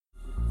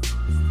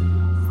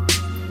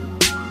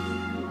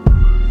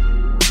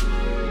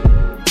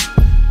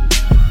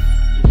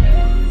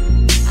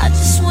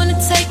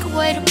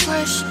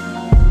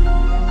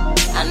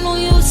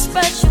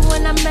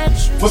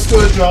What's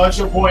good, y'all? It's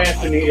your boy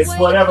Anthony. It's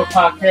Whatever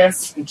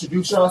Podcast.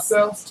 Introduce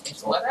yourselves.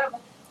 It's whatever.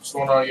 What's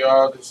going on,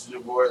 y'all? This is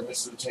your boy,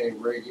 Mr. Tank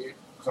Reggae,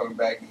 coming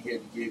back in here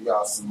to give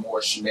y'all some more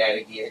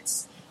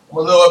shenanigans. I'm a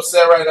little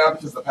upset right now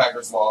because the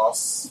Packers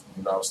lost.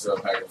 You know, I'm still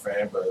a Packer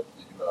fan, but,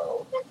 you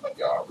know,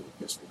 y'all really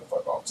pissed me the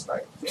fuck off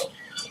tonight. So.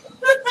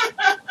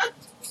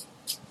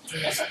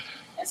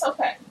 It's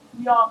okay.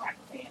 We all Packer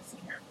fans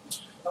here.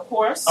 Of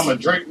course. I'm going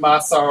to drink my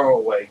sorrow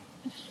away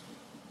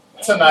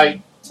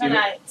tonight.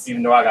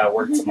 Even though I got to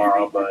work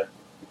tomorrow, but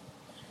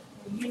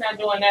you're not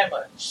doing that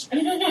much.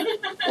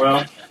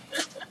 Well,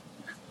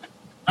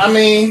 I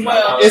mean,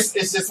 it's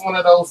just one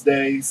of those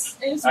days.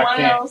 It's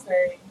one of those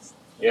days.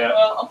 Yeah.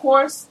 Well, of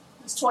course,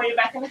 it's Toya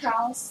back in the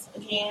house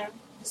again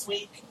this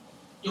week,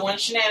 doing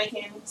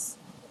shenanigans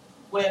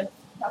with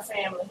her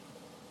family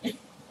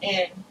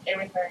and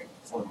everything.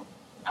 So,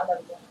 I love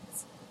you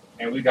guys.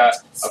 And we got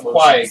a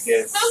quiet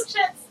guest.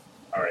 Smooches.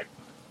 All right.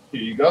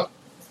 Here you go.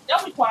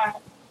 Don't be quiet.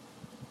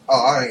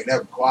 Oh, I ain't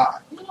never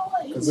quiet. You know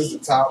what? Because it's the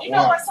top one. You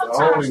know what? The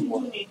Sometimes only you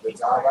one. do need to The be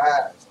top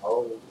quiet. ass.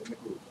 Oh, in the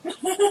group.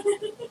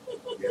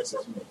 Yes,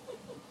 it's me.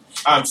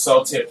 I'm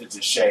so tempted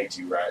to shade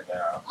you right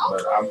now,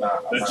 but I'm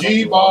not. The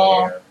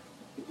G-ball.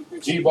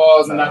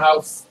 G-ball's in the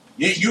house.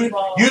 You're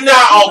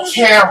not on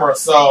camera,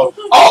 so.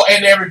 Oh,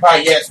 and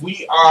everybody, yes,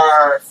 we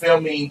are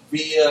filming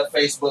via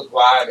Facebook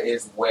Live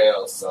as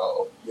well,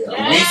 so. Yeah.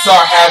 When we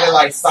start having,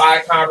 like,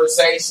 side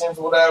conversations,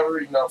 whatever,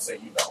 you know what I'm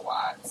saying? You know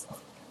why.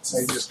 So.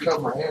 They just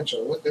cut my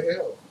intro. What the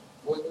hell?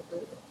 What the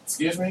hell?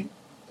 Excuse me?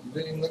 You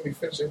didn't even let me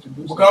finish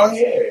introducing. Well, go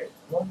ahead.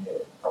 Go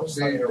ahead. I'm See,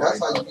 saying it that's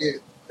right how now. you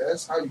get.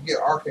 That's how you get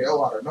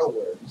RKO out of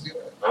nowhere. You see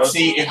that?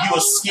 See, if you were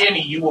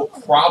skinny, you would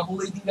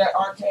probably do that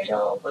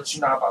RKO, but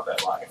you're not about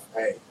that life.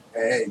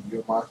 Hey,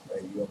 you're my.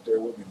 Hey, you up there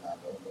with me now?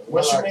 Though.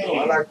 What you I like, mean?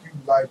 I like you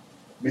like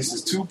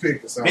Mrs.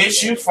 Toothpick or something.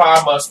 Bitch, you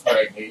 5 months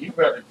pregnant. You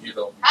better get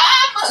over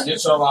it.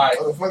 Get your life.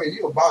 Motherfucker,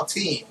 you about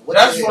 10. What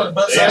That's the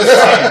what,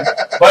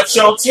 hell? but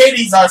your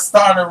titties are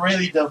starting to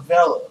really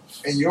develop.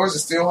 And yours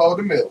is still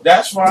holding milk.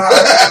 That's right.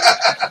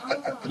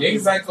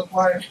 Niggas ain't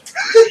complaining.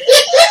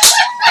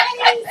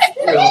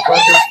 You're a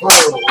fucking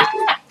fool.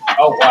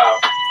 Oh, wow.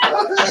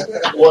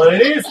 Well,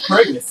 it is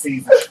pregnant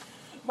season.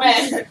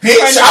 Man.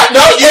 Bitch, I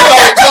know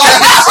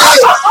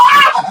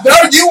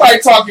you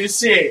ain't talking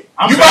shit.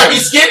 You might be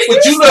skinny,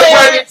 but you look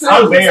pregnant too.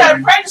 I'm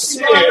very. Pregnancy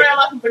going around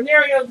like a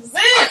venereal disease.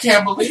 I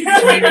can't believe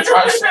you even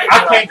try to say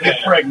I can't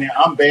get pregnant.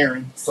 I'm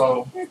barren.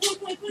 So,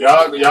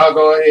 y'all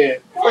go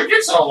ahead.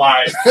 Forget your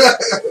life.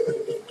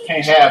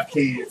 Can't have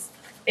kids.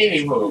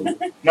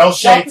 Anywho. No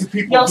shade to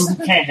people who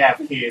can't have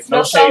kids.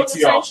 No shade to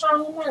y'all.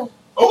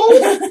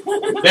 Ooh.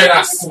 They're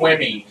not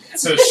swimming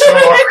to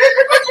shore.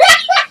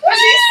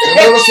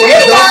 They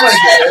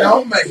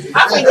don't make it.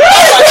 I think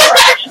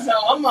that's so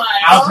I'm like,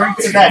 I'll drink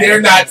to that.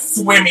 They're not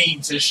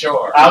swimming to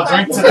shore. I'll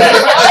drink to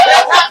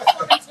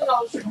that.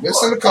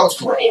 Listen to Coach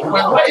Ray.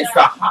 Well, what is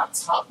the hot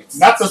topic?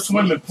 Not the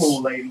swimming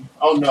pool, lady.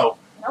 Oh, no.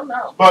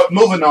 No. But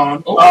moving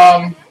on.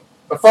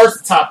 The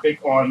first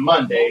topic on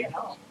Monday.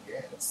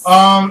 Yes.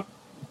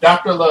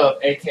 Dr. Love,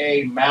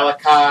 a.k.a.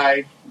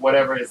 Malachi,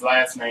 whatever his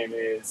last name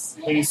is,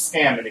 he's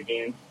scamming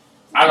again.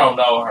 I don't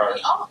know her.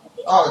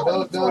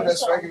 Oh, dude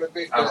that's faking the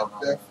big. I don't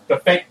know. The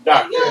fake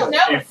doctor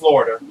in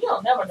Florida.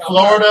 You'll never know.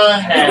 Florida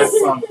has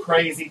some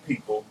crazy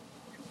people.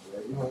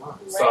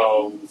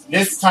 So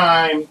this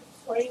time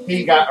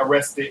he got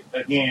arrested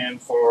again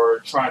for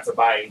trying to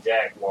buy a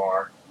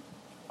Jaguar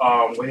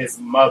with his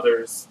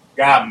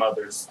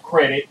godmother's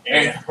credit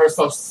and her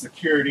social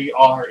security,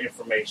 all her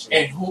information.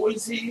 And who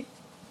is he?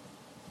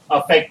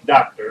 A fake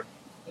doctor.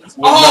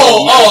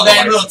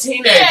 That little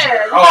teenager.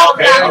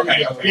 Yeah,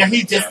 Okay. Yeah,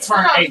 he just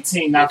turned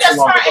 18 He not just too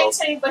long turned ago.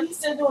 18, but he's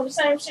still doing the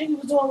same shit he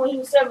was doing when he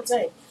was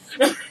 17.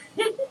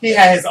 He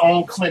had his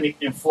own clinic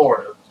in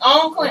Florida.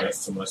 On clinic.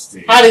 That's too much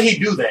tea. How did he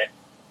do that?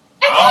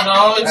 I don't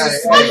know.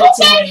 It's Hey,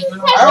 just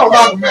I don't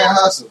like the man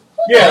hustle.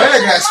 Yeah,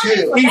 Man got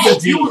skills. he's a He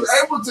was genius.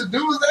 able to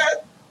do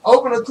that,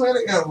 open a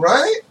clinic and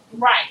run it.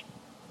 Right.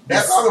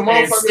 That's all the And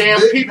motherfuckers scam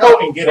did. people No.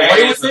 and get That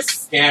away is with a it.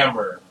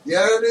 scammer.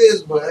 Yeah, it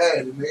is, but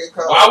hey, the nigga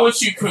called. Why would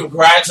you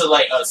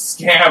congratulate a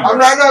scammer? I'm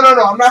not.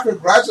 No. I'm not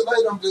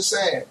congratulating. I'm just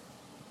saying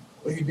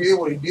what he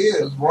did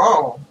is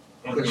wrong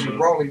because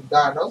you wrongly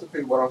diagnosing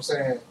people. What I'm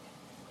saying,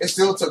 it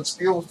still took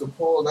skills to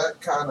pull that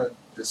kind of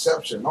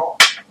deception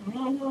off.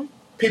 Mm-hmm.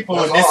 People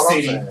That's in this all I'm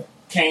city saying.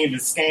 came to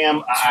scam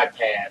an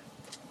iPad.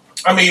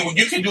 I mean,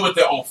 you can do it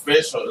the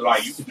official,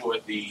 like you can do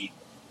it the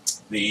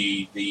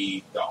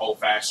old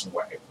fashioned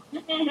way.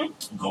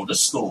 Mm-hmm. Go to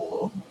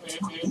school,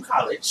 go to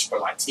college for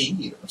like 10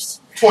 years.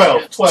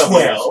 12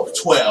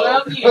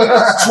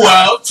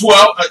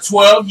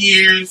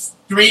 years,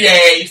 3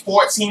 days,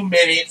 14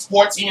 minutes,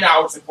 14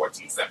 hours, and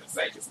 14 seconds,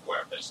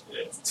 whatever that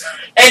shit is.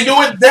 And do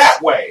it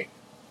that way.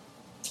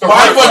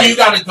 Why the fuck you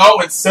gotta go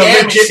and The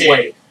scam legit shit?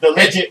 way. The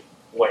legit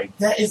way.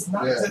 That is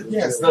not Yeah, the,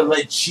 yes, the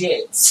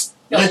legit.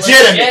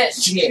 Legitimate.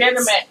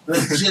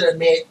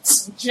 Legitimate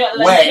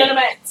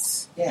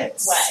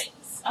Yes. ways.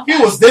 He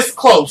was this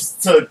close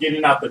to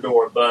getting out the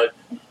door, but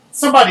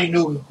somebody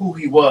knew who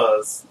he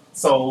was,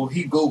 so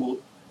he Googled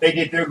they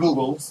did their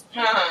Googles,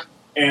 Uh-huh.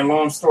 and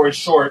long story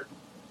short,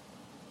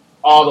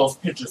 all those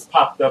pictures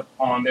popped up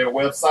on their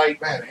website.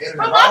 Man, the internet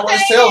But my always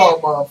thing tell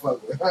on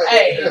motherfuckers.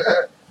 Hey.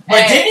 But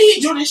Hey. didn't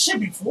he do this shit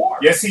before?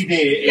 Yes, he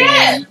did,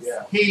 Yes. and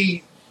Yeah.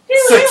 he He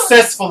was-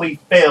 successfully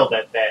failed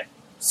at that.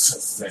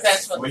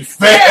 Successfully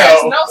There is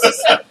failed. no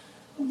success.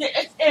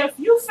 If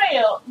you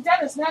fail,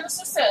 that is not a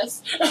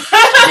success.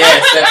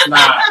 Yes, that's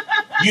not.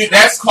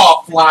 That's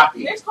called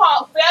floppy. It's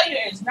called failure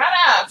is not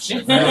an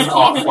option. That's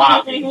called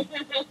floppy.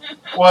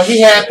 Well,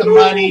 he had the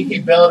money. He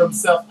bailed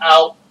himself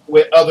out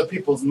with other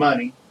people's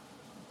money.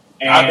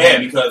 And I bet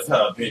because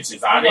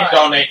bitches. I didn't Right.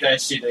 donate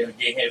that shit to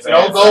get his no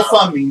ass out.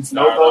 GoFundMes.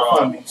 No No.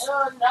 GoFundMes.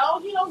 No,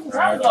 he don't deserve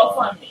Right to go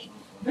fund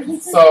me.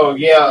 So,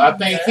 yeah, I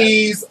think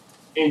he's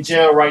in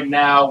jail right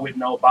now with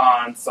no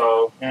bond.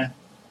 So,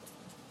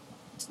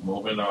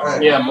 Moving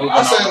on. Yeah, moving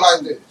I say it on.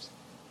 like this: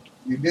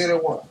 you did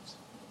it once.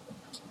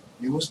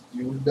 You was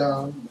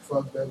dumb. You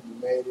fucked up.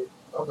 You made it.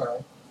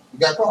 Okay. You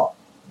got caught.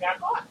 Got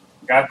caught.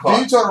 Got Then you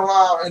caught. turn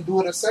around and do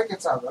it a second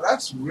time. Now,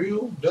 that's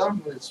real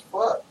dumb as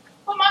fuck.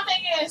 But my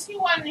thing is, he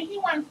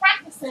wasn't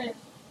practicing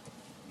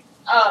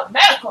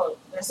medical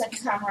the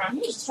second time around. He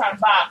was just trying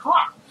to buy a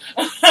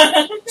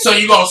car. So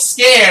you gonna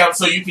scam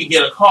so you can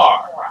get a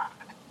car? Right.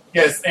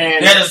 Yes,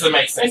 and That doesn't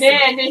make sense.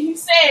 And then he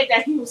said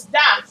that he was a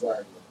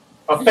doctor.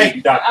 Exactly. a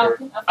fake doctor. A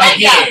fake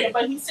Again. doctor,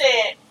 but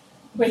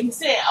he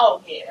said,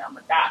 oh yeah, I'm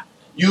a doctor.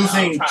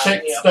 Using I'm trying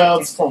check to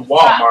stubs from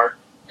Walmart.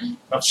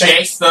 A Check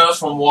fake, stubs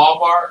from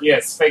Walmart.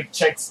 yes, fake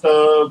check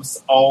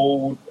stubs,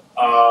 old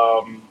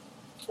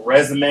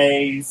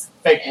resumes,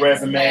 fake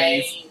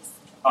resumes.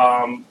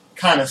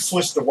 Kind of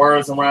switched the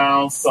words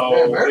around so Man,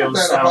 it everything would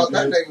about sound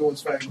that good. nigga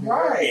was fake.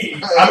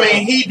 Right. I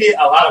mean, he did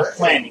a lot of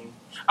planning.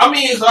 I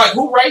mean, it's like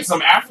who raised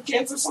them?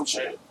 Africans or some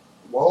shit?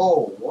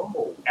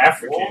 Whoa.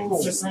 Africans.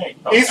 Whoa. Just saying.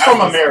 He's from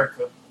Africans.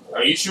 America.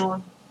 Are you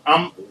sure?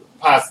 I'm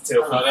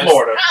positive from Oh, that's-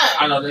 Florida.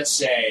 I know that's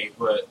shade,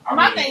 but I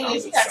My mean, thing I'm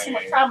is, he just got too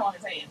much saying. time on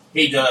his hands.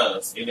 He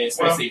does, and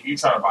especially if you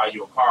try to buy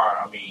you a car,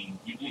 I mean,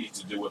 you need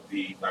to do it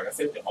like I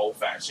said, the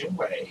old-fashioned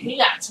way. He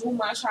got too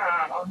much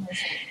time on his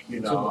hands. You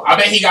know, I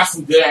bet he got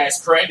some good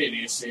ass credit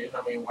and shit.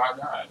 I mean, why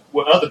not?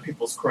 With other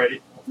people's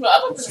credit. Well,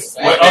 other With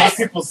than other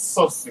people's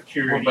social Well,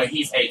 security. but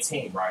he's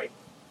 18, right?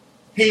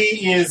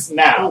 He is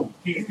now.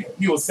 He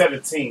was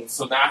 17.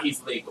 So now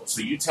he's legal.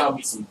 So you tell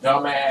me some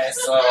dumbass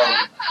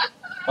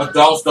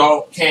adults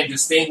can't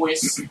distinguish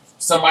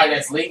somebody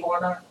that's legal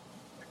or not?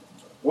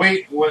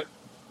 Wait, what?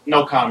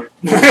 No comment.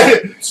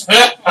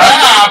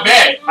 I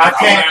bet. I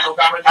can't- have no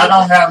comment. I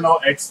don't have no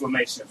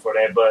explanation for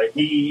that, but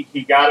he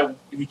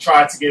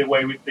tried to get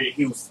away with it.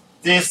 He was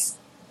this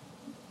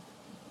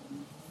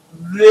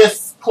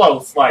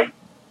close, like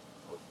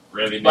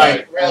Really,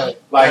 Like- Really?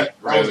 like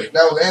Really?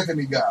 That was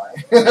Anthony guy.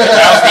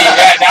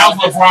 that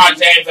was LeBron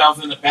James. I was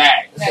in the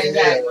back.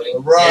 Exactly. Yeah,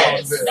 LeBron Yes.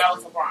 was there. That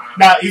was LeBron.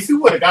 now. If he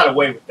would have got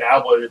away with that, I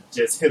would have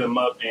just hit him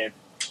up and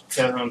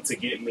tell him to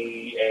get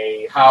me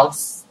a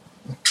house,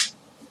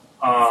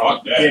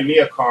 Fuck that. get me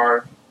a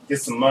car,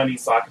 get some money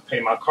so I could pay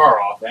my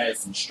car off. That is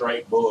some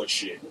straight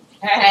bullshit.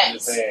 I'm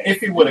just saying. If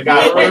he would have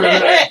got away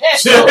with that.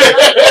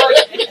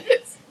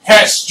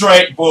 That's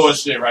straight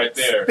bullshit right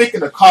there.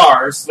 Speaking of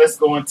cars, let's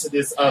go into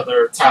this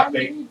other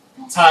topic.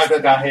 Tiger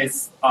got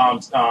his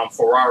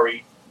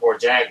Ferrari or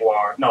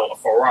Jaguar. No, a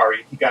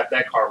Ferrari. He got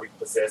that car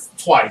repossessed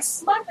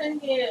twice. My thing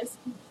is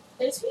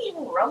he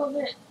even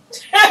relevant?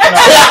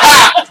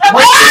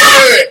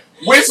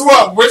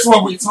 Which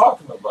one we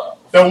talking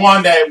about? The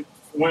one that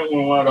went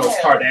with one of those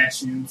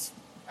Kardashians.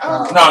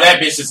 Oh. No,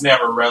 that bitch is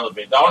never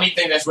relevant. The only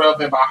thing that's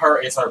relevant about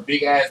her is her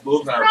big ass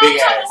boobs and her big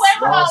ass. Wait,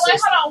 hold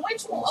on.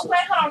 Which one? Wait,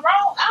 hold on.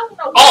 Wrong. I don't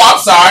know. Oh, I'm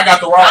sorry. I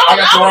got the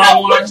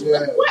wrong one.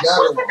 Yeah, What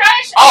that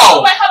Kardashian?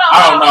 Oh, wait, hold on.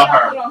 I don't know hold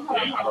her. on, hold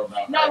on. Yeah, I don't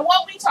know. No, the one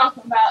we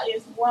talking about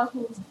is the one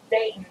who's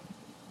dating.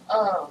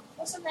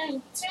 What's her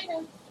name?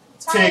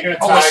 Tigger.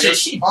 Oh, Tiger. shit,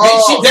 she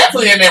Oh.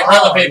 definitely an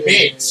irrelevant yeah.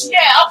 bitch. Yeah.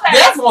 Okay.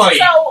 Definitely.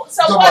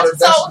 So Talking what? about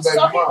that's So the baby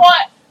he mama.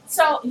 bought.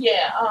 So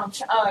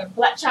yeah.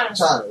 Black China.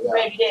 China, yeah.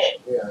 Baby daddy.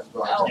 Yeah, it's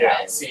Black Oh, China.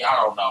 okay. See, I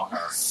don't know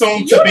her. Soon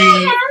You to know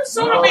be her?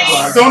 Soon to be.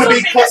 Oh, soon to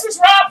be This is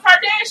Rob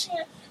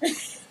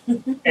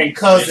Kardashian. and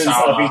cousins Bitch,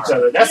 I don't of know each her.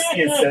 other. That's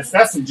incest.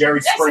 That's some Jerry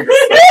That's- Springer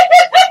stuff.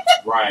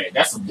 Right.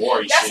 That's some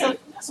boring shit.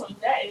 That's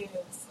what that is.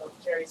 Some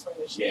Jerry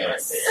Springer shit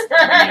Yes. right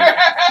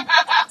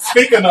there.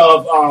 Speaking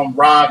of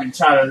Rob and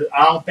China,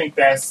 I don't think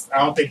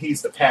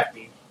he's the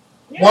pappy.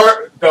 Yeah.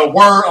 The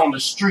word on the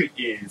street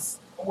is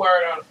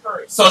Word on the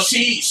first. So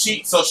she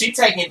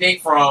taking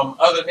dick from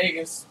other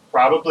niggas.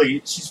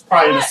 probably she's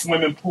probably in a What?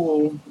 swimming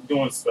pool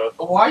doing stuff.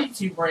 Why you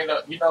keep bringing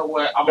up? You know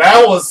what?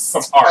 That was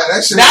some art. Hey,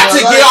 that shit Not was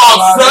to like get a off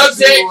lot of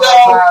subject, shit was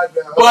though,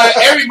 bad, though. But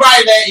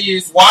everybody that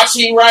is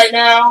watching right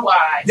now,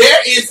 Why?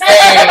 there is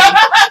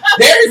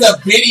a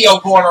video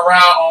going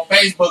around on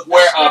Facebook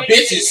where a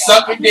bitch is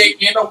sucking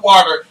dick in the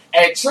water,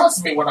 and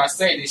trust me when I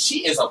say this,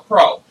 she is a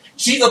pro.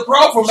 She's a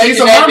pro for making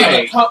She's a that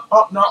mermaid. nigga come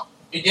up. No,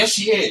 yes,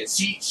 she is.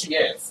 She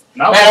is.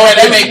 Not Man, Walt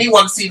that Disney. made me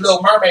want to see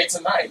Little Mermaid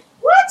tonight.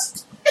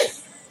 What?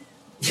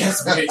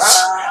 Yes, bitch.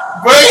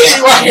 But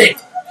anyway,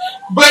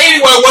 But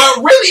anyway,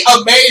 what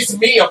really amazed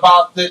me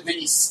about the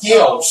Oh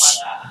skills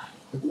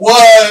my God.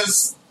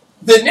 was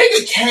the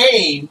nigga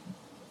came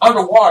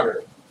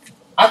underwater.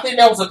 I think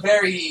that was a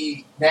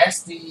very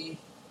nasty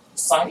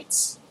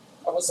sight,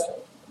 I would say.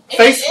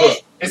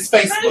 Facebook. It's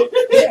Facebook.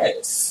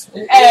 Yes.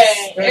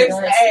 Hey, very it's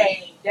nasty.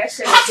 hey, that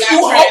shit How is can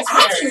you not hold,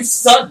 how can you transparent.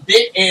 suck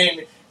dick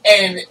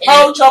and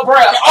Hold your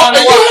breath.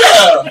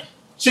 oh, yeah.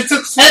 She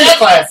took swimming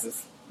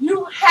classes.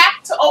 You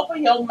have to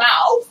open your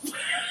mouth.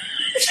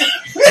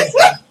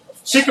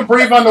 She can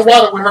breathe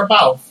underwater with her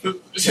mouth.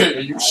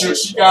 You sure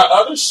she got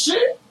other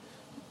shit?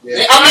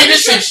 Yeah. I mean, You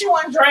this sure is she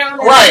wasn't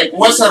drowning? right.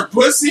 Was her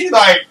pussy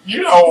like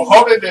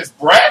holding this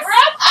breath?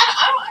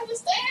 I don't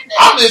understand that.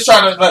 I'm just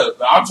trying to look.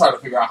 I'm trying to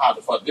figure out how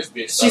the fuck this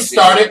bitch. She sucked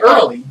started dick.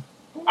 early.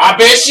 I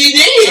bet she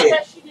I did.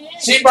 bet she did.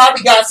 She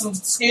probably got some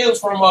skills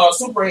from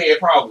Superhead,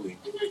 probably.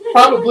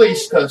 Probably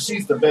because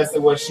she's the best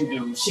at what she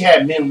do. She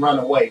had men run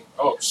away.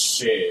 Oh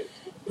shit,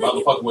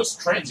 motherfucker was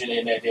trending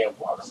in that damn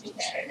water.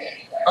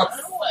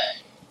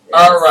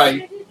 All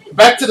right.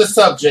 Back to the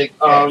subject.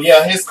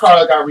 Yeah, his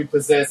car got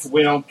repossessed.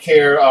 We don't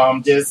care.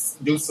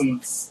 Just do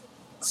some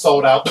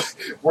sold out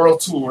world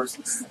tours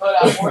But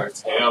I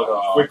worked. Hell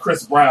no. with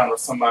Chris Brown or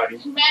somebody.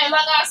 Man, like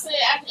I said,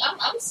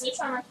 I'm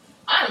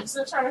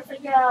still trying to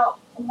figure out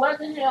what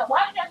the hell.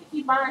 Why do you have to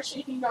keep buying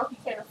shit he know he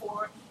can't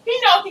afford? He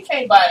know he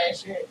can't buy that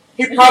shit.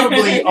 He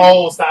probably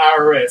owes the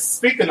IRS.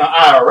 Speaking of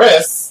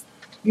IRS,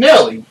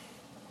 Nelly.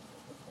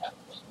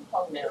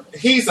 Oh no.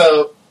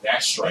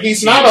 That's straight. He's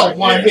shit not right a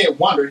one-hit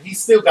wonder. He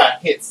still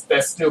got hits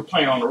that's still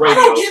playing on the I radio.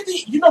 don't get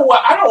the. You know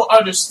what? I don't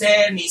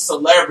understand these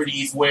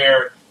celebrities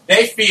where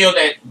they feel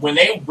that when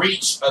they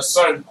reach a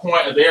certain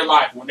point of their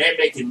life, when they're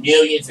making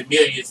millions and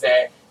millions,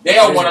 that they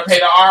don't want to pay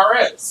the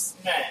IRS.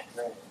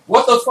 Man,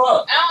 What the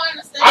fuck? I don't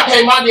understand. I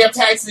pay my damn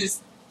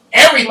taxes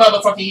every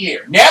motherfucking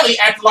year. Nelly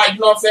acted like, you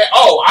know what I'm saying?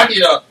 Oh, I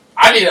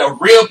did a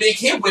real big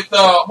hit with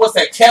what's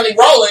that, Kelly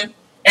Rowland,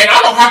 and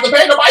I don't have to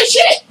pay nobody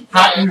shit.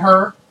 Hot in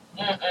her.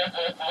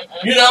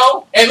 You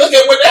know? And look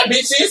at what that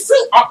bitch is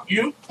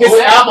too. His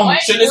album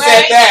Shouldn't have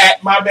said that.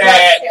 My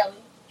bad.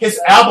 His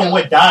album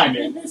went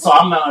diamond, so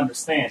I'm not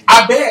understanding.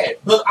 I bet.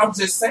 But I'm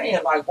just saying,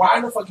 like,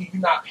 why the fuck are you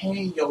not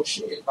paying your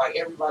shit like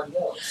everybody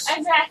else?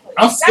 Exactly.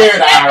 I'm scared of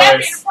That'd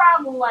be IRS. the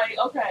problem. Like,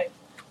 okay,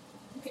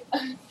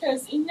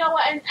 because you know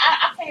what, and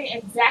I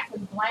can't exactly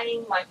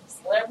blame like the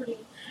celebrity.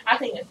 I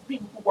think it's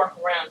people who work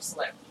around the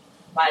celebrity.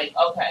 Like,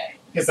 okay,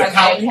 His like the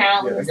accountant.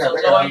 accountants, Yeah, the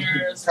they got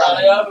lawyers, people all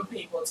the other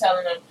people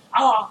telling them,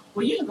 oh,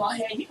 well, you can go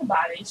ahead, you can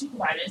buy this, you can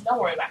buy this. Don't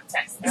worry about the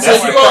taxes. That's So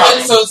Don't the you worry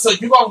problem. about it. so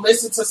you gonna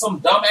listen to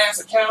some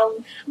dumbass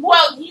accountant?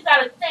 Well, you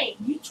gotta think,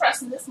 you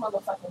trusting this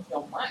motherfucker with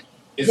your money.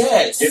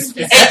 Yes. It's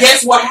And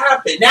guess what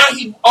happened? Now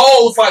he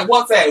owes like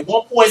what's that?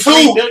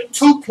 1.3 million.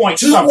 2 point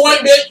 2 something.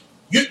 point million.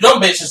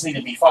 Them bitches need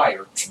to be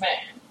fired. Man.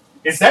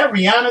 Is that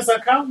Rihanna's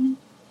accountant?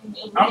 I'm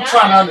Rihanna-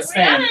 trying to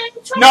understand. Rihanna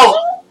ain't trying No. to-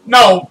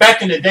 No,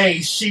 back in the day,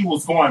 she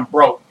was going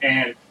broke,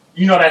 and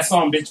you know that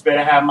song, "Bitch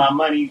Better Have My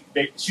Money."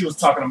 She was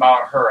talking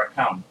about her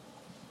accountant.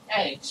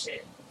 Ain't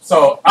shit.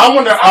 So I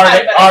wonder,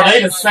 Somebody better are have they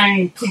the money.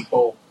 same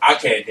people? I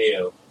can't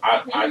deal. I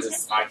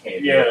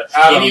can't Yeah, deal.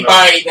 I don't know.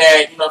 Anybody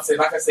that, you know what I'm saying,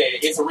 like I said,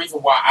 it's a reason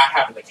why I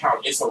have an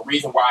account. It's a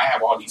reason why I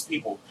have all these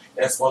people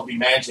that's supposed to be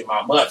managing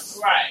my money.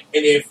 Right.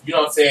 And if, you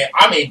know what I'm saying,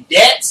 I'm in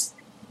debt,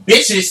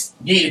 bitches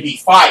need to be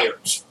fired.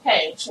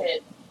 Hey,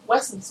 shit.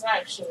 Wesley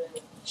Snipes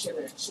should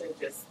have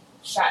just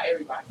shot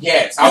everybody.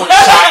 Yes, I would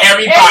have shot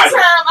everybody Anytime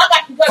I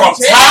got to go from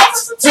to jail top for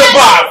some to taxes,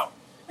 bottom.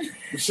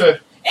 Sure.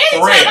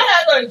 anytime real. I got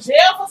to go to jail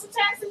for some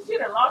taxes, you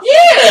done lost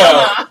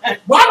Yeah. your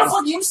Why the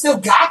fuck you still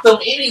got them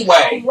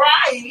anyway?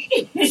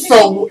 Right.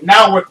 So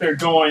now what they're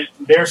doing,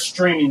 they're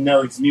streaming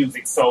Nelly's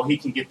music so he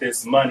can get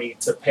this money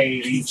to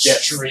pay these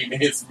debts. Streaming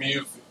his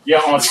music. Yeah,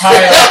 on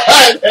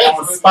Tidal,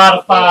 on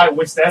Spotify,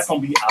 which that's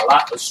gonna be a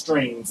lot of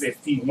streams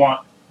if he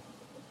want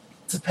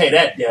to pay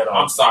that debt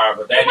I'm off. sorry,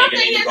 but that My nigga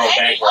thing need to is, go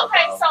bankrupt.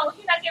 okay, though. so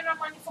he not getting no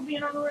money for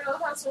being on the Real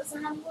Housewives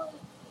in Hollywood.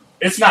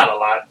 It's not a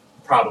lot,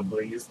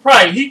 probably. It's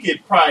probably he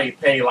could probably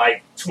pay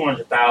like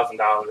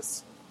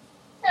 $200,000.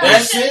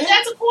 That's it?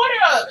 That's a quarter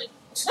of it.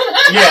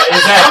 Yeah,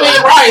 exactly. I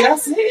mean, right,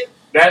 that's it.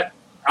 That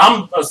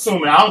I'm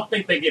assuming. I don't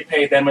think they get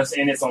paid that much,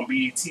 and it's on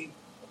BET.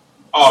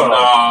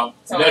 Oh,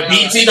 So, no. The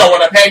BT don't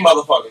want to pay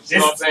motherfuckers. You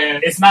know what I'm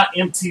saying? It's not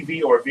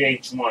MTV or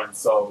VH1,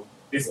 so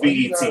it's Well,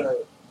 you BET.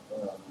 gotta,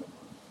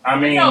 I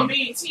mean, You know,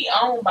 BET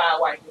owned by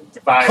white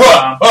people.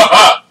 Viacom.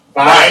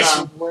 Right.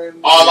 Viacom.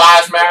 All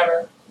lives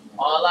matter.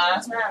 All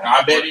lives matter.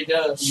 I bet he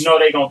does. You know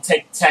they gonna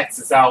take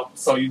taxes out,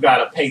 so you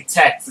gotta pay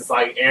taxes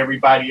like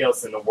everybody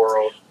else in the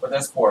world. But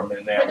that's poor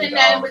man. But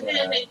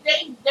then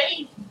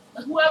they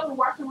whoever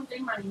working with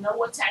their money know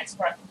what tax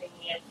bracket they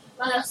in.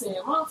 Like I said,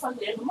 motherfucker,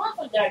 if a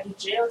motherfucker gotta do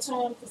jail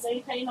time because they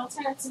ain't paying no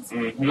taxes,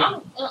 Mm-hmm.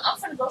 I'm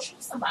finna go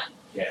shoot somebody.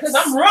 Yes. Because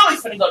I'm really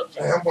finna go to Hey,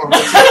 jail. I'm going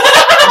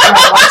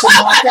to watch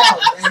him walk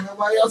out. Ain't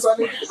nobody else I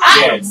need.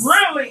 I'm Yes.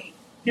 really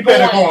He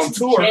better go going on to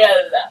tour.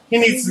 jail. He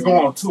needs to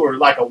go on tour,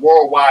 like a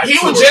worldwide He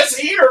tour. was just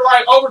here,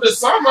 like, over the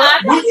summer. I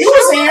know You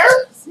was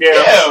here?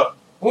 yeah.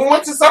 When we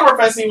went to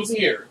Summerfest, he was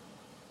here.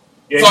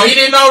 Yeah, So he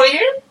didn't know the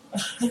year?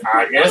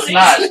 I guess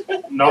not.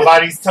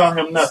 Nobody's telling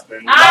him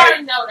nothing. I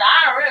already know the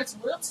IRS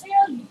will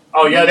tell you.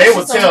 Oh yeah, they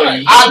will tell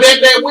you. I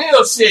bet they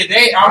will. Shit,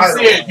 I'm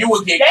serious. You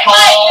will get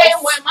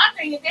calls. My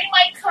thing is, they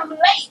might come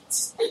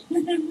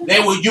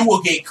late. You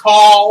will get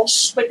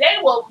calls. But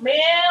they will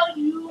mail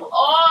you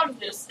all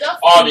the stuff.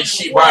 All the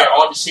shit, right?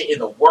 All the shit in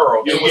the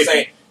world. They will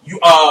say,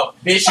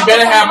 bitch, you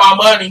better have my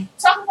money.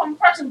 Talking from a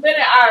person been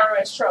in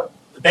IRS trouble.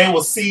 They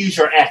will seize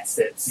your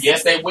assets.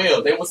 Yes, they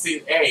will. They will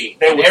see. Hey,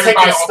 they will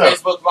everybody take on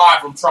stuff. Facebook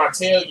Live, I'm trying to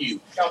tell you,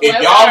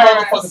 if y'all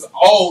motherfuckers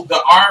owe the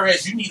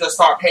IRS, you need to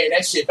start paying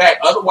that shit back.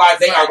 Otherwise,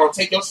 they are gonna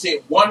take your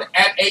shit one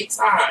at a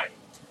time.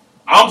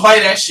 I don't play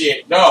that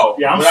shit. No.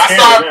 Yeah, I'm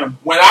scared of them.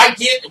 When I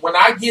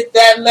get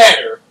that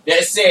letter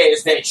that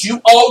says that you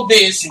owe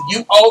this and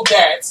you owe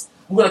that,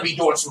 I'm gonna be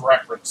doing some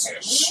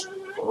references.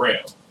 For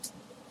real.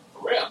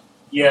 For real.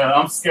 Yeah,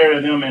 I'm scared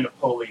of them and the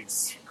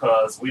police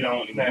because we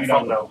don't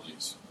know.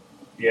 Police.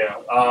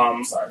 Yeah.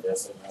 Sorry,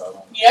 that's it.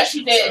 Yes,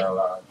 you did.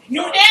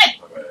 You did.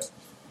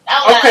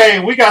 Okay,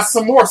 we got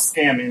some more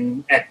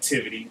scamming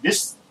activity.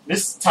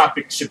 This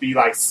topic should be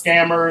like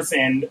scammers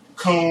and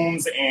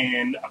coons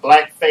and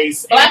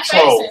blackface and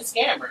trolls. And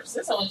scammers.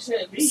 That's what it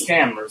should be.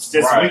 Scammers.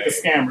 Just a week of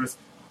scammers.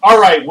 All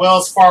right,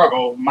 Wells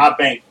Fargo, my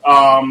bank.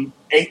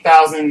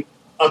 8,000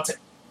 up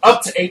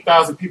to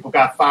 8,000 people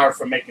got fired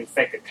for making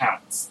fake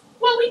accounts.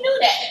 Well, we knew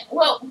that.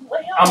 Well,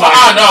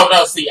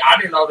 no. See, I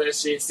didn't know that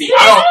shit. See,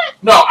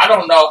 I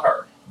don't know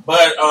her.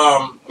 But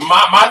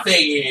my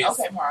thing is,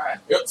 okay, Mara.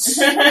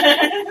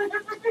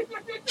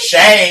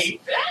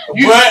 Shade.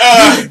 You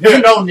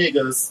know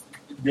niggas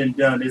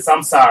done this.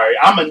 I'm sorry.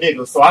 I'm a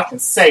nigga, so I can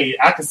say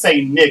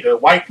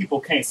nigga. White people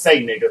can't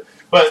say nigga.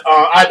 But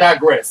I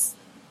digress.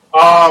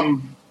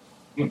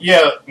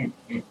 Yeah,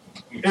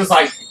 it was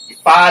like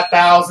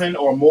 5,000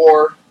 or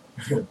more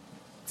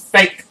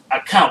fake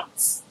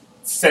accounts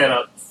set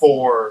up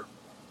for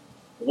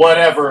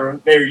whatever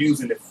they're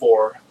using it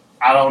for.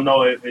 I don't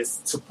know if it's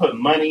to put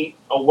money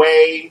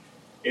away,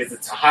 is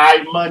it to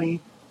hide money,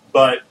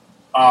 but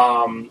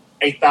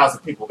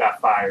 8,000 people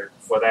got fired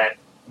for that.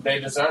 They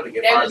deserve to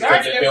get fired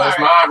because if it was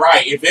mine,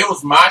 right? If it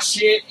was my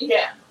shit,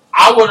 yeah,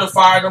 I would have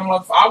fired them.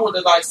 I would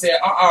have said,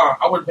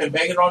 I would have been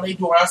begging on their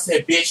door. I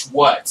said, bitch,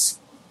 what?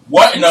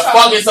 What in the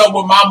fuck is up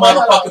with my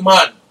motherfucking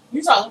money?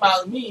 You talking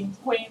about me,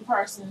 queen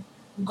person,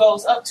 who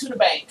goes up to the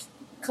bank,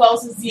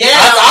 closes the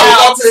I would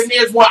go to the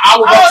nearest one. I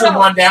would go to the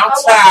one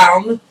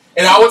downtown,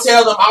 and I would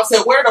tell them, I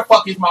said, where the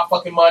fuck is my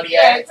fucking money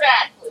at? Yeah,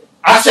 exactly.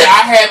 I said,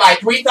 I had like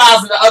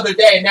 3,000 the other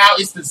day, and now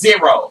it's the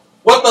zero.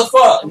 What the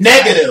fuck?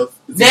 Negative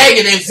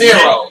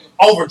zero.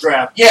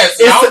 Overdraft. Yes,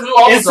 I don't do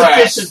overdrafts.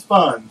 Insufficient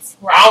funds.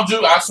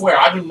 I swear,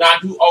 I do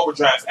not do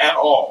overdrafts at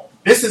all.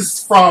 This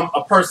is from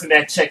a person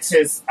that checks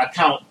his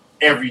account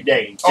every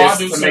day just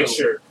to make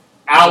sure.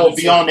 I will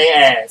be on their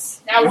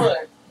ass. I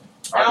would.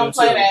 I don't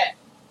play that.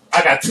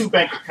 I got 2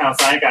 bank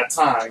accounts. I ain't got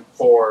time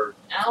for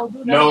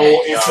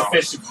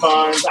insufficient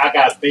funds. I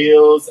got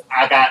bills.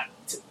 I got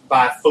to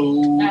buy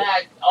food. I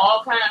got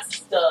all kinds of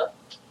stuff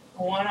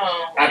going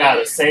on. I got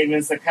a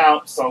savings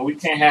account, so we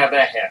can't have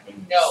that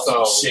happen. No.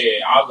 So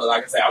shit, I would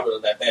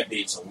have left that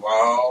bitch a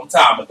long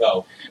time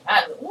ago.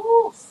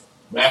 Oof.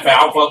 Matter of fact,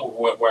 I don't fuck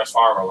with Wells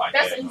Fargo like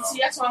that.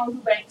 That's why I don't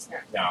do banks now.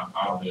 No,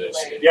 I don't do that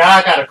shit. Yeah,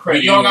 I got a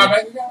credit. You don't got a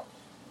bank account?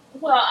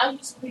 Well, I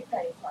used to be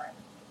paying for it.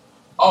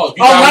 Oh,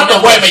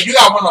 you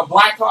got one on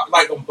black card,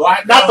 like a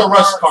black. Not the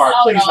rush card,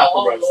 oh, please. No, not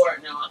the rush.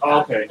 Lord, no.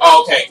 Okay.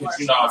 Oh, okay, because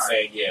you know what I'm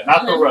saying, yeah.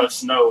 Not the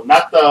rush, no,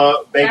 not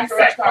the baby not the fat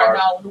rush card. card.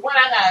 No, the one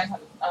I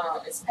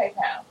got is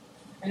PayPal,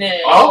 and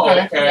then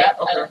okay.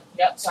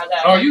 Yep. So I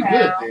got. Oh, PayPal. you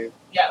good then?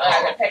 Yep,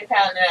 I got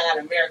PayPal, and then I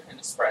got American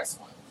Express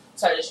one.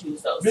 So I just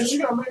use those. Did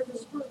you got American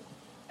Express?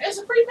 It's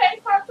a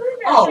prepaid card through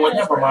American Oh, well,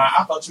 Express. never mind.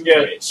 I thought you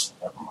were rich.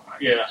 Never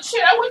mind. Yeah.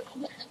 Shit, I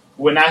went.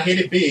 When I hit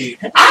it big.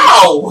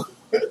 Ow!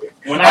 I'm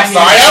sorry,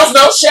 that was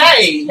no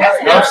shade.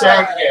 No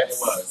shade. Yeah, it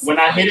was. When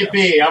I hit it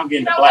big, I'm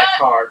getting the black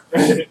card.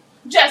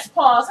 Just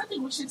pause. I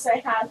think we should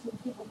say hi to the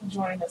people who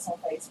joined us on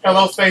Facebook.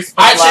 Hello, Facebook.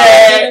 Hi,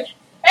 Chad.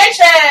 Hey,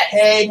 Chad.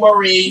 Hey,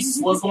 Maurice.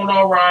 What's going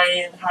on,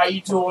 Ryan? How you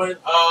doing?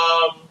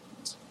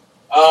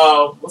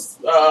 What's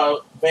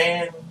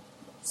Van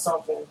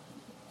something?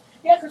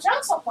 Yeah, because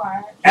y'all so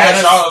quiet.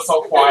 Yeah, y'all are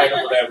so quiet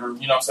or whatever.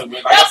 You know, so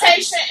we're like y'all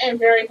patient and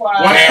very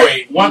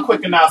quiet. One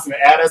quick announcement.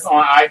 Add us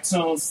on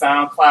iTunes,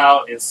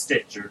 SoundCloud, and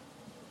Stitcher.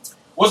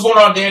 What's going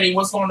on, Danny?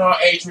 What's going on,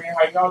 Adrian?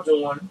 How y'all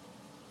doing?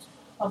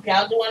 Hope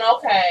y'all doing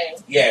okay.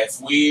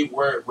 Yes,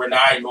 we're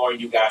not ignoring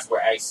you guys.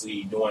 We're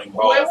actually doing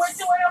both. We're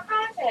doing a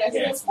podcast.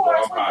 Yes, we're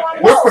doing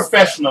podcast. We're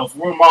professionals.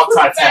 We're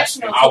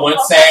multitasking. I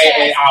wouldn't say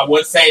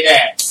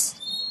that.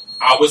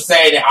 I would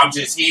say that I'm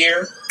just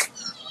here.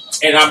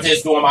 And I'm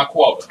just doing my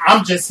quota.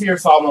 I'm just here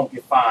so I won't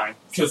get fined.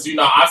 Because, you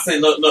know, I say,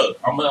 look,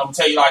 I'm going to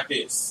tell you like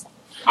this.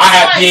 I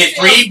have did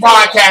 3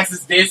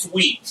 podcasts this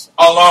week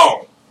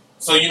alone.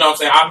 So, you know what I'm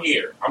saying? I'm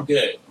here. I'm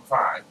good. I'm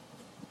fine.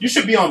 You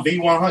should be on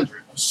V100.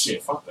 Oh,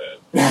 shit, fuck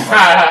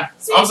that.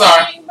 See, I'm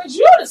sorry. But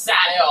you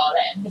decided all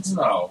that. But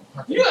no.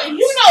 You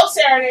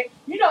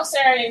know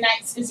Saturday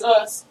nights is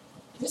us.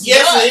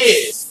 Yes, it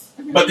is.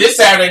 But this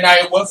Saturday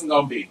night, it wasn't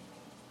going to be.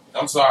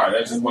 I'm sorry,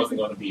 that just wasn't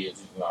going to be it.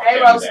 Hey,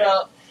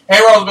 Roosevelt. Hey,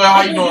 Roosevelt,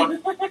 how you doing?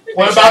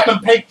 What about them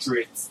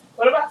Patriots?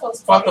 What about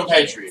those? Fuck them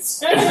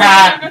Patriots.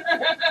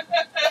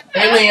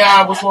 Hey,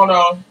 Leon, what's going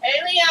on? Hey,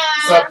 Leon.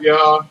 What's up,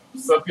 y'all?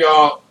 What's up,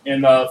 y'all,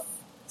 in the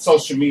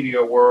social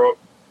media world?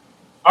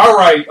 All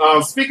right,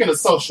 speaking of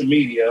social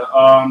media,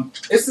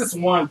 it's this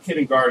one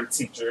kindergarten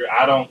teacher.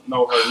 I don't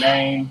know her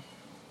name,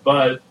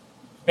 but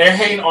they're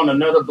hating on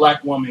another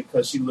black woman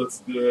because she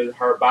looks good.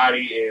 Her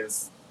body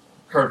is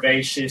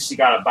curvaceous. She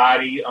got a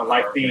body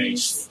unlike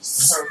these.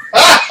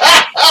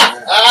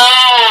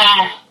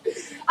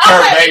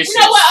 Okay, you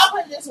know what? I'll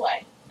put it this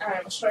way. I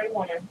am a straight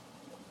woman.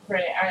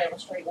 Granted, I am a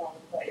straight woman,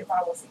 but if I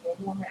was a gay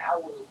woman, I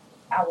would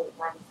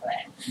run for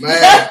that. Man,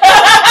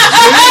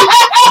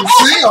 you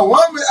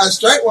see, a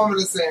straight woman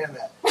is saying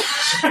that.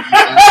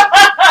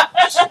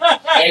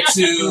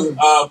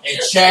 And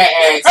Chad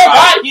asks, Her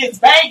body is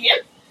banging.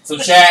 So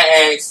Chad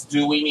asks,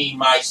 do we need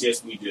mics?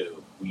 Yes, we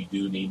do. We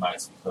do need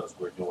mics because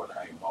we're doing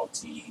a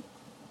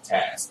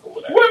multi-task or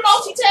whatever. We're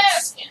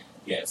multitasking.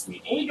 Yes,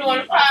 we We're need. doing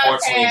a podcast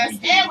and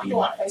we're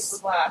doing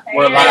Facebook Live. Hey,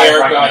 We're live Hi,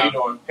 Erica. right How now. you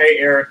doing? Hey,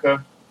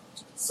 Erica.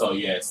 So,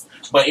 yes.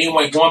 But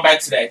anyway, going back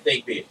to that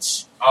thick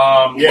bitch.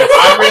 Yes.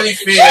 I really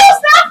feel...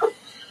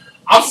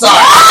 I'm sorry.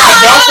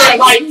 I don't feel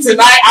like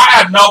tonight, I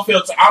have no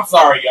filter. I'm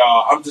sorry,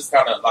 y'all. I'm just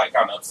kind of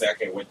upset. I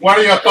can't wait. What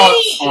are your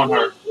thoughts on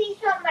her? He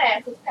come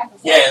mad because Packers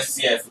Yes,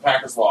 the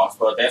Packers lost,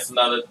 but that's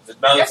another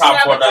That's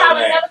topic for another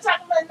day. But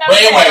But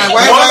anyway,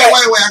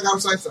 Wait, I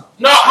gotta say something.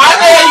 No, how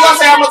the hell you gonna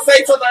say I'm gonna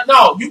say something?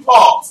 No, you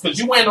pause because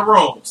you in the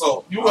room,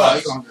 so you Oh,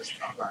 rush. you gonna just,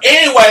 okay.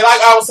 Anyway, like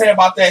I was saying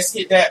about that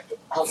skinny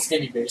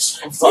bitch.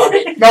 I'm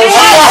sorry. No, she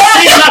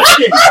is not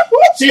skinny.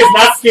 She is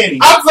not skinny.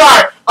 I'm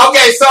sorry.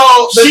 Okay, so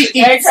She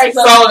eats.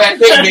 so that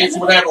thick bitch,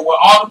 whatever, with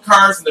all the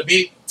curves and the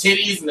big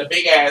titties and the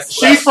big ass.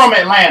 She's from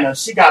Atlanta.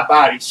 She got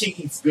body. She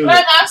eats good.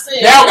 like I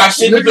said, That don't got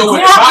shit to do with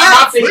it.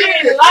 My she thing,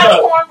 ate a lot of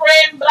cornbread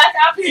and black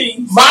eyed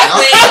peas.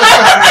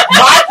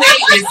 my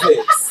thing is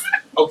this.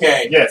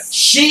 Okay. Yes.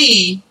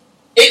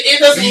 It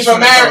doesn't even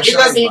matter. It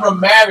doesn't even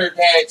matter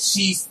that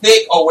she's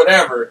thick or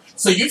whatever.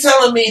 So you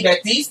telling me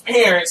that these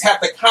parents have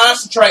to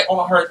concentrate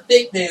on her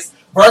thickness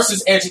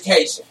versus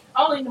education?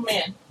 Only the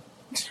men.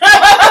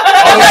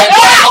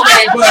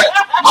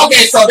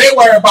 Okay, so they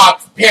worry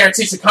about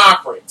parent-teacher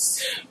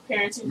conference.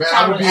 Parenting Man,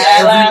 I would be that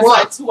every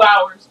lasts one. like 2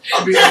 hours.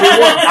 I'll be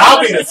everyone.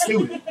 I'll be the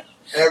student.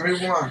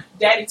 Everyone.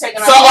 Daddy taking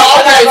So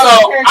I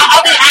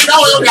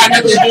know it don't got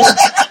nothing to do.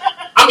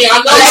 I know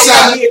it got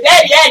daddy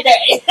that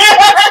day.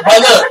 But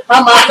look, How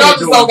I know much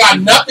this don't got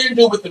nothing to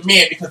do with the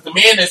men because the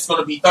men that's going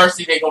to be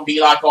thirsty, they're going to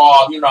be like,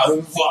 oh, and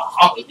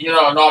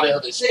all that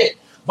other shit.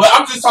 But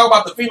I'm just talking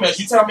about the females.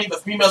 You tell me the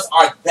females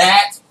are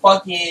that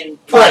fucking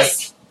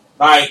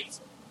like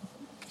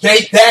they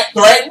that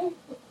threatened?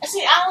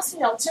 See, I don't see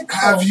no typical.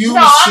 Have you no,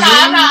 seen?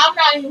 I'm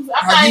not even.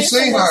 Have you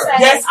seen her?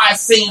 Yes, I've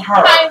seen her.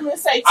 I'm not even gonna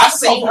say. I've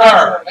seen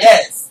her.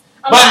 Yes.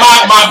 I'm But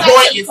not my gonna say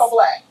point typical is-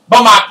 black.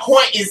 But my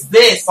point is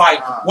this: like,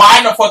 why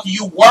in the fuck are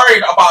you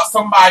worried about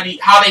somebody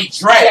how they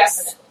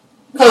dress?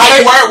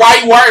 Definitely. Why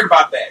you worried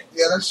about that?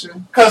 Yeah, that's true.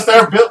 Because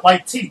they're built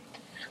like teeth.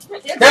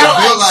 They're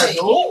like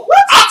who?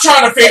 I'm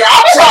trying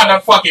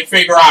to fucking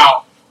figure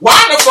out why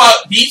the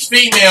fuck these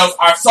females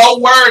are so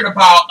worried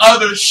about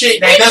other shit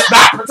that does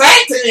not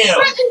pertain to them.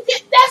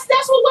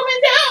 That's what women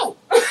do.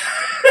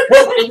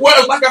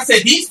 Like I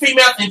said, these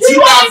females in You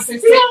want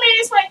 2016. me to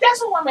explain? That's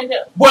what women do.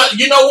 Well,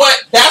 you know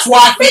what? That's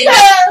why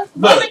females.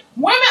 Because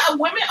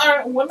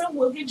Look. women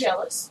will get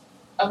jealous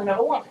of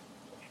another woman.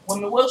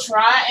 Women will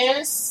try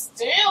and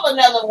steal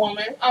another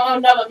woman,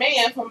 another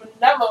man from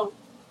another,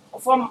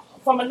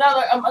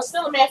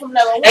 steal a man from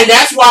another woman. And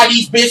that's why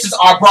these bitches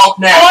are broke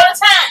now. All the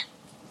time.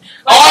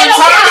 All the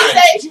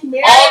time. Stage, you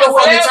married, All the fucking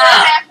whatever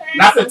time. happens,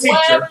 Not the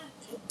teacher.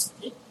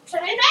 So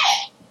they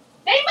mad.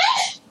 They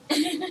mad.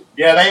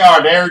 Yeah, they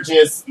are. They're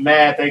just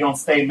mad. They're going to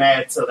stay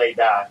mad till they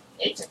die.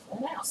 It just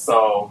went out.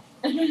 So,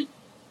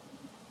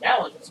 That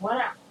one just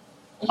went out.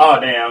 oh,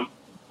 damn.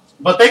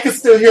 But they can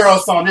still hear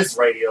us on this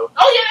radio.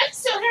 Oh yeah, they can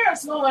still hear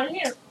us going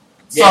here.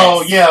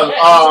 So,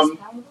 Yeah,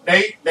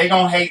 they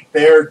going to hate.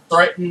 They're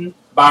threatened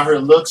by her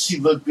looks. She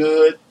look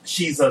good.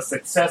 She's a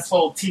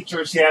successful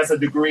teacher. She has a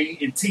degree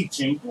in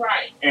teaching.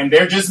 right. And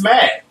they're just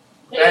mad.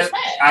 They're just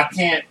mad. I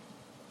can't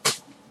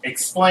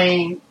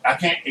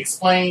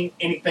explain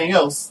anything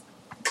else.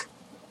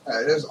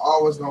 Hey, there's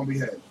always gonna be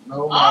haters.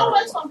 No matter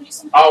Always what. gonna be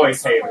some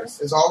Always somewhere. haters.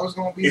 There's always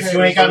gonna be If haters.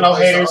 you ain't got no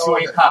Everybody's haters, you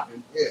always ain't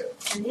popping.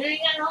 Yeah. And you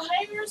ain't got no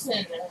haters,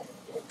 and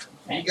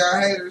You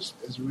got haters.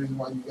 It's the reason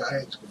why you got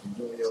haters because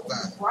you're doing your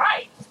thing.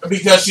 right.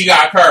 Because she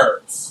got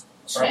curves.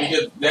 Or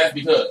Check.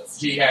 because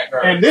she had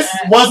curves. And this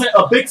wasn't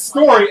a big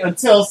story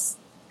until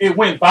it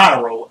went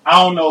viral.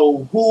 I don't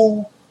know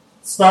who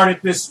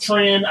started this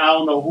trend. I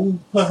don't know who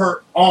put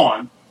her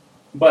on.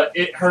 But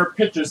her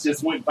pictures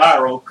just went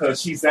viral because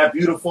she's that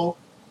beautiful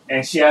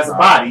and she has a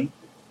body.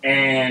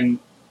 And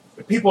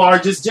people are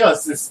just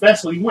jealous,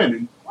 especially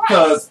women. Right.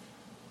 Because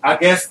I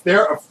guess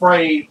they're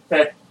afraid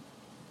that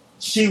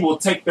she will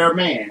take their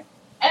man.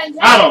 And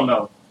I don't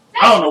know.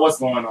 I don't know what's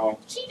going on.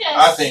 She just.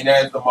 I think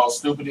that is the most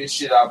stupidest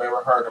shit I've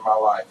ever heard in my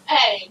life.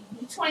 Hey,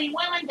 between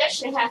women, that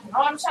shit happen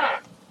all the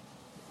time.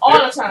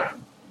 All the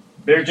time.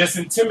 They're just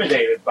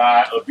intimidated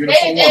by a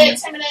beautiful They're woman.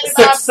 intimidated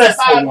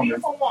Successful by a woman.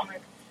 beautiful woman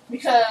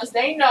because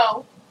they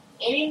know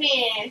any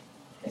man,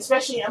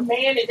 especially a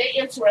man that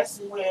they're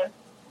interested with,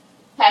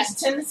 has a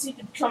tendency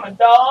to become a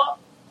dog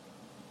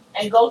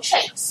and go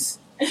chase.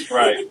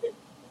 Right.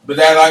 But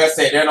that, like I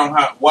said, they don't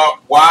have.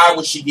 Why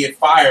would she get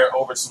fired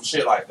over some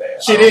shit like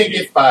that? She didn't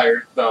get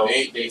fired, though.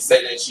 They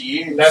say that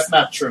she is. That's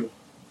not true.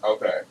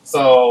 Okay.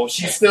 So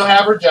she still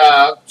have her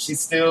job. She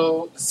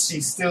still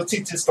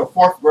teaches for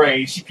 4th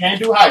grade. She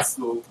can't do high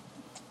school.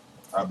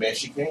 I bet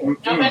she can.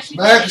 I bet she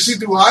Man, can. she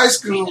do high She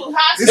school. do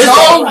high It's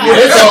school. over.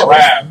 It's a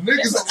wrap.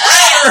 Niggas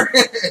are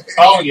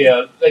Oh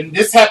yeah, and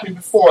this happened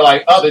before.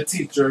 Like other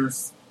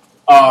teachers,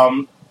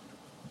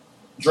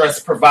 dress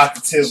She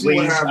provocatively.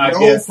 would have I no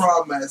guess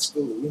problem at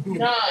school.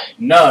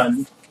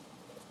 None.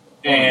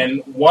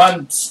 and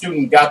one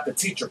student got the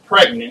teacher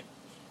pregnant.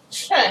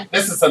 Sure.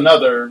 This is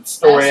another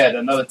story at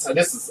another time.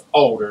 This is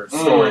older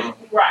story.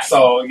 Right.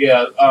 So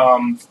yeah,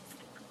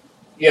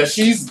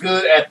 she's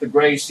good at the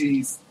grade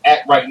she's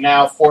at right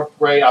now, 4th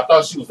grade. I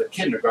thought she was a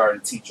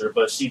kindergarten teacher,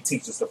 but she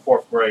teaches the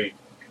 4th grade.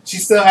 She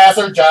still has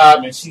her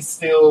job, and she's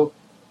still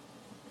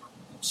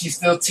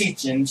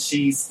teaching.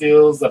 She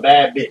still's a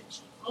bad bitch.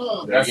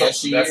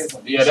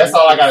 That's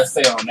all I gotta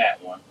say on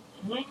that one.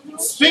 Mm-hmm.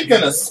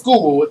 Speaking of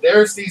school,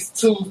 there's these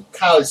 2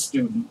 college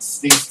students,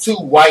 these 2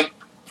 white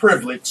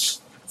privileged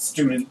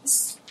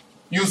students,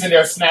 using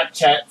their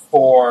Snapchat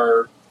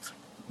for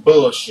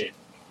bullshit.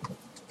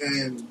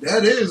 And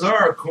that is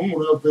our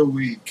coon of the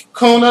week.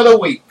 Coon of the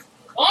week.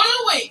 On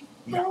the way.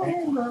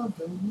 Coon of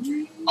the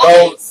week.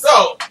 Okay,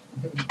 so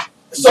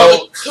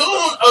the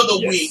coon of the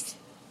Yes. week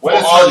What for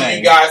is all her of you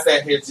name? guys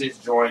that have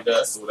just joined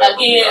us, whatever,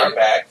 we Again. are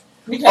back.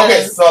 Because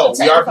Okay, so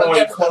we are technical going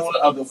difficulty. coon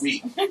of the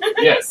week,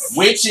 Yes.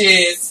 which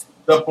is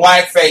the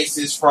black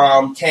faces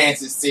from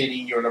Kansas City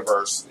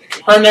University.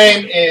 Her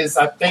name is,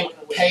 I think,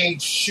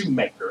 Paige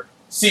Shoemaker.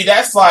 See,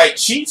 that's like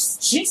she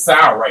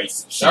sound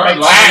racist. She Her makes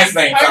last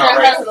name sound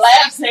Her racist.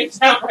 last name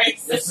sound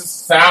racist. It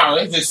just sound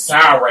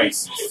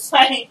racist. It's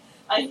like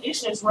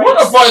it's just Who the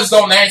racist. fuck is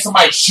gonna name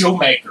somebody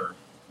Shoemaker?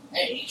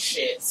 Hey,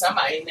 shit.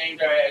 Somebody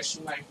named her as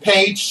Shoemaker.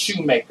 Paige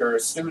Shoemaker, a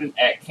student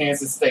at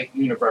Kansas State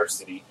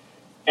University.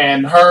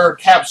 And her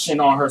caption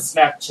on her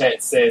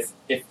Snapchat says,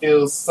 "It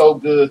feels so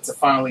good to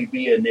finally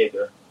be a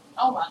nigga."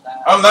 Oh my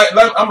god. I'm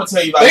gonna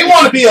tell you like They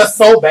want to be us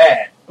so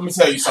bad. Let me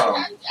tell you I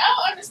something.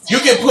 don't understand.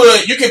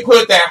 You can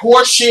put that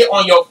horse shit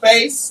on your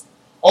face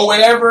or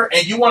whatever,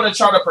 and you want to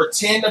try to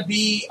pretend to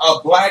be a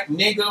black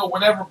nigga or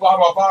whatever, blah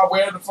blah blah,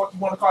 whatever the fuck you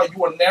want to call it. You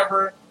will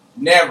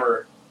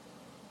never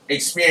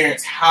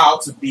experience how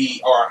to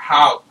be or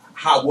how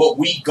what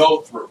we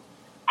go through.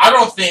 I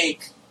don't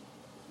think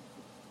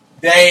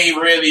they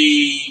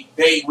really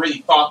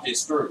thought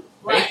this through.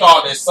 They Right.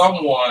 thought that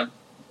someone,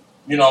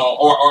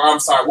 or I'm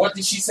sorry, what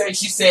did she say?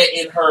 She said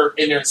in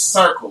their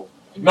circle,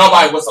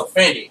 nobody was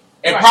offended.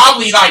 And Right.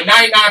 probably like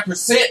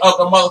 99% of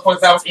the motherfuckers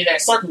that was in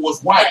that circle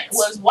was white.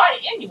 was white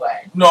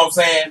anyway. You know what I'm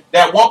saying?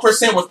 That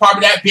 1% was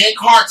probably that Ben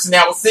Carson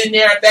that was sitting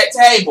there at that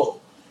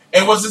table.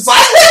 And was just like,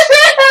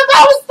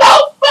 that was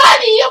so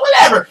funny or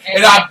whatever.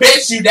 And I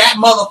bet you that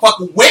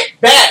motherfucker went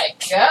back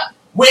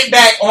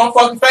on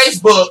fucking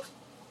Facebook,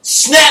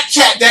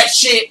 Snapchat that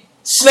shit,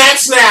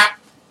 snap,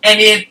 and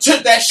then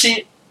took that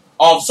shit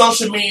on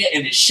social media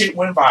and the shit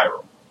went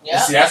viral.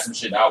 Yeah. See, that's some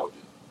shit I would do.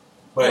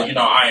 But,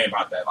 I ain't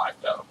about that life,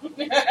 though.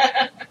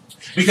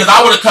 Because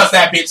I would have cussed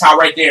that bitch out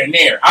right there and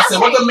there. I said,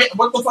 what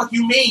the fuck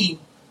you mean?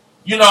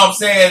 You know what I'm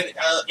saying?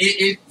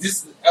 It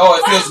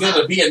feels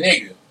good to be a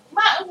nigga.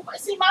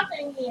 My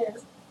thing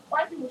is,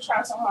 white people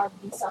try so hard to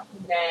be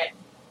something that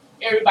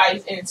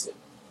everybody's into.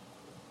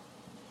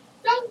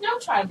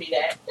 Don't try to be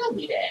that. Don't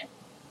be that.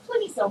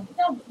 Please don't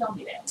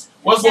be that.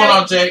 What's going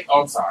on, Jake?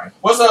 Oh, I'm sorry.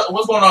 What's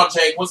going on,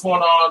 Jake? What's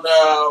going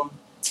on,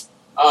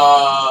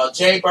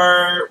 Jay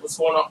Bird? What's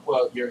going on?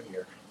 Well, you're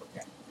here.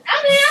 Okay.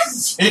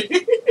 I'm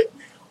here.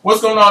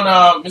 What's going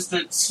on,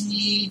 Mr.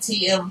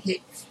 TM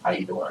Hick? How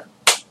you doing?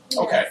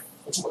 Okay.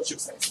 What you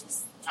say,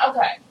 sis?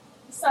 Okay.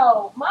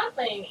 So my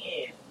thing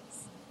is,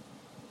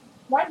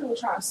 white people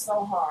try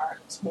so hard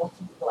to want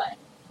to be black.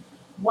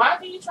 Why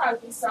do you try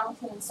to be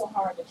something so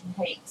hard that you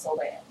hate so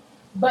bad?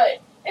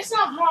 But it's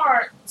not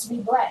hard to be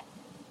black,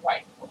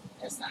 white people.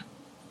 It's not.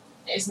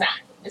 It's not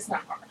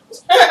hard.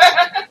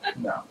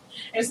 No.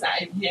 It's not.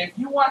 If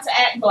you want to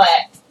act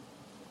black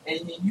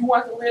and you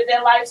want to live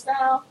that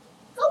lifestyle,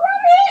 go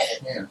right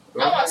ahead.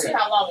 Yeah. I want to see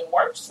how long it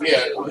works for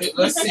Yeah. you.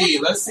 Let's see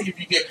if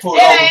you get pulled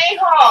over. It ain't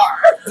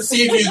hard. Let's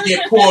see if you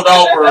get pulled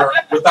over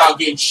without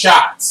getting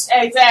shots.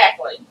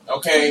 Exactly.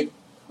 Okay.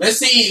 Let's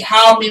see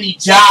how many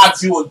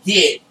jobs you will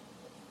get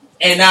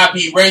and not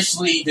be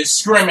racially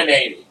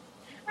discriminated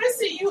Let's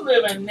see you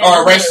live in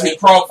or racially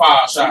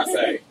profiled, shall I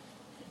say?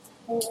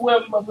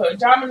 Well,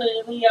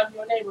 predominantly of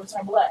your neighbors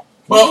are black.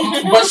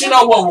 But you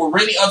know what would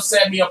really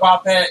upset me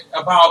about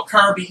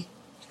Kirby?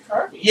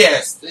 Kirby.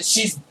 Yes,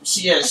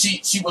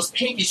 she was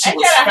pinky. She Ain't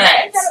was that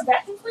fat. Ain't that a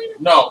vacuum cleaner?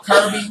 No,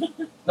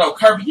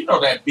 Kirby. You know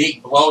that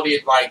big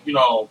bloated, like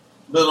little.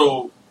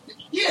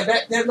 Yeah,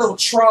 that little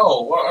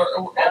troll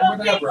or That little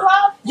big whatever.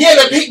 blob? Yeah,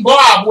 the big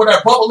blob with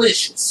that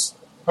bubblicious.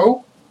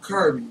 Who?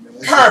 Kirby, man.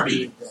 That's Kirby.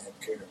 a big damn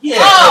Kirby. Yeah,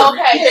 Oh,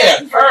 Kirby. okay. Yeah,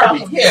 Kirby.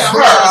 Yeah, I'm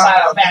her.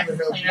 about a vacuum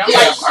cleaner. I'm Yeah,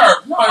 like,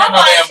 Kirby. No, I'm no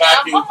damn like,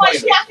 vacuum I'm like,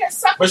 cleaner. yeah, I can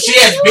suck But it she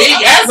in as too. big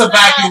as a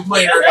vacuum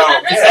cleaner, though.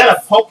 Is that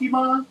a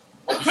Pokemon?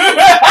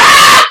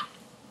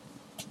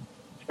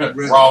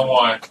 Wrong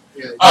one.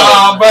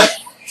 Yeah, But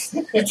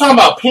You talking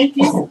about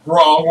Pinky?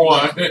 wrong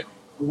one.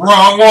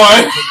 Wrong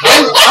one.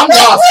 I'm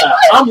lost now.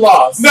 I'm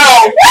lost. No,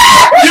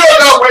 you don't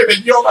know. Wait a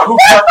minute, you don't know who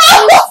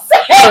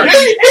Kirby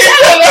is. He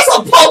said that's a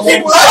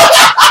Pokemon.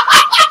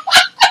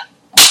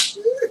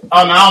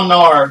 Oh, no, I don't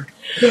know her.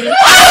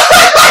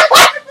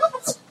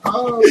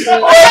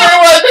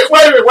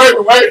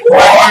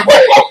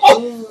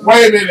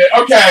 Wait a minute.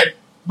 Okay,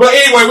 but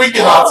anyway, we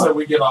get off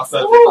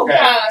subject. Oh, Okay.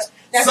 God.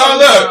 That's So what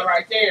look. I'm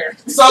right there.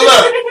 So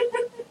look,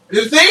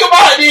 the thing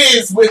about it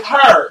is with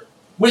her,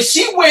 when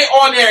she went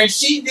on there and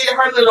she did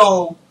her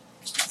little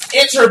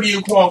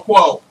interview, quote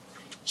unquote,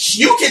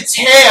 you could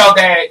tell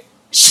that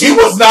she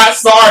was not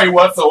sorry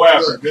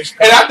whatsoever.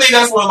 And I think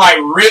that's what like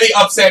really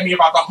upset me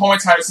about the whole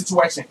entire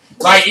situation.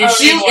 Like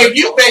if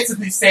you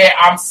basically said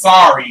I'm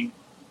sorry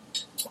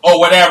or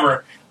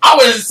whatever, I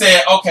would have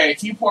said, okay,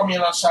 can you pour me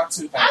another shot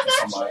too? Thank you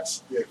so much.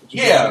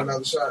 Yeah.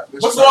 Another shot.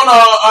 What's going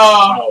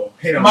on,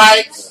 Hit him.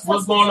 Mike? What's going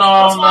What's going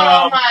on,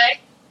 on?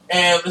 Mike?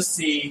 And let's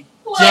see,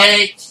 Who else?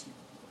 Jake.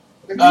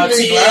 You need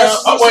TM.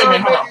 glasses Oh, or wait a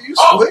minute, something, hold on. you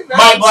Oh, split now.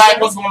 Mike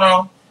Black, what's going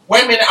on?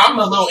 Wait a minute, I'm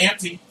a little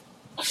empty.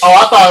 Oh,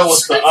 I thought it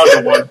was the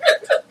other one.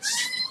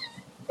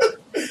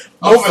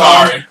 I'm Moving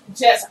sorry.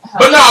 Just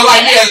But no,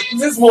 like, yeah,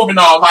 just moving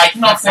on. Like,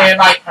 you know what I'm saying?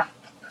 Like,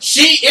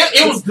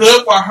 it was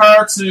good for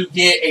her to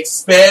get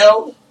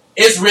expelled.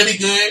 It's really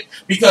good.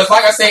 Because,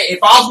 like I said, if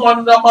I was one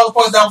of them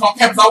motherfuckers that was on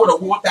campus, I would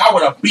have whooped, I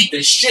would have beat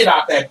the shit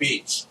out that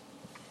bitch.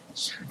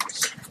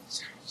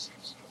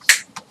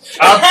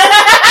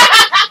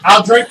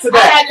 I'll drink to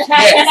that.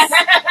 Yes.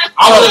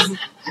 I was,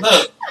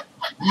 look,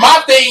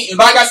 my thing,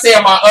 like I said,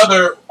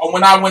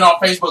 when I went on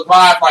Facebook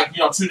Live, like,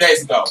 2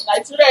 days ago.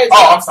 Like 2 days ago.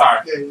 Oh, I'm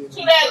sorry. 2 days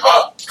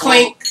ago.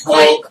 Clink.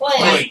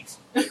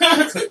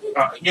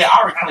 Yeah, I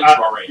already clinked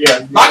you already.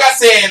 Yeah. Like I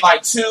said,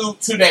 like two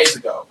days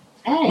ago.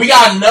 We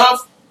got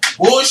enough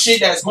bullshit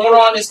that's going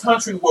on in this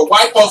country where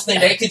white folks think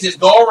they could just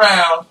go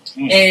around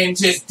and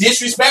just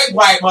disrespect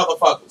black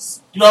motherfuckers.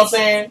 You know what I'm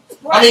saying?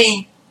 Right. I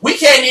mean, we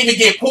can't even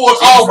get pulled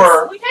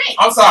over. We can't.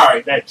 I'm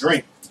sorry. That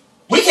drink.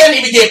 We can't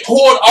even get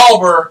pulled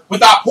over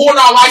without pulling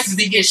our license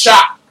and get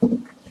shot.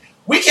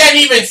 We can't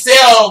even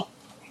sell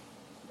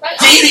Like,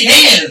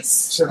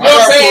 DVDs. Shit, You know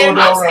what I'm saying? I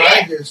got pulled over. I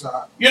ain't get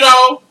shot.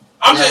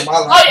 I'm I just,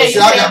 got my Oh, yeah, See,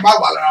 I got my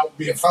wallet out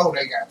before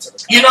they got to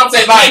the you know what I'm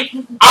saying? Like,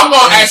 I'm going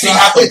to actually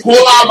have to pull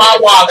out my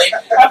wallet.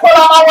 I put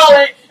on my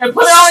wallet and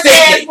put it on the Stick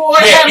it. dashboard.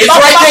 Yeah, and it's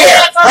bump right my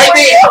there. hands on Right the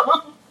there.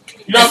 wheel.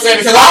 You know what I'm saying?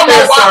 Because I don't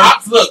know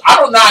why. I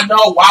do not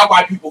know why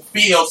white people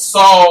feel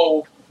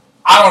so.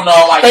 I don't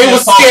know. Like They feel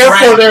were so scared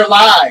threatened. for their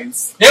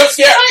lives. They were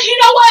scared. But you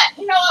know what?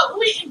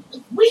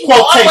 We can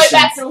go all the way Quotations.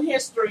 back through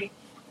history,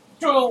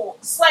 through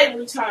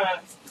slavery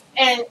times,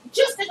 and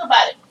just think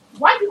about it.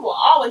 White people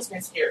have always been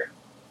scared.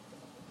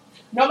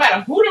 No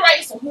matter who the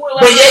race and who the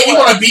But yeah, you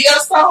want to beat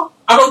us though?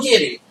 I don't get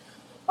it.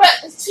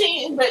 But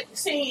see,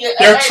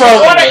 They're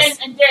trolling us.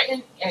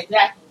 Exactly,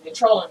 they're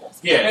trolling us.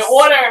 Yes. In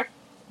order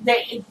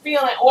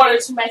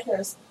to make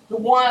us the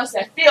ones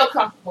that feel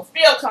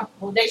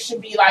comfortable, they should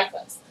be like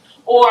us.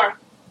 Or, like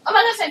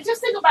I said,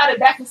 just think about it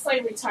back in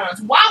slavery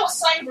times. Why was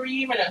slavery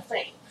even a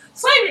thing?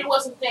 Slavery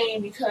was a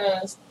thing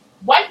because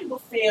white people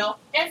feel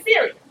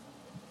inferior.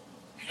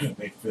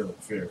 They feel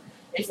inferior.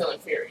 They feel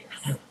inferior.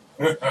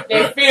 They feel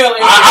inferior.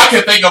 I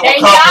can think of a They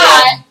couple.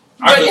 not,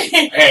 I but can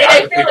think they of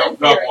feel a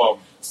inferior. couple of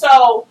them.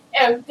 So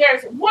if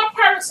there's one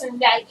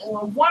person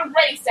one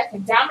race that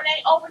can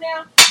dominate over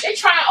them, they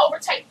try and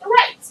overtake the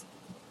race.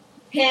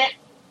 Hint,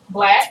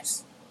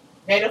 blacks,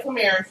 Native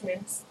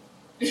Americans.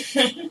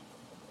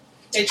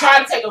 They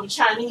try to take over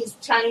Chinese.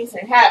 Chinese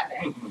ain't have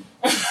that.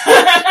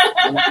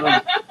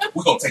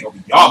 We're gonna take over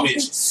y'all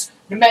bitches.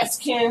 The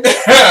Mexicans.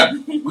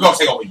 We're gonna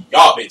take over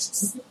y'all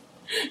bitches.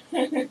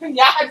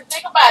 Y'all have to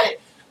think about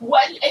it.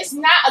 It's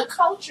not a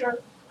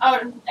culture,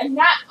 and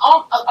not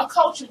a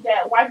culture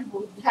that white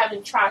people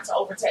haven't tried to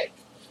overtake.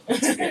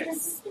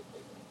 Yes,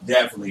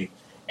 definitely.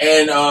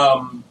 And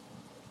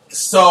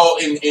so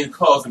in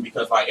closing,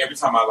 because like every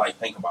time I like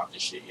think about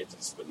this shit, it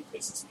just really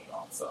pisses me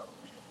off. So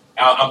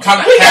I'm kind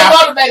of We get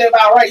motivated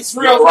about race,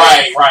 real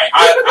right.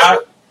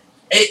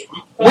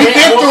 We've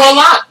been through a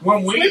lot.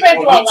 When we We've been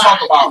through a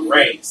talk lot. about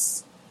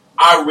race,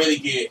 I really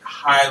get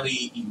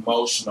highly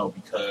emotional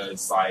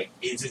because like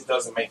it just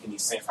doesn't make any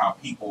sense how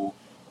people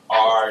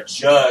are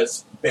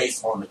judged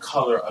based on the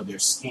color of their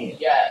skin.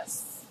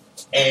 Yes.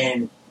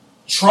 And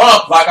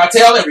Trump, like I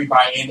tell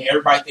everybody, and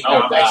everybody think Oh,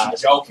 I'm God. actually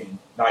joking.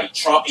 Like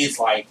Trump is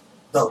like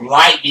the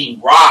lightning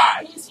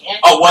rod He's the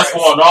of what's Antichrist.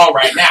 going on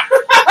right now.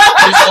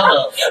 Just shut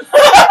up.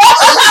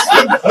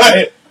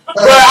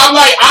 But I'm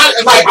like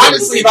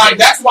honestly, like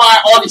that's why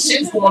all this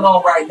shit's going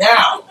on right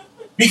now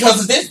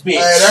because of this bitch.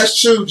 Hey, that's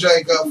true,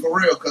 Jacob, for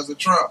real, because of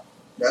Trump.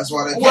 That's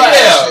why they Well,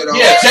 that shit on.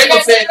 yeah.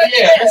 Jacob said,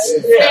 yeah.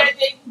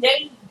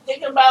 They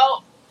thinking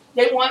about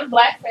they want a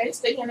blackface,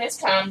 thinking it's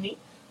comedy.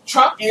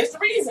 Trump is the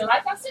reason.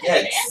 Like I said,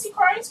 Yes. the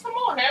Antichrist. Come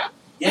on now.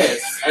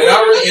 Yes, and I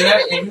really,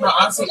 and you know,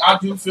 honestly, I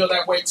do feel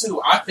that way too.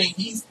 I think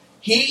he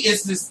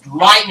is this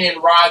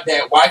lightning rod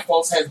that white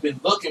folks has been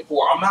looking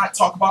for. I'm not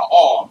talking about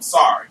all. I'm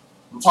sorry.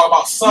 I'm talking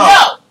about some.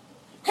 No,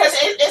 because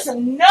it's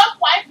enough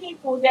white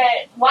people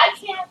that like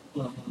him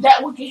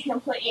that will get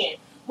him put in.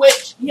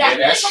 Which Yeah,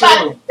 that's think about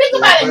true. it. Think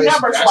about it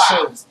numbers That's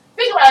true. wise.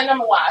 Think about it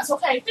number wise.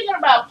 Okay, thinking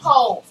about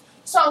polls.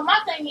 So my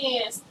thing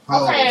is,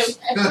 okay, Hoes.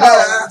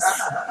 polls.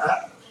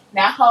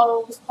 Now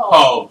hoes,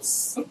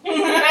 Pose.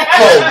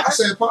 I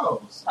said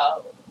pose.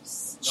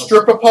 Hoes.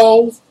 Stripper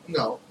poles.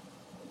 No.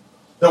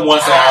 The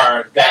ones that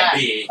are that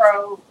big.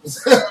 Pros.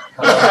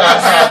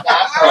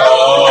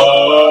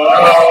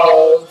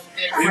 Oh.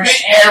 Different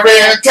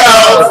Area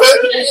code.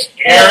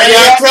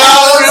 Area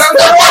code.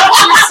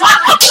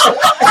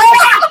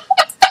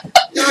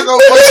 Y'all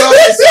gonna put on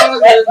the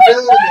song and do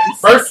this.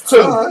 First two.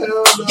 Oh, hell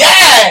no.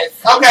 Yes.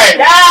 Okay.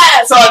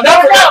 Yes. So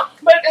another. No,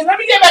 but let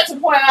me get back to the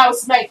point I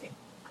was making.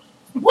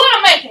 What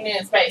I'm making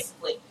is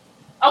basically,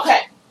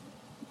 okay,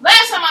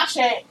 last time I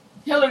checked,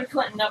 Hillary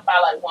Clinton up by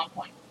like 1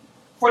 point.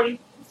 41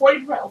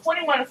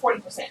 to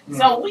 40%.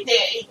 So we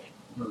did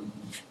even.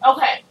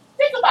 Okay,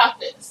 think about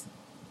this.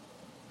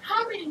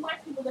 How many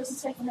white people does it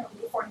take for him to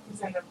get 40%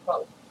 of the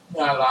vote?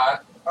 Not a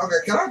lot. Okay,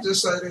 can I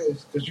just say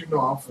this? Because you know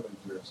I'm finna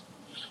do this.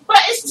 But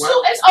it's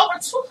over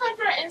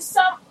 200 and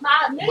some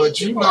odd million But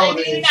you people know in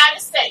the this. United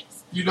States.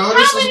 You know How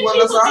this many is what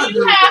people I do do.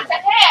 you have to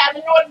have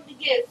in order to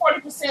get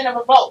 40% of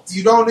a vote?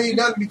 You don't need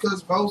nothing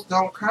because votes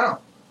don't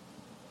count.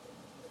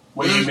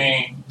 What do you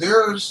mean?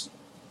 There's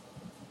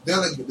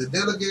the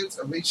delegates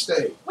of each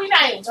state. We're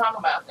not even talking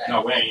about that.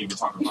 No, we ain't even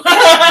talking about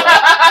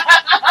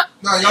that.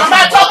 No, y'all I'm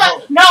not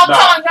talking.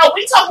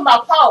 We talking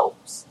about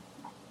polls.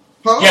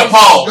 polls. Yeah,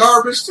 polls.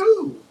 Garbage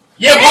too.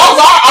 Yeah, polls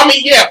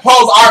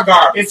polls are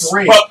garbage. It's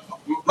rigged. But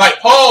like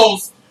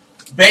polls,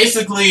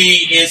 basically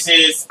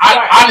is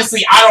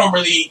honestly I don't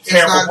really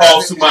care for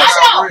polls too much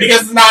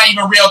because it's not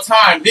even real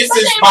time. This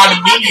is by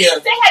the media.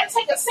 They had to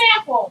take a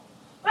sample.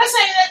 Let's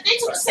say that they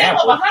took a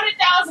sample of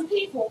 100,000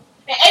 people,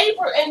 and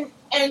 80%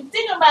 and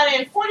think about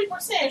it,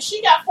 40%.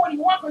 She got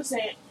 41%,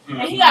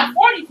 and he got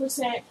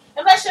 40%.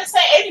 And let's just say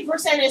 80%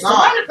 is 100%.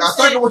 Now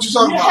think of what you're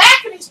talking about.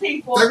 Half of these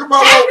people. Think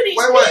about half what- of these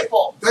wait.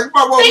 people Think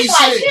about what we think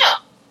like see. him.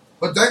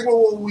 But think about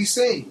what we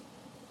seen.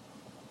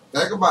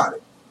 Think about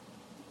it.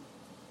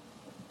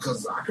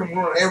 Because I can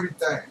run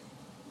everything.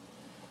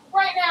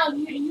 Right now,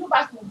 you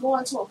about to go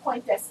into a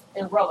point that's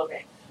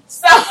irrelevant.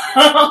 So,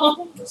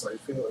 That's how you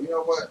feel. You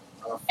know what?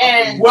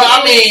 And- Well,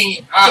 I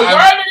mean, the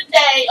word of the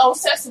day on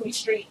Sesame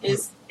Street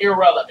is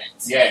irrelevant.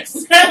 yes,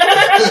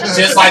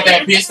 just like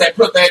that bitch that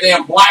put that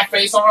damn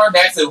blackface on her.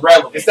 That's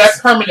irrelevant. Is that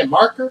permanent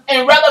marker?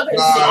 Irrelevant.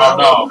 Oh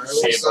no, It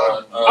shit,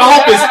 was, bro. I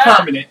hope it's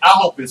permanent. I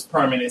hope it's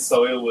permanent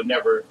so it will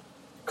never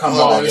come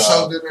on, it y'all.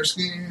 soaked in their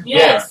skin.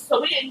 Yes.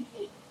 So we.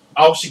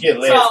 I hope she get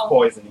lead So-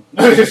 poisoning.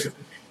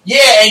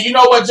 Yeah, and you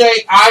know what,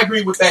 Jake? I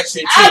agree with that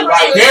shit I too. agree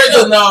Like,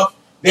 with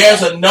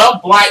there's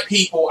enough black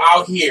people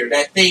out here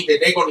that think that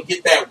they're going to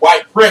get that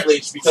white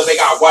privilege because they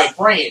got white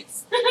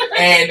friends,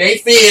 and they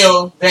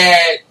feel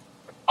that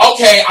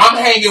okay, I'm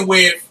hanging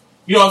with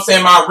what I'm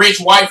saying, my rich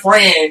white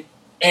friend,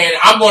 and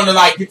I'm going to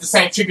like get the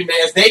same treatment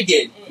as they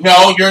get.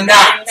 No, you're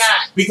not.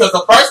 Because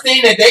the first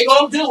thing that they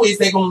going to do is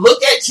they going to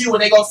look at you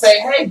and they going to say,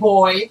 hey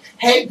boy,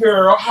 hey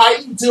girl, how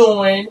you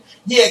doing?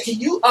 Yeah, can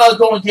you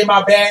go and get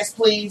my bags,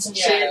 please, and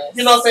shit?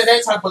 You know what I'm saying?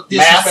 That type of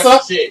disrespectful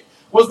Massa? shit.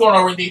 What's going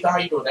on, Renita? How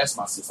you doing? That's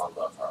my sis. I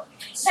love her.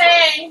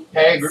 Hey.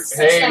 hey, Number two,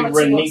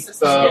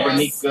 sister,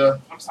 yes. Renika.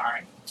 I'm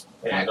sorry.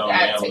 And I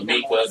man, take that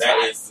Renika, one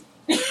that side. is...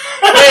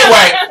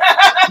 Anyway,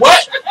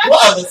 what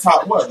other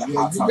top? What other You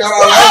hot got topics?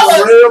 all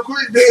that real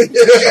quick,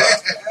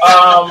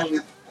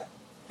 then.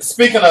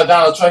 Speaking of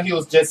Donald Trump, he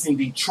was just in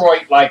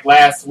Detroit like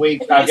last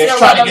week. I guess He's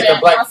trying to still get the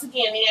black. Once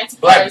again, the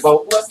Antichrist. black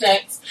vote. What's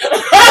next?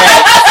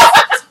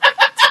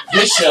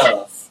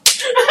 Bishop.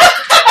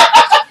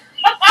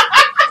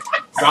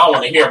 I don't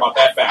want to hear about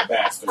that fat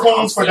bastard.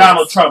 Coons for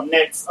Donald Trump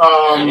next.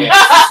 Yes.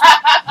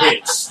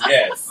 Bitch,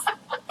 yes.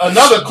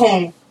 Another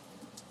coon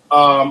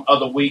of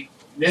the week.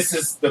 This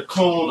is the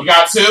coon. We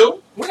got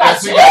two? We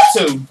got Yes, we two. got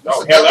two.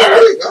 Oh, Double hell,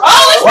 week,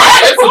 huh?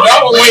 right, it's a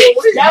double week.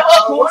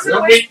 Double coon of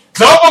the week.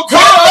 Double coon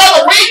of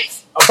the week.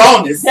 A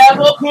bonus.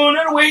 Double coon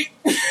of the week.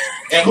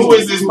 And who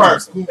is this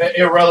person? An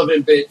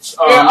irrelevant bitch.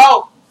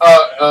 Irrelevant.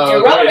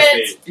 What is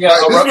it? Yeah,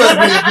 Like, this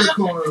might be a good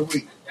corner of the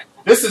week.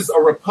 this is a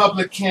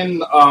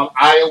Republican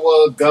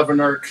Iowa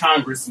governor,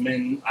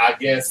 congressman, I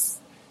guess.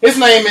 His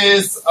name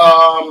is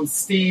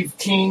Steve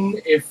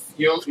King. If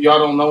y'all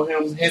don't know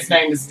him, his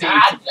name is Steve.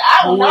 I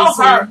don't Who know is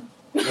he? her.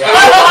 Yeah,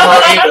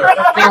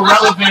 I don't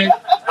know her either.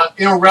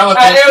 Irrelevant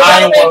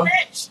Iowa. Irrelevant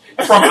bitch.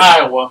 from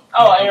Iowa.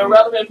 Oh, an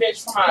irrelevant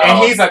bitch from Iowa. And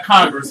he's a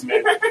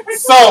congressman.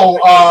 So,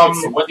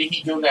 So what did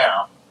he do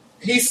now?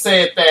 he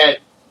said that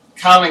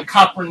Colin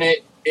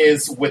Kaepernick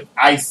is with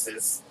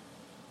ISIS.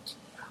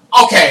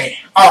 Okay,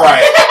 all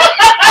right.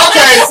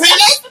 Okay,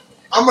 see,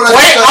 I'm gonna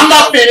Wait, I'm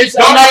not finished.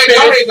 Go I'm not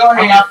ahead, finished. go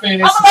ahead. I'm not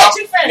finished. I'm gonna let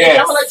you finish. Yes.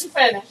 I'm gonna let you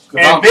finish. And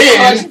I'm gonna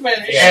then, let you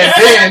finish.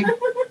 and then,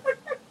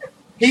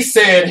 he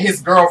said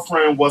his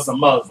girlfriend was a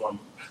Muslim.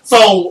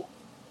 So,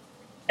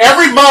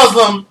 every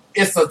Muslim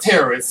is a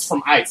terrorist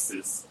from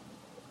ISIS.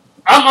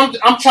 I'm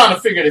trying to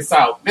figure this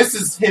out. This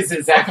is his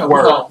exact Okay,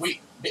 word.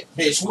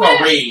 bitch, we're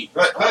gonna read.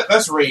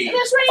 Let's read.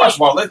 Let's read. First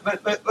of all,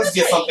 let's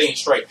get something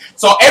straight.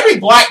 So every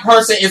black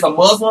person is a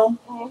Muslim?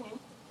 Mhm.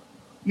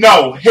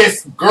 No,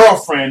 his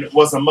girlfriend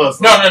was a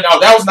Muslim. No,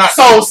 that was not.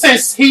 So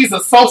since he's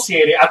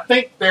associated, I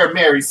think they're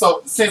married.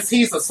 So since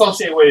he's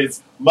associated with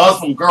his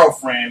Muslim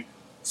girlfriend,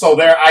 so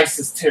they're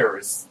ISIS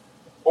terrorists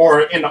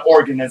or in the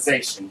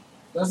organization.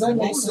 Does that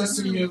make sense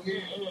to you?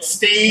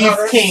 Steve No,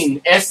 that's-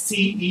 King,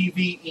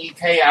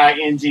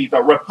 Steveking,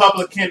 the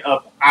Republican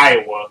of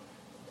Iowa.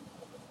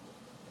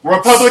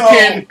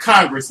 Republican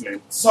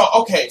congressman. So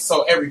okay,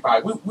 so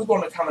everybody, we're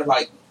going to kind of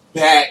like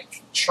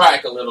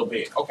backtrack a little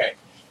bit. Okay,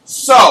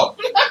 so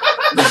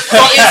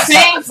it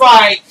seems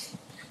like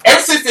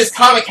ever since this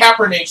Colin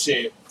Kaepernick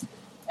shit,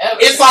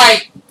 it's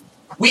like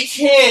we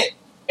can't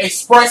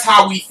express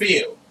how we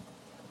feel.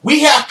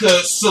 We have to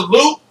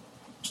salute.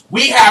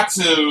 We have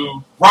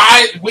to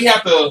rise. We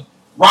have to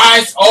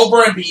rise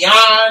over and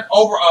beyond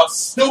over a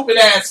stupid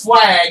ass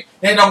flag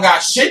that don't got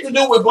shit to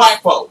do with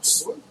black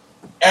folks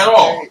at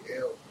all.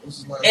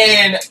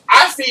 And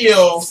I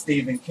feel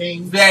Stephen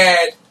King.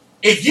 that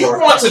if you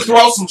want to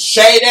throw some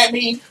shade at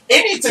me,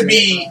 it needs to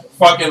be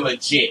fucking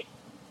legit.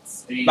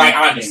 Steve Like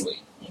King. honestly,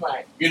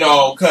 Right. you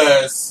know,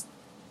 because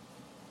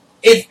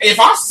if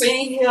I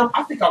seen him,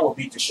 I think I would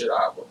beat the shit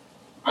out of him.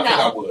 I think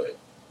No. I would.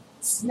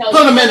 No,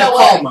 Put him you in a know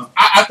what? coma.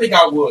 I think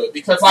I would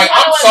because like You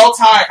know I'm what?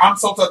 so tired. I'm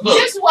so tired. Look,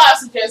 This is what I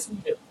suggest we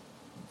do.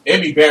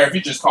 it'd be better if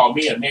you just called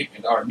me a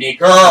nigga or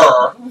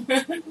nigger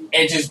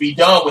and just be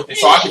done with it,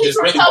 so I could He's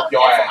just really whoop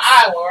your Republican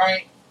ass. from Iowa,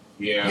 right?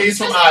 Yeah. He's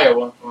from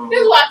Iowa.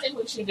 This is what I think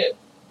we should do.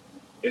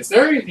 Is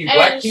there any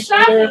black And people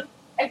there?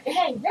 shocking,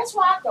 hey, that's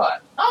what I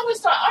thought. I always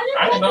thought, are there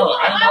I black didn't know. people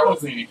I in didn't know there Iowa?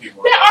 was any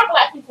people. There are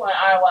black people in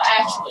Iowa,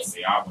 actually. Oh,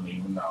 see, I wouldn't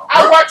even know.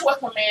 I worked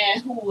with a man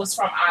who was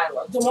from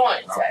Iowa, Des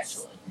Moines,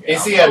 actually. Yeah,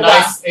 Is he a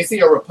nice? Is he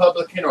a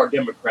Republican or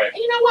Democrat? And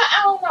you know what?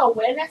 I don't know.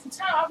 But at the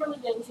time, I really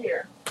didn't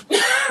care.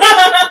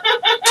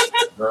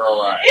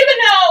 girl, right? Even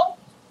though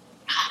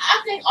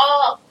I think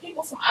all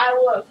people from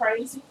Iowa are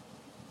crazy.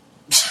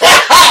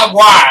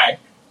 Why?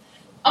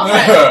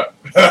 Okay.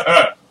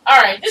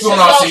 All right. This Soon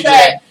just I'll goes see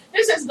back.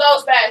 This just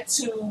goes back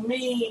to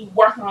me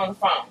working on the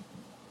phone,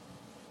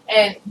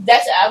 and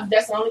that's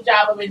the only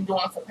job I've been doing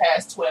for the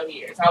past 12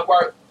 years. I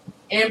work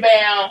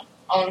inbound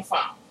on the phone.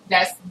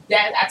 That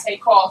I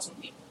take calls from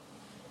people,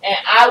 and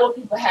Iowa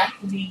people have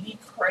to be the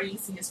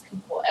craziest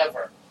people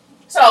ever.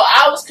 So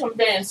I was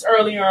convinced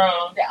earlier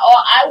on that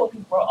all Iowa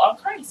people are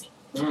crazy.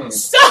 Mm.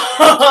 So See,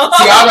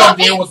 I don't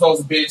deal with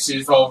those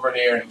bitches over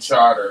there in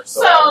Charter,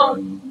 so, So,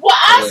 what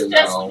I really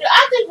suggest know. we do,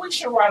 I think we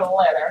should write a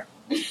letter,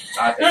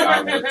 I think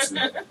I would too.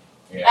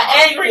 Yeah,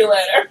 an angry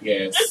letter.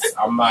 yes,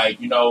 I'm like,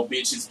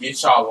 bitches, get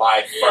y'all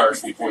life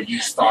first before you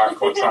start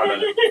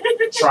trying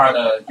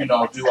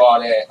to, do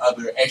all that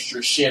other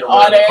extra shit or All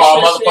whatever. that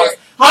Call extra motherfuckers. shit.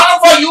 How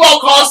the fuck you gonna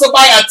call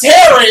somebody a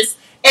terrorist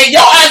and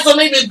your ass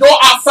don't even go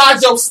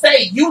outside your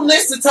state? You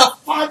listen to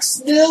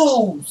Fox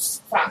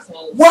News. Fox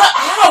News. What?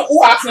 How?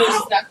 Fox News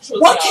is not the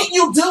truth. What y'all. can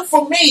you do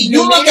for me?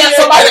 You look need at to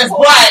somebody that's pull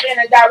black. in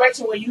a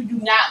direction where you do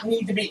not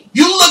need to be.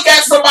 You look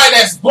at somebody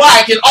that's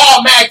black and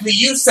automatically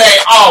you say,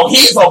 "Oh,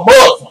 he's a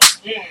Muslim."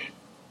 Mm.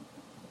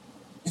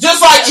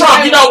 Just like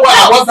Trump. You know what?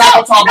 I was not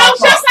gonna talk about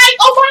Trump. Just like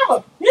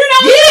Obama. You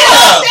know, Yeah.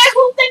 people out there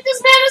who think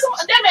this man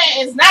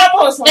is not a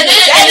Muslim. And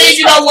then He's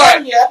you know from what?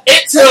 Kenya.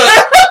 It took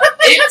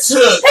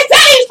His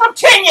daddy's from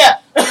Kenya.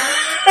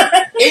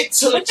 it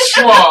took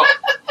Trump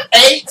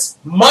 8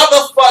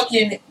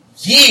 motherfucking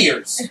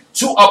years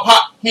to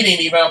he didn't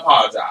even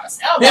apologize.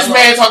 Oh, This my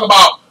man talk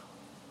about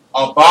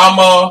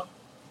Obama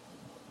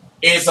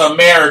is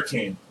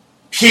American.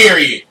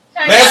 Period.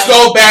 Let's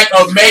go back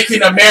of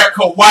making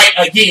America white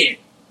again.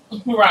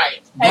 Right.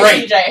 Hey,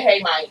 Great. TJ.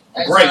 Hey, Mike. I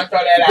just Great. wanna throw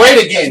that out Great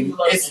there again. because you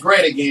love It's me.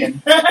 great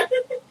again.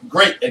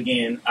 Great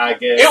again, I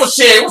guess. It was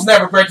shit. It was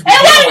never great to It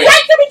wasn't begin great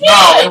with. to begin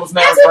No, with. it was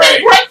never Has it been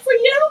great. great for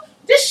you?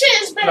 This shit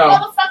has been No. a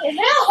motherfucking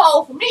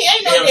hellhole for me.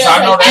 Ain't no Yes,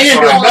 damn I know thing that's He ain't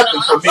right. doing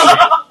nothing for me.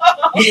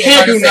 He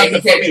can't do He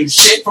nothing can't for do me.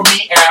 shit for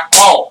me at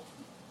all.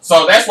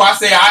 So that's why I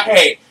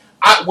say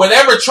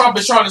whatever Trump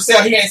is trying to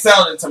sell, he ain't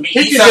selling it to me.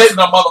 He He can selling just- to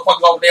them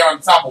motherfuckers over there on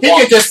the top of He Wall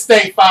can Street. just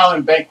stay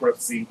filing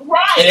bankruptcy.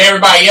 Right. And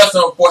everybody else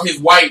for his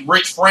white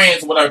rich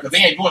friends or whatever, because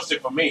they ain't doing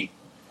shit for me.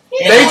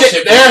 He ain't They doing just,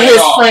 shit for they're me his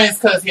at all. friends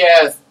because he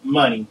has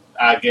money,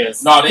 I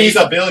guess. No, he's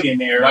a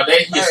billionaire. No,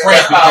 they his Hey,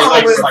 friends I because don't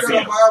they really like care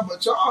him. about it,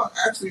 but y'all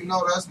actually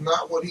know that's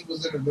not what he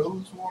was in the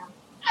news for.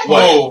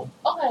 Whoa.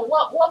 Okay,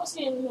 what was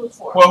he in the news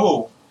for? Well,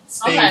 who?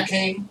 Steve Okay.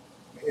 King.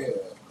 Yeah,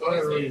 go ahead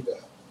and read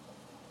that.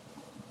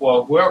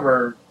 well,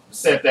 whoever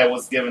said that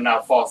was giving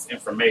out false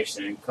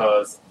information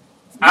because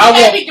You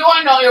can't be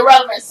doing no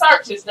irrelevant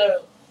searches,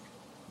 though.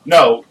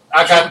 No,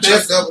 I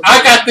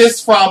got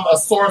this from a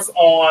source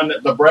on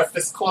the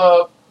Breakfast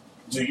Club.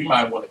 Dude, you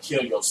might want to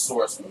kill your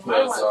source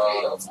because,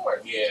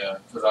 yeah,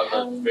 because I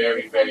look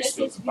very, very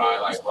stupid by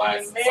like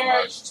glasses.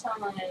 Marriage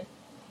telling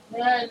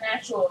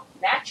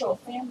natural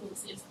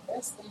families is the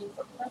best thing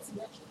for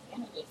presidential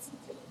candidates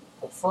to do.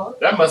 The fuck?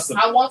 That must have.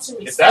 I want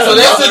to. Is that So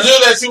that's the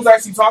dude that she was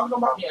actually talking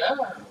about? Yeah.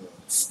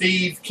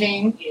 Steve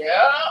King.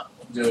 Yeah.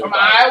 Dude, From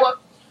Iowa.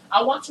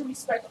 I want to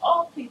respect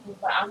all people,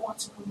 but I want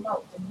to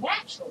promote the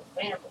natural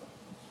family.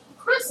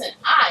 Chris and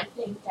I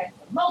think that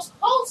the most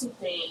wholesome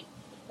thing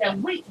that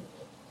we can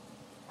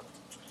do.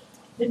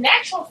 The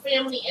natural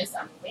family is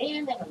a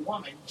man and a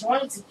woman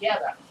joined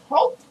together,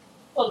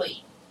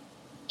 hopefully,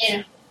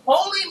 in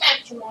holy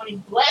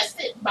matrimony,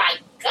 blessed by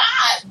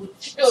God with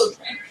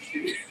children.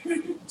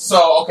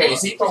 So, okay,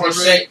 is he throwing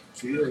shade?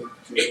 The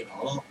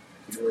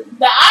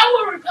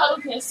Iowa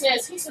Republican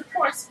says he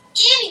supports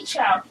any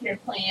child care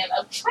plan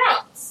of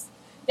Trump's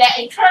that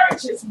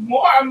encourages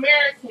more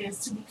Americans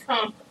to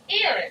become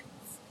parents.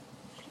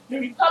 The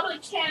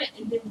Republican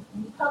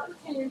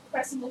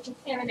presidential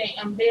candidate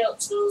unveiled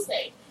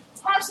Tuesday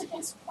parts of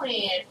his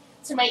plan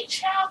to make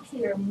child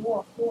care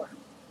more affordable.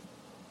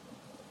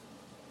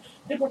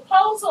 The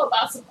proposal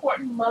about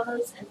supporting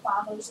mothers and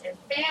fathers and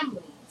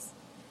families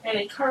and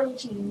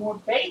encouraging more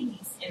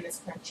babies in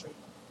this country,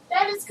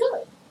 that is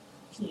good,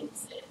 King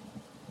said.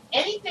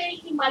 Anything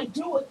he might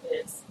do with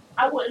this,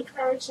 I would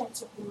encourage him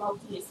to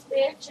promote the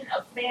expansion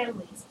of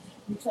families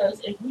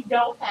because if we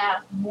don't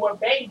have more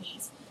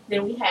babies,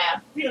 then we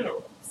have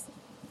funerals.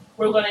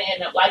 We're going to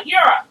end up like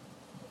Europe.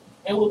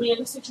 And we'll be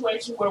in a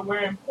situation where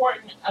we're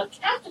importing a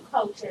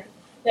counterculture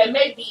that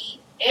may be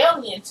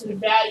alien to the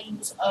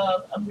values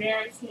of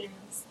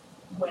Americans'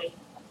 way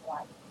of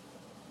life.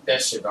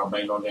 That shit don't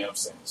make no damn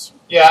sense.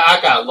 Yeah,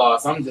 I got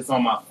lost. I'm just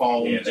on my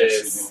phone. Yeah,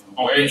 just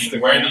on where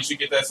Instagram. did you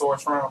get that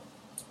source from?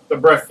 The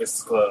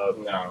Breakfast Club.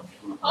 No.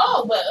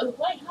 Oh, but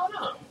wait, hold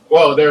on.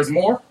 Whoa, there's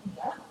more?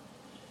 Yeah.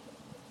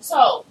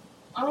 So,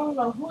 I don't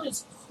know who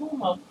is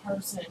Kumo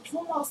person.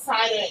 Kumo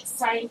cited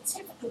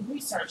scientific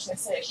research that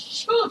says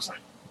children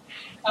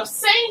of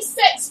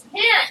same-sex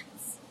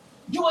parents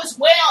do as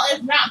well,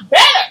 if not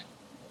better,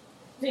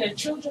 than the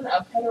children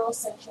of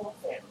heterosexual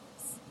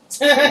families.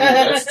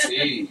 That's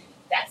tea.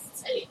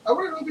 That's it. I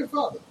really love your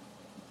father.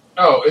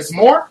 Oh, it's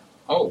more?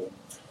 Oh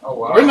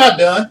wow. We're not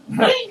done.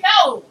 We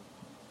know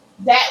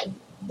that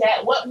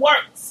what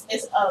works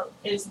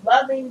is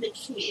loving the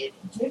kid,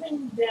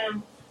 giving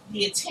them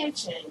the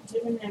attention,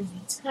 giving them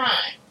the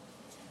time.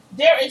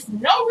 There is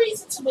no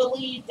reason to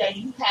believe that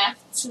you have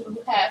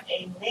to have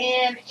a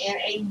man and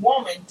a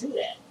woman do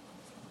that.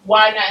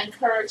 Why not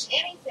encourage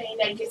anything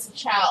that gets a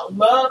child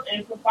loved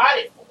and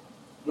provided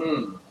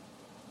for?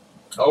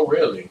 Oh,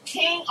 really?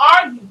 King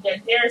argued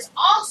that there is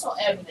also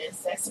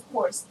evidence that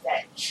supports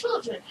that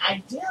children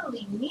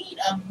ideally need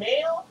a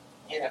male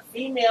and a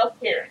female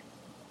parent.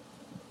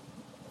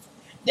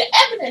 The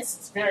evidence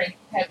is very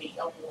heavy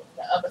on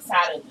the other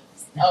side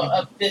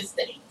of this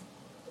thing.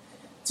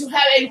 To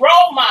have a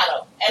role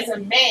model as a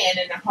man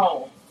in the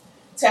home,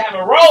 to have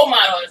a role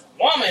model as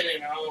a woman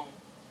in the home,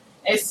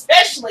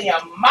 especially a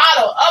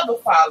model of a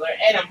father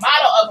and a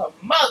model of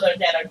a mother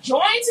that are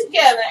joined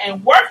together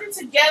and working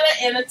together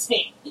in a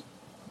team.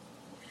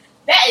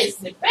 That is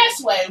the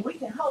best way we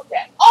can hope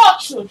that all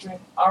children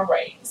are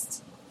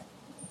raised.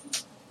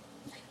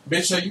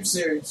 Bitch, are you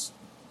serious?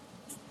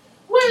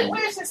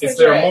 Where's this? Is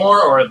there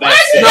more or that's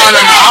Where's it? it? No,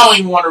 I don't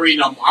even want to read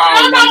no more.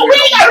 No, we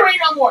ain't gotta read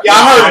no more. Yeah, I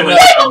heard Go enough.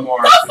 no more.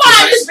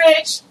 find this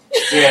bitch.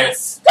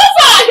 Yes. Go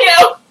find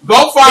him.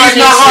 Go find It's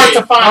this not hard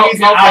shit. to find. He's in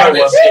Go find Iowa.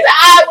 this He's shit. the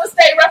Iowa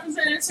State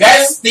representative.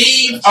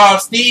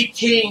 That's Steve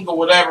King or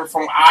whatever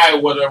from Iowa,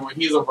 whatever.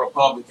 He's a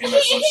Republican or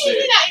some He's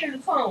shit. not in the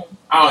coon.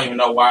 I don't even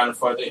know why in the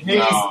fuck they. He's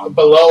No.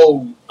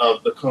 below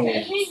of the coon.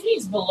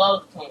 He's below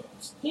the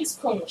coons. He's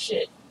coon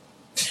shit.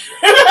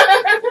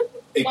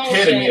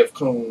 Epitome of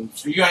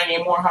coons. You got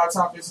any more hot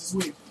topics this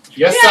week?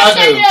 Yes, I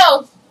do.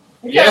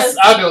 Yes,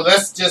 I do.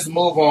 Let's just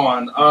move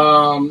on.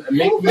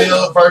 Meek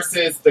Mill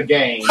versus The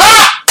Game.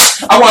 Ha!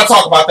 I want to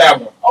talk about that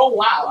one. Oh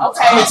wow.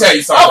 Okay. Let me tell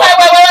you something. Okay.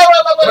 Wait.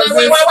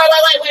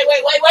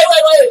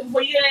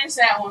 Before you get into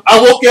that one, I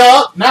woke you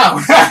up now.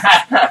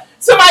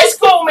 somebody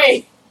school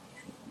me.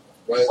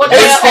 What the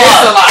It's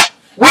hell? a lot.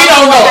 We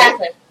don't What know.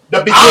 happened? The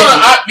beginning.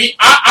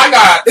 I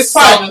got It's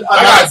some, probably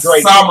I got another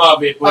Drake. some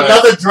of it. But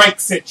Another Drake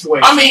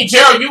situation. I mean,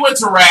 Gerald, you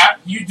into rap.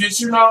 Did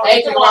you know Hey,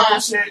 anything come about on.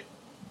 this shit?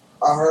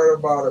 I heard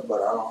about it, but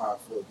I don't have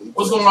full details.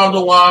 What's going on,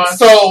 DeJuan?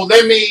 So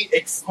let me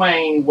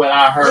explain what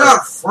I heard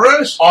Not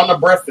fresh. on the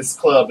Breakfast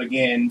Club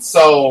again.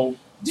 So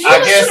Do you I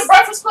listen guess- to the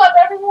Breakfast Club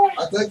every morning?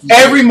 I think you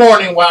every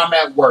morning while I'm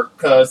at work,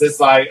 because it's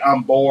like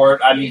I'm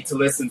bored, I need to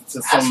listen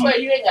to I some swear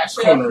you ain't got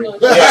shit else to coonery.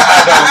 do. Yeah,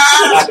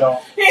 I don't.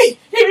 He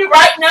be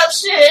writing up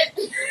shit.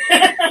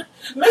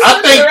 Listen I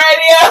to think- the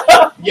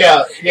radio.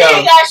 Yeah, He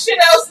ain't got shit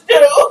else to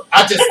do.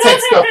 I just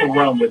take stuff from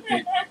Rome. done with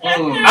it.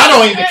 Mm. I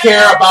don't even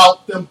care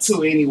about them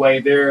two anyway.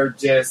 They're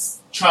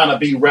just trying to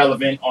be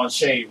relevant on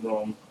Shade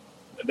Room.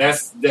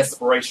 That's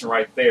desperation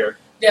right there.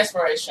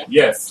 Desperation.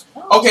 Yes.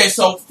 Okay,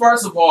 so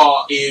first of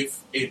all,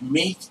 if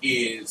Meek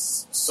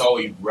is so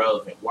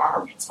irrelevant, why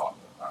are we talking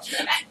about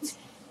that?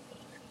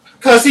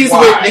 Because he's Why?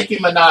 with Nicki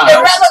Minaj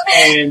Irrelevant.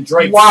 and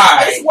Drake.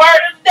 Why? It's word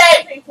of the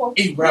day, people.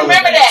 Irrelevant.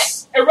 Remember that.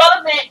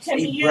 Irrelevant can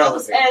be used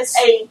Irrelevant. as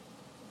a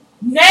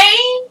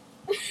name,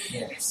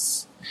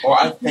 Yes. Or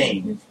a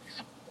thing.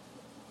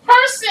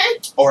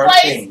 person, Or a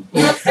place, thing.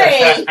 a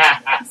thing.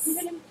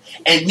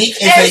 And Meek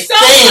is And a thing.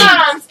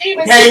 sometimes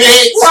even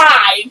Okay,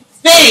 pride.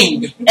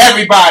 Thing,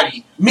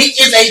 everybody. Meek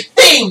is a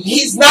thing.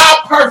 He's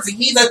not a person.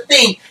 He's a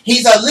thing.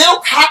 He's a little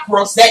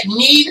cockroach that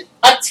need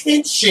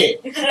attention.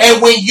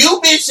 And when you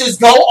bitches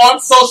go on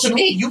social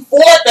media, you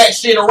forward that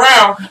shit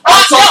around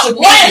on social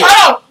Wait, media.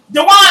 hold on.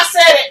 Dewan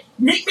said it.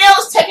 Meek Mill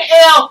is taking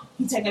L.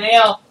 He's taking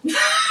L.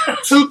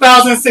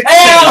 2016.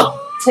 L.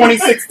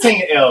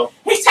 2016 L.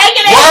 He's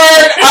taking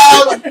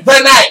L. Word of the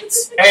night.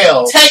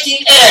 L.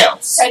 Taking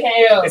L's. Taking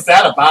L. Is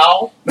that a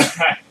vowel?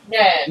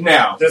 Man.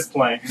 Now. Just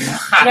playing.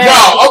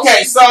 No,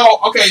 okay,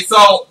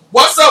 so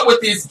what's up with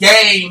this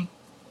game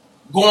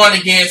going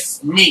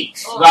against Meek?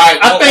 Like,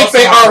 I think what's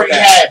they wrong with already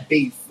that? had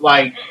beef.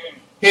 Like,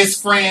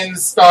 his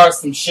friends started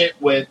some shit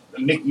with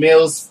Meek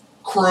Mill's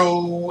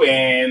crew,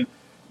 and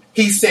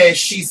he says,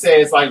 she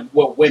says, like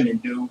what women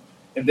do.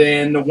 And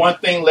then the one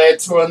thing led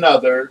to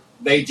another.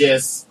 They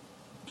just,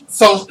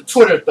 so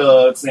Twitter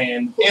thugs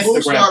and Who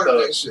Instagram started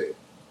that thugs. shit?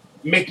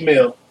 Meek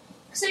Mill.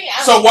 See,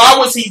 So why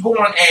was he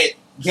going at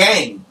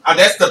game?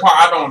 That's the part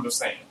I don't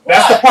understand.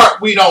 That's the part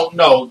we don't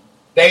know.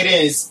 They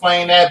didn't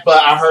explain that,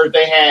 but I heard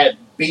they had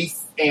beef,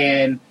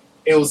 and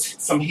it was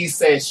some he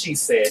said, she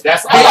said.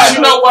 That's all I But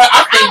you know. know what?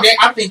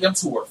 I think them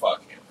two are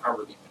fucking. I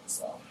really think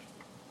so.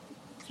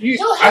 Dude,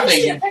 I have you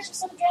think- seen the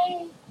pictures of the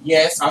game?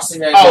 Yes, I've seen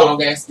that Oh.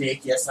 long ass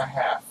dick. Yes, I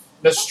have.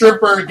 The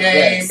stripper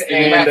game Yes.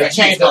 and the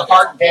change of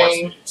heart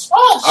game.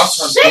 Oh, I'm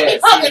trying shit, he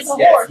hung as a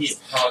horse. He's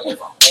hung as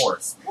a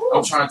horse.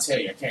 I'm trying to tell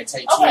you, I can't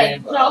take Okay,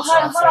 10, but no, I'm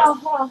trying hold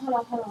to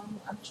tell you. on.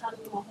 I'm trying to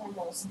get my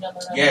hormones together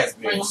now. Yes,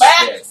 Bring them bitch.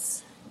 back.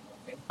 Yes.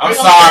 I'm Bring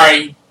 'em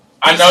sorry.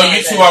 I know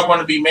you Sorry, two are going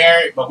to be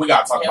married, but we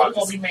got to talk Yeah, we're about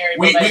gonna this. be married.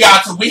 We but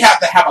have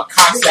to have a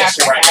cock we got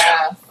session to right now.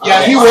 have-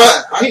 Yeah, he I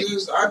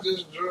was.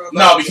 just drew it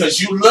No, out.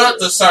 because you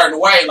looked a certain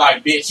way,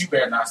 like, bitch, you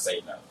better not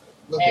say nothing.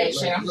 Look Hey, at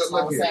shit, I'm just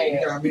look gonna here. say You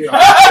it. got me on.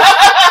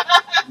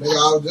 Nigga,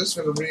 I was just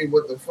gonna read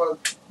what the fuck.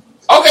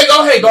 Okay,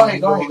 go ahead. Okay,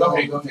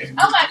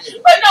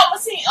 but no, but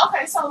see,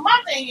 okay, so my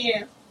thing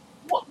is,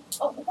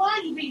 why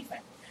are you beefing?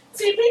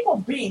 See, people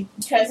beef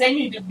because they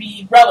need to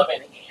be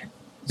relevant again.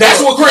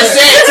 That's what Chris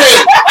said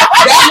too.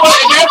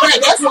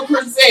 That's what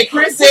Chris said.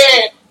 Chris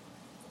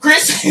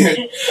said.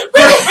 People beef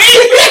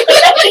because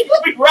they need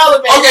to be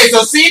relevant. Okay, so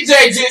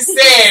CJ just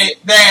said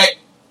that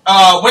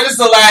when is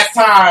the last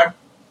time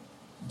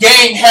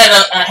Game had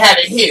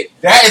a hit?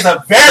 That is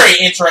a very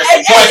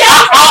interesting question.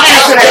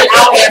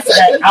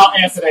 I'll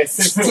answer that.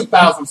 Since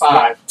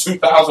 2005.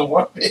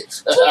 2001,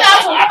 bitch.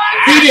 2001.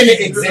 He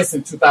didn't exist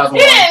in 2001.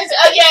 It is.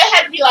 Yeah, it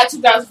had to be like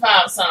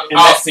 2005 or something. And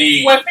I'll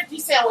see. When 50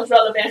 Cent was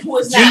relevant, who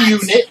is not.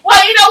 G-Unit.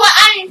 Well, you know what?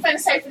 I ain't even finna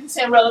say 50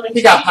 Cent relevant.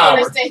 He got doing power.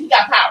 his thing. He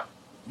got power.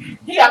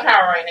 He got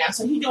power right now,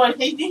 so he doing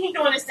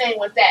his thing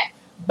with that.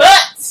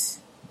 But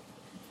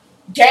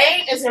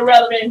Game is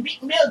irrelevant.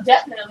 Meek Mill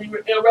definitely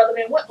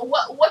irrelevant. What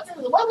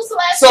was the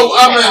last? So thing he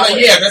came out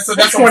with? yeah, that's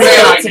what I'm saying.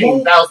 2013.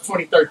 Like, That was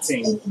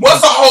 2013.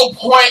 what's the whole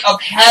point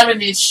of having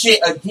this shit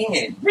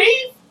again?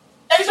 Beef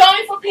is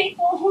only for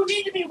people who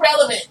need to be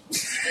relevant.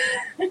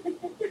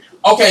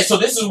 Okay, so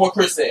this is what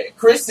Chris said.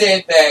 Chris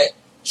said that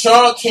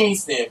Sean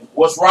Kingston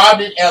was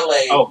robbed in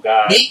L.A. Oh,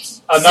 God. Meek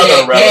Another said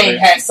Game relevant.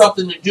 had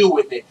something to do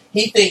with it.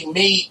 He think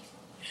Meek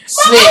But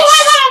snitched.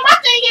 my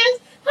thing is,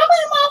 how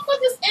many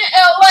motherfuckers in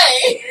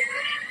LA?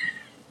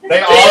 They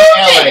all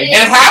in LA.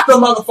 And half the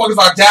motherfuckers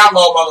are down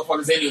low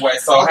motherfuckers anyway,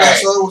 so Okay, hey.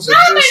 so it was a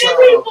How good many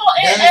song. people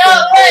in Anything was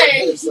a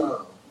LA good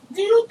song.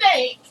 do you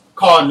think?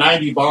 Called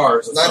 90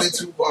 bars. Or 92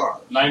 something.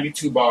 bars.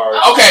 92 bars.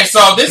 Okay,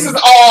 so this is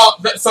all,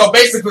 so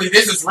basically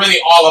this is really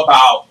all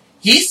about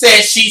he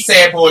said, she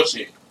said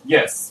bullshit.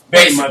 Yes.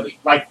 Pretty much. Basically.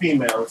 Like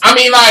females. I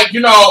mean, like,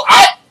 you know,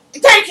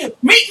 Thank you.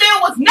 Meek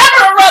Mill was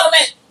never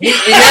irrelevant. he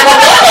never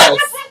was.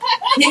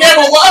 He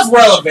never was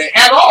relevant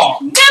at all.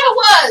 Never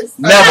was.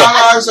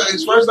 Never.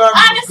 His first album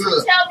was Honestly,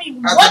 good. tell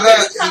me After what that,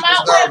 did it he come was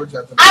out with? garbage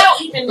after that. I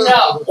don't even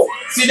know.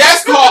 See,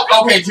 that's called,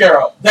 okay,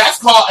 Gerald, that's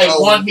called a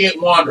Oh.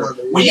 one-hit wonder.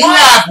 When you One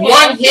have hit.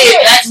 one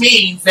hit, that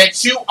means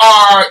that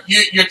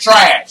you're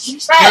trash. You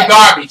trash. You're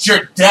garbage.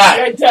 You're done.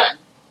 You're done.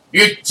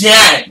 You're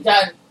done.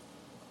 Done.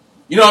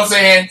 You know what I'm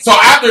saying? So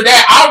after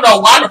that, I don't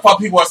know why the fuck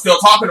people are still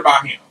talking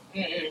about him.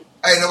 Mm-mm.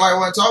 Hey, nobody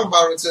want to talk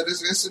about it until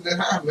this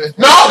incident happened.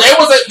 No,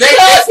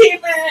 Because he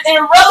been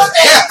irrelevant.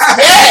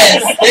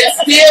 yes, they're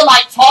still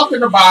like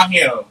talking about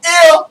him.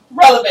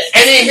 Irrelevant.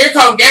 And then here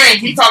come Gang.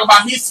 He talking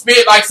about he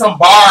spit like some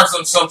bars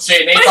and some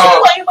shit. And they But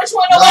talk. you want to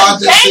know No, I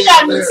what? just Gang said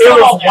got me there. It so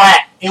was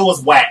whack. It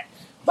was whack.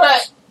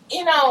 But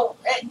you know,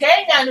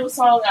 Gang got a new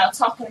song out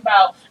talking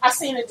about. I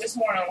seen it this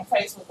morning on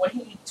Facebook where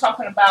he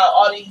talking about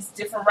all these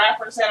different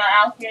rappers that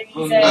are out here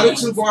these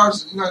days. 92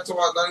 bars. You're not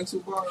talking about 92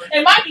 bars?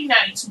 It might be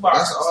 92 bars.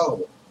 That's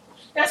old.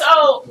 That's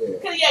old. Yeah.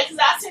 Cause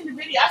I seen the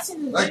video. I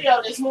seen the Like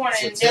video this morning.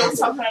 And they were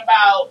September. talking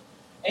about,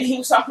 and he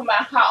was talking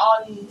about how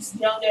all these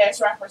young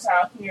ass rappers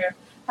out here,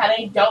 how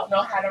they don't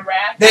know how to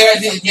rap.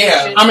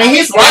 Yeah. I mean,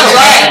 he's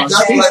right.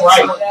 That's Shit, like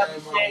right. whatever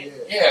something shit. came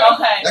out, Yeah.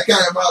 Okay. That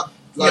came out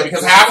Yeah, like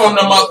because half of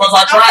them motherfuckers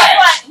are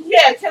trash.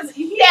 Yeah, because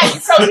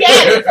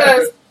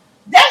because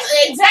that's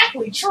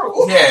exactly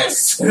true.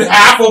 Yes.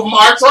 Half of them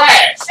are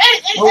trash.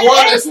 And But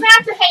what it's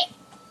not to hate.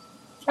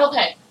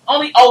 Okay,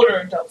 only older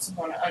adults are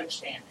going to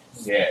understand it.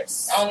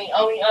 Yes. Only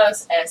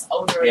us as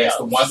older Yes,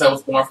 the adults. ones that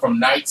was born from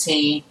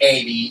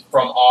 1980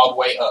 from all the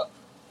way up.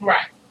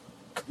 Right.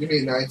 You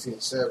mean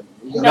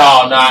 1970? No,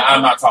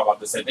 I'm not talking about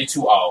this. They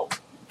too old.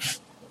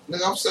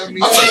 Nigga, I'm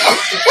 78.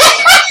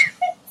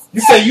 You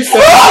say you said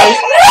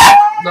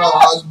No,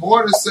 I was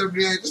born in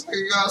 78. This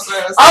nigga got to say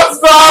that's I'm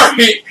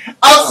sorry.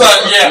 I'm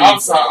sorry. Yeah, I'm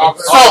sorry. I'm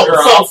so, sorry. girl.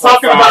 I'm so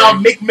talking sorry.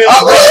 about Meek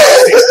Mill's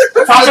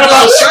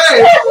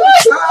relevancy.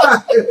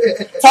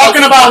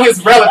 Talking about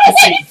his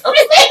relevancy.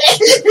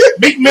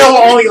 Meek Mill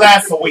will only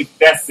last a week.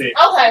 That's it.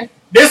 Okay.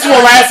 This will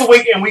last a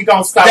week, and we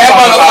gonna stop That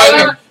talking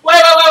about him.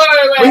 Wait.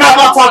 We're not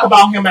gonna talk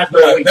about him after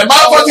a Look, week. the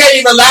motherfucker can't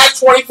even last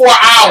 24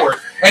 hours.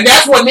 And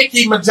that's what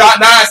Nicki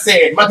Minaj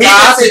said.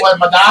 Minaj, what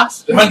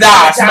Minaj,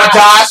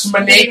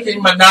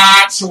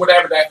 Minaj, or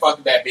whatever that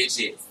bitch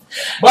is.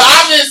 But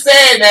I'm just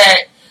saying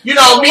that, you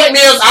know, Meek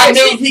Mills, I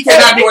knew he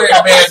cannot do it in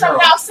a bedroom.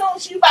 How soon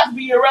she about to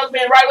be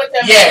irrelevant right with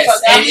them? Yes,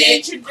 Because I and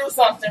need you to do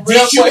something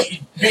real Did you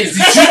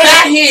quick.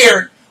 not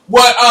hear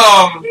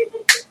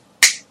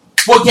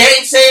what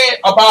Game said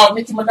about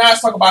Nicki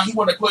Minaj talking about he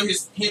want to put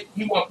his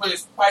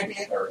pipe in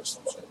her or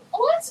something?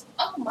 What?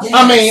 Oh my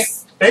I mean,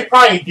 they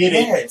probably did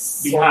it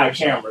Yes. behind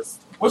cameras.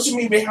 What you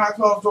mean behind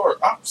closed doors?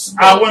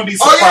 I wouldn't be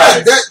Oh,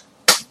 surprised. yeah,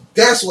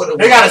 that's what it was.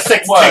 They got a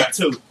sex What? tape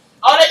too.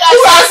 Oh, they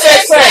Who got got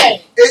sex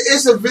tape?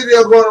 It's a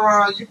video going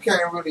around. You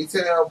can't really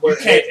tell, You but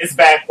can't. It's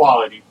bad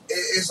quality.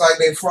 it's like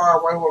they far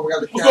away where we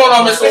got the What's going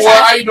on, Mr. Ward?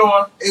 How you doing?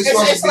 It's It's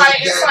supposed to be like-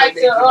 the it's gang like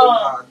that Nicki the,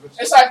 Minaj, but-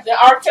 It's like the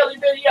R. Kelly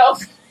video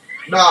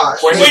Nah,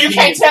 Where where you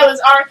can't tell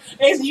it's R.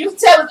 You can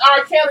tell it's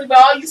R. Kelly, but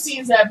all you see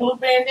is that blue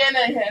bandana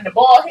and the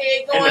bald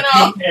head And going the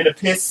on pee and the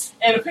piss.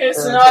 and the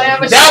piss and all that.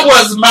 That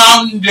was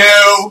Mountain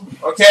Dew.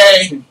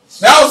 Okay,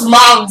 that was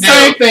Mountain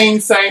Dew.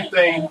 Same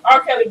thing.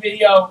 R. Kelly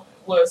video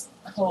was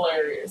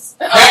hilarious.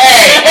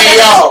 Hey,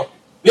 yo,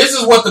 this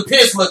is what the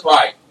piss looked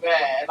like. Man,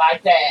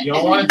 like that. You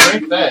don't want to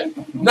drink that.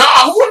 Nah,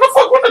 who the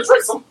fuck want to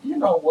drink some? You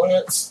know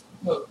what?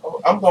 Look,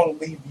 I'm gonna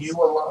leave you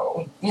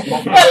alone. But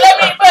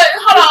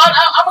hold on,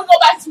 I'm gonna go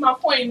back to my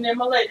point, and then I'm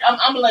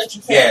gonna let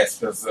you finish. Yes,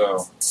 because I'm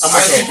I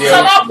gonna can't deal deal So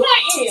with my you.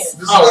 point is,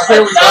 This is Oh, like-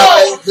 here we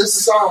go. This is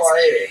a song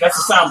right here. That's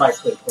a soundbite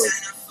clip.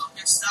 Folks.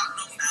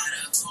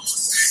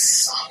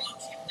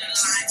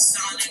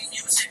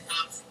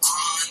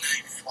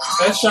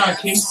 That's Sean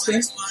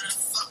Kingston.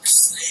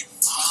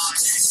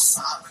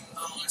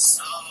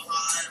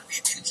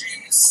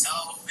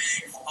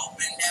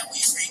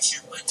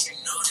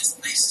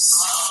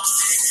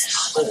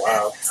 Oh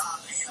wow.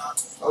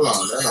 Hold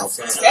on, that don't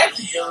sound right.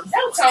 that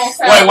don't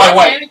sound Wait.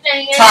 like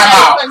anything in Time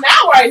out. but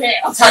now right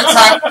now.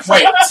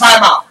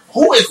 Time out.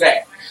 Who is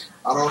that?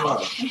 I don't know.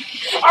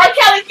 R.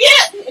 Kelly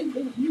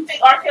guilty. You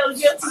think R. Kelly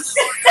guilty? Like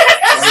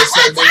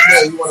I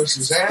said, you want to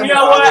Shazam? You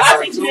know what? I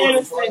think you're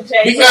innocent,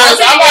 Jay. Because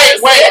I'm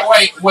like,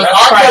 wait, was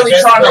That's R. Kelly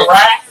right, trying to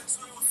rap?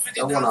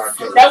 I want R.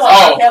 Kelly. That wasn't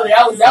Oh. R. Kelly.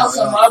 That was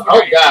some other.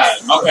 Oh God.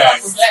 Okay.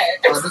 What was that?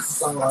 Oh, this is a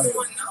song right here.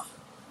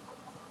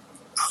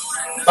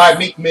 By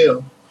Meek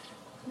Mill.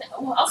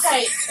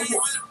 Okay.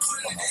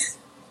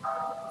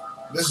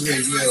 This is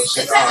Meek Mill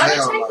shit. Is Oh, that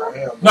hell no. Undertaker?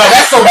 Hell No,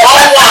 that's the wrong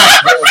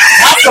one.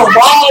 That's the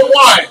wrong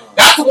one.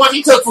 That's the one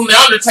he took from the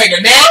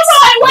Undertaker. Next,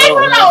 Wait,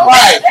 hold on.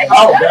 Right.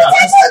 Oh, That's- God.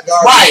 That's that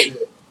garbage Right.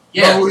 shit.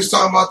 yeah, Remember we was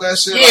talking about that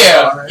shit?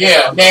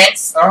 yeah.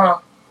 Next,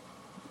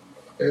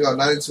 There you go,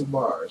 92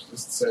 bars.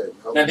 Just to say.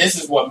 Now this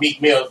is what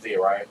Meek Mills did,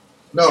 right?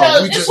 No,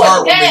 No, we this just was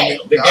heard what Game.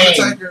 Meek The The Game.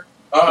 Undertaker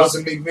Uh-huh. was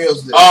the Meek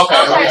Mills did. Oh,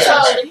 okay, Okay, okay. so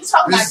you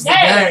talking This is the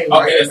about game? game.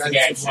 right Okay, here, that's the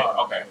game 92 shit. bars.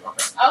 Okay.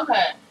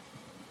 Okay.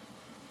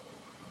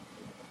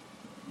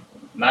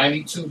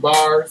 92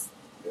 bars.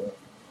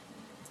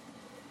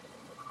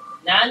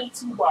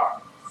 92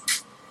 bars.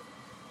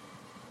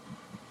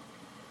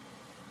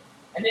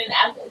 And then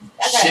I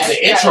got Shit,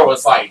 the intro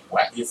is like,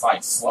 what? It's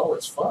like slow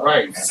as fuck.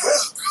 Right. Is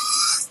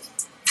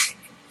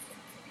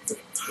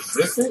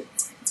this it?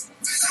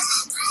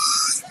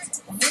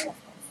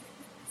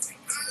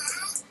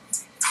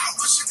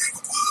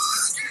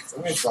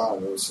 Let me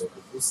find this shit.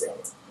 This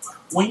ain't.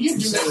 When you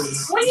do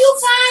When you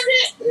find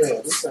it,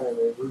 Yeah, this ain't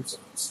it.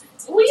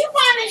 when you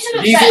find it,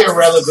 hit These us are back.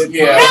 irrelevant.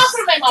 Yeah. Now I'm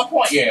gonna make my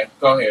point. yeah,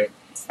 go ahead.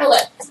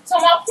 Look, so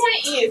my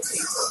point is,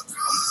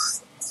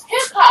 people,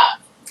 hip hop,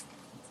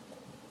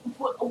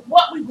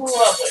 what we grew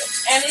up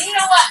with, and you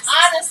know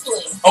what?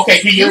 Honestly, Okay,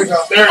 can you? Here we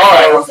go. There All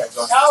right, you go. okay,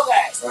 go ahead.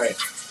 okay. All right.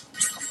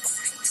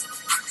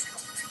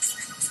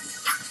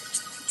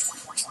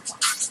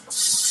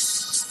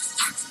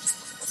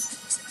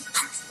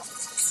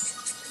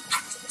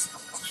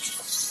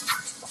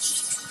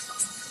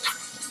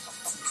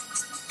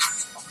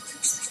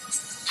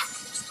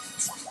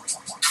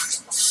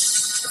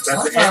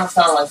 That's the Sometimes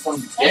sound like some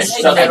It's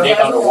stuff that dig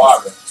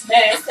underwater.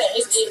 Man,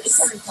 it's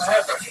gonna be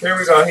forever. Here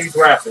we go. He's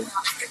rapping.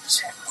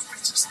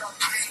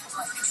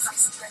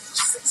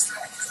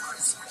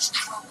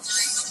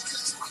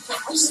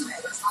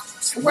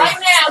 Right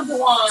now,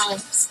 Dewan,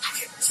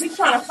 he's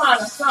trying to find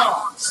a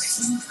song.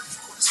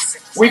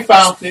 We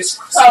found it.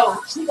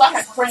 So we gonna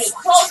have to bring it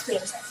closer to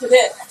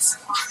this.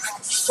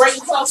 Bring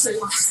it closer to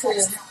this.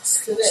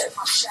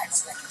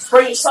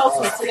 Bring it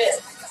closer to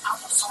this.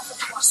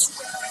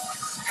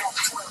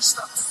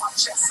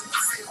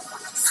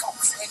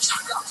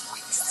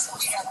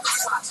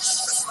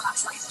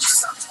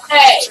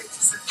 Hey,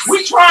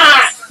 we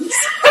trying.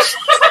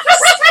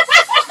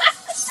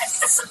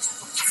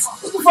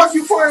 What the fuck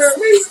you pointing at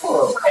me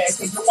for? Okay,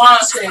 because Dewan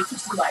said it took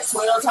you like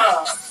 12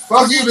 times.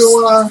 Fuck you,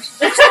 Dewan.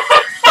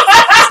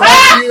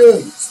 Fuck you.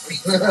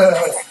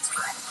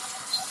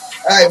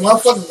 Hey,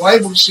 motherfuckers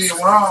label shit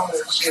wrong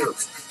and shit.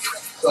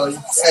 So,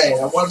 hey,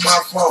 that wasn't my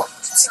fault.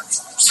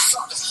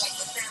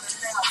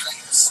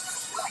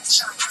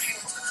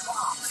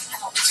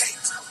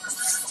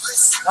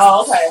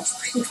 Oh, okay.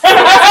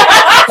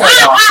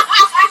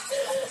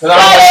 Cause I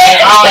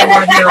don't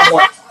want to hear no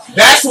more.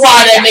 That's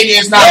why that nigga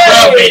is not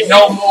relevant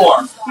no more.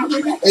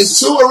 It's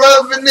two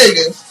irrelevant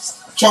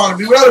niggas trying to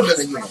be relevant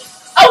again.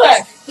 Okay,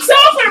 so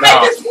I'm gonna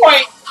make this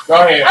point. Go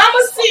ahead. I'm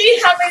gonna see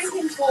how many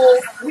people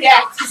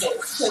react to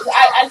this because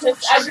I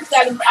just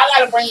gotta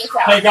bring this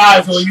out. Hey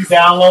guys, will you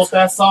download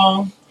that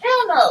song?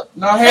 Hell no.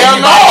 No, hell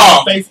On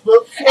no.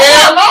 Facebook.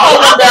 Hell no. I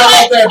won't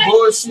download that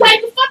bullshit.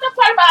 Wait, the fucking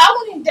part about I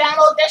wouldn't even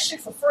download that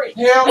shit for free.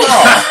 Hell no.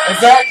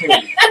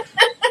 Exactly.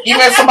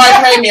 Even if somebody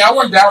paid me, I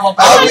wouldn't download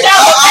I'll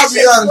that.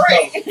 be honest though.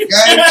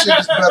 Game shit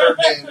is better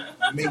than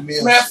Meek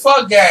Mill. Man,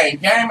 fuck game.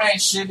 Game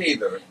ain't shit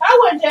either. I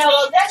wouldn't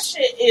download that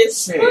shit.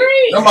 Is Shit.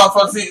 free. Them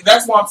motherfuckers. See,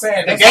 that's what I'm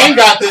saying. The That's game why-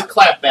 got this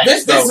clapback.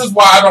 This is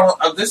why I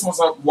don't. This was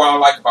what I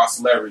like about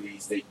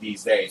celebrities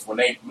these days. When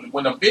the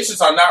bitches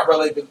are not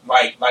related,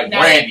 like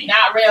Brandy.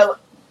 Not real.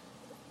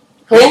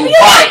 Who? Wait,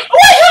 Right.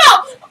 hold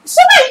on.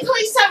 Somebody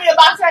please tell me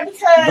about that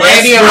because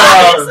Brandy and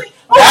obviously,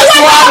 That's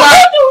why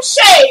who threw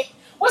shade?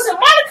 Was it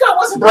Monica?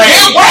 Was it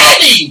Brandy.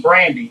 Brandy.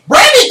 Brandy.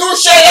 Brandy threw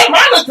shade at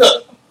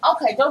Monica.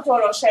 Okay, don't throw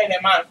no shade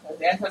at Monica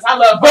then, because I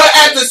love. But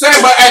at the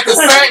same,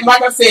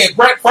 like I said,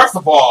 first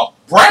of all,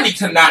 Brandy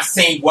could not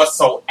sing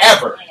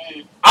whatsoever.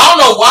 I don't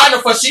know why the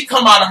fuck she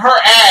come out of her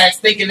ass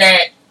thinking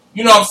that,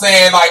 you know what I'm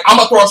saying, like, I'm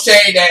gonna throw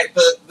shade at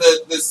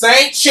the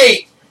same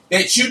chick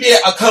that you did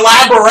a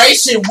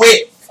collaboration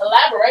with.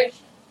 Collaboration.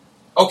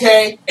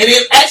 Okay? And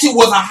it actually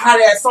was a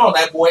hot ass song,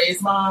 That Boy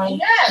Is Mine.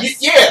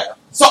 Yes. Yeah.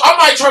 So I'm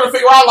like trying to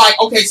figure out, like,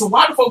 okay, so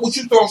why the fuck would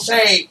you throw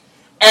shade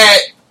at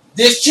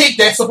this chick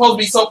that's supposed to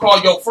be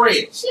so-called your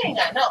friend? She ain't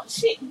got no.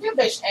 Your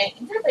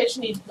bitch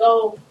needs to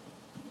go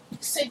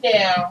sit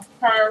down.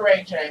 Her and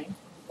Ray J.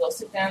 Go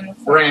sit down in the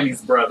front.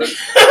 Brandy's brother. And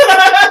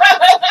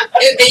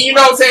you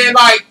know what I'm saying?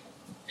 Like,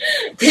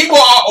 people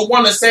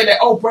want to say that,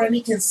 oh,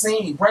 Brandy can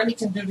sing. Brandy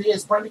can do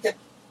this. Brandy can...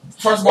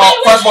 First of all,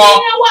 you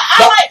know what?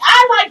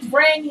 I like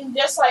Brandy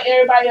just like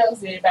everybody else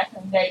did back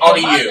in the day.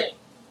 Only you.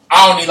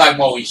 I only like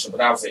Moesha, but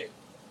that was it.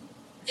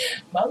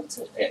 Mo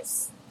took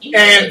this.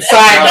 And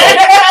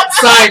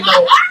side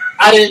note,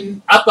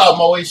 I thought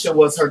Moesha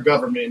was her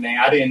government name.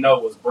 I didn't know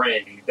it was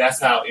Brandy.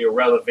 That's how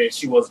irrelevant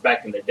she was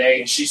back in the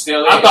day. And she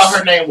still is. I thought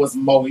her name was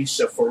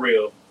Moesha for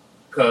real,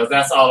 because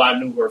that's all I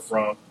knew her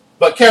from.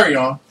 But carry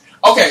on.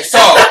 Okay, so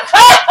like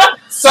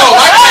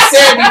I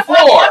said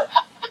before,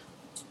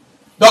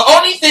 the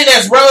only thing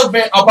that's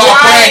relevant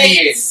about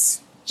Brandy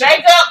is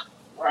Jacob.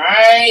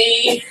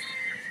 Right.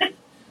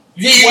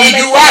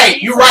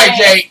 You're right,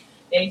 Jake.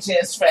 They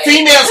just fake.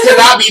 Females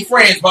cannot be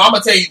friends, but I'm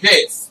gonna tell you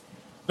this: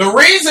 the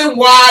reason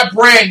why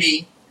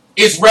Brandy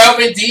is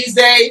relevant these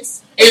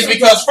days is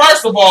because,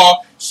 first of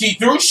all, she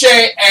threw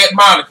shade at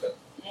Monica.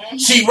 Mm-hmm.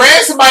 She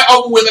ran somebody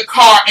over with a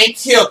car and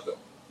killed them.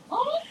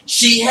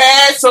 She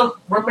had some.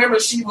 Remember,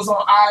 she was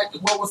on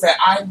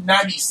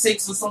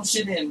I-96 or some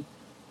shit in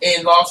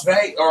Las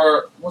Vegas,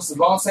 or what's it,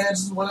 Los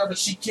Angeles, or whatever.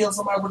 She killed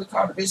somebody with a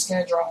car. The bitch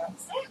can't drive.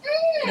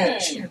 Yeah,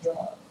 she can't drive.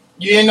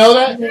 You didn't know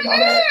that?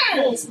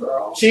 Yes,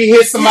 girl. She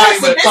hit somebody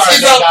with a car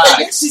that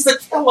died. She's a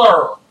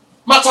killer. I'm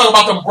not talking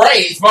about them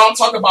braids, but I'm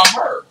talking about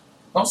her.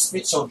 Don't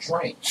spit your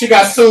drink. She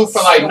got sued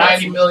for like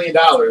 $90 million.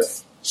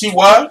 She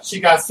what? She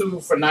got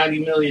sued for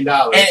 $90 million.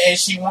 And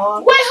she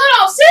won? Wait,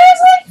 hold on,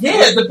 seriously?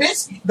 Yeah,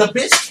 the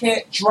bitch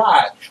can't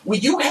drive.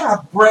 When you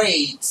have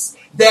braids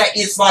that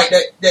is like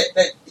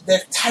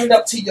that tied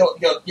up to your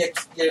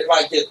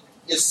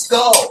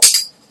skull,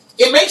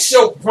 it makes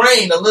your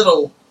brain a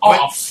little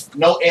off.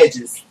 No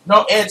edges.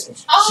 No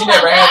edges. Oh she my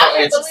never God, had I no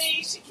can't edges.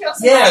 believe she killed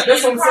somebody. Yeah,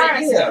 that's what in I'm a car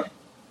saying. Yeah. accident.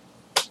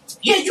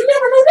 Yeah, you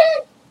never knew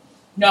that?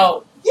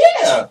 No.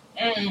 Yeah.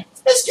 Mm.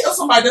 Bitch kill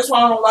somebody. That's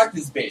why I don't like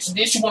this bitch. And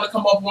then she want to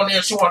come up on there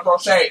and she want to throw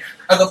shade.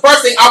 And the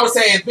first thing I would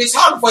say is, bitch,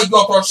 how the fuck you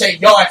gonna throw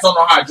shade? Your ass don't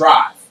know how to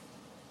drive.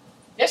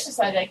 That's just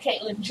like that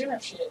Caitlyn Jenner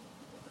shit.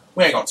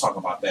 We ain't gonna talk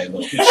about that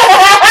little bitch.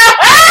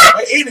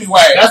 But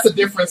anyway, That's a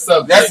different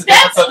subject. that's a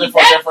different subject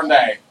for a different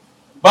day.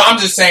 But I'm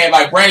just saying,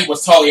 like, Brandy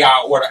was totally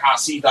out of order how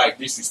she, like,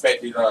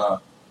 disrespected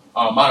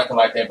Monica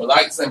like that. But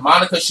like I said,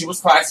 Monica, she was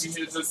classy.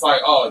 She was just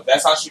like, oh, if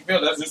that's how she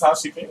feel. That's just how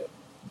she feel.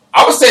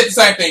 I would say the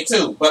same thing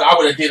too, but I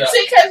would have did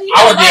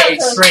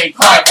extreme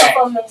contact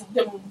from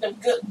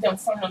them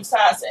from them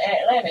sides of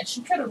Atlanta.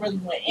 She could have really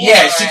went in.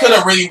 Yeah, she could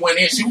have really went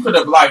in. She could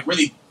have like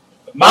really.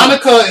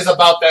 Monica is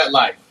about that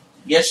life.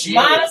 Yes, she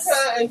Monica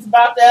is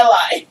about that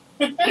life.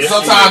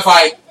 Sometimes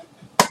like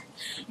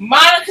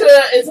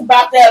Monica is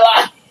about that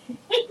life.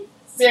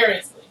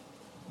 Seriously.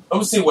 Let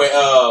me see what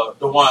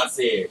DeJuan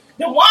said.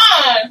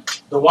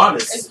 DeJuan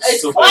is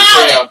super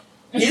clown.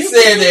 He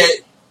said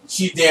that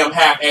she's damn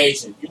half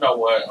Asian. You know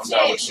what? I'm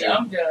done with you.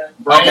 I'm done.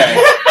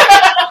 Okay.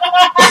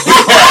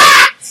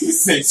 He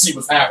said she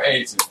was half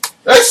Asian.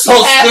 That's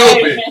so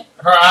stupid. Asian.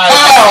 Her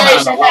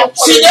eyes.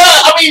 She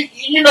does. I mean,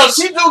 you know,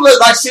 she do look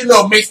like she a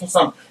little mixed with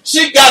something.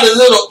 She got a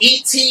little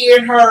ET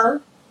in her,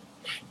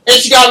 and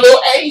she got a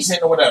little Asian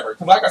or whatever.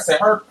 Because, like I said,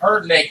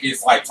 her neck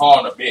is like tall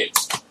and a bitch.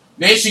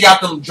 Then she got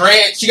them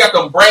dreads. She got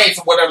them braids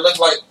or whatever, looks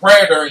like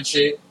Predator and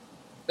shit.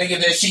 Thinking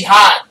that she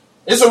hot.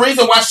 There's a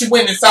reason why she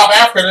went in South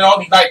Africa and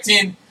only like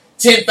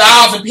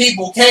 10,000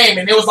 people came,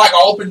 and it was like an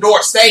open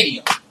door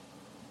stadium.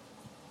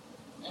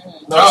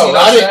 No,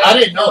 I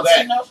didn't know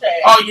that.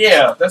 Oh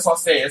yeah, that's what I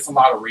said. It's a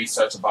lot of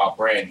research about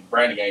Brandy.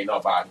 Brandy ain't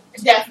nobody.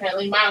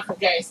 Definitely Monica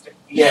Gangster.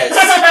 Yes,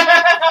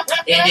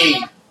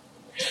 indeed.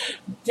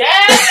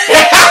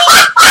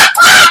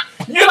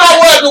 You know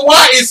what? The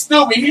one is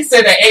stupid. He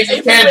said that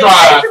Asians can't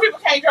drive. Asian people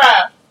can't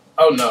drive.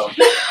 Oh no.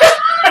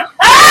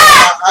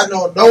 I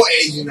know no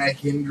Asian that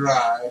can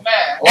drive.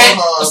 Man.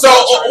 So,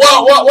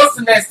 what's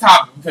the next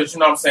topic? Because you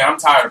know what I'm saying, I'm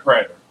tired of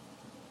Predator.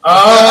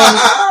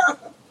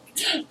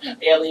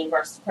 Alien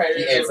versus Predator.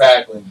 Yeah,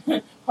 exactly.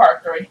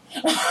 Part 3.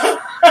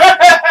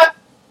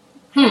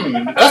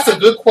 That's a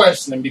good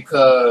question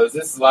because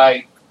it's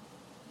like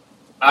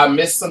I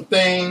missed some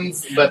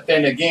things, but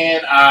then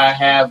again, I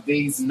have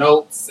these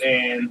notes,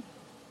 and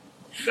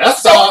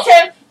that's all.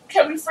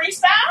 Can we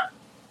freestyle?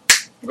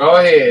 Go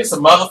ahead. It's a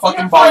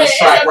motherfucking bonus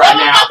track right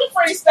now.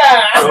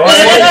 Freestyle. Go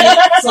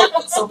ahead.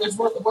 So there's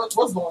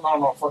what's going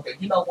on fucking.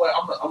 You know what?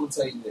 I'm gonna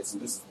tell you this,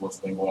 and this is what's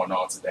been going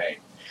on today.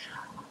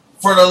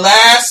 For the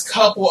last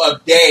couple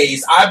of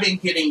days, I've been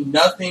getting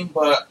nothing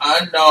but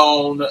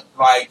unknown,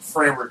 like,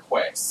 friend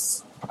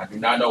requests. I do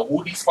not know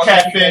who these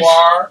fucking people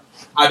are.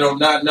 I do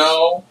not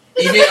know.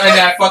 Even in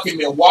that fucking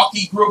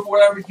Milwaukee group or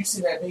whatever, you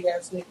see that big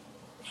ass dick?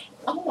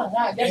 Oh my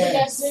god, that big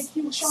ass dick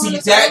he was showing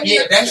us. See that?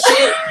 Yeah, that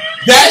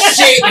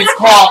shit is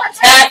called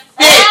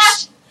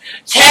catfish.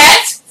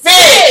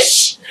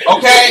 Catfish!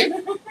 Okay?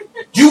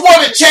 You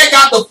want to check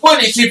out the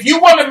footage. If you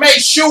want to make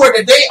sure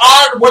that they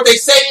are what they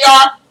say they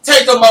are,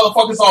 take the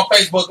motherfuckers on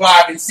Facebook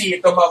Live and see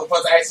if the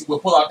motherfuckers actually will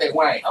pull out that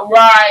wang.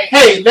 Right.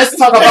 Hey, let's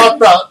talk about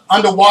the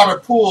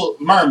underwater pool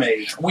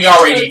mermaid. We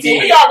already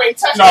did. We already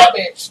touched that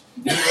bitch.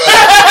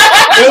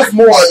 It was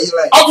more.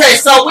 Okay,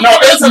 so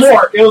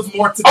it was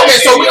more today. Okay,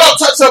 so we're gonna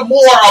touch up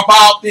more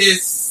about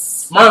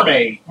this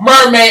mermaid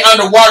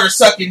underwater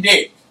sucking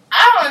dick.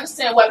 I don't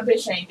understand why the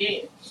bitch ain't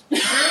dead.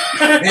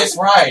 That's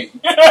right.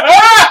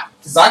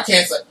 Because I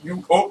can't say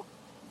you. Oh.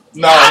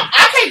 No,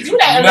 I can't do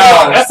that.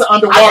 No, that's an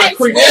underwater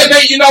creature.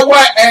 You know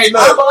what? Hey,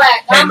 look.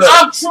 I'm black.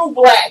 I'm true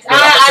black.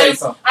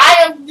 Look, I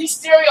am the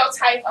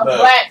stereotype of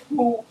black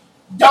who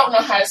don't know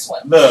how to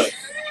swim. Look,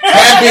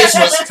 that bitch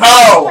was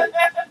cold.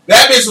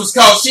 That bitch was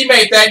cold. She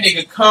made that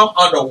nigga come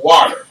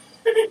underwater.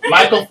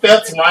 Michael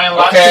Phelps, Ryan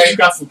Lochte, you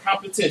got some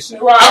competition.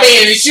 Right. I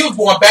mean, and she was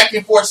going back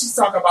and forth. She's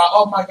talking about,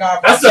 oh my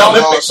god, that's the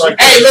Olympics. Right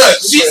hey, look,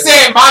 she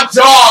said my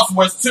jaws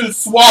was too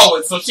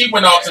swollen, so she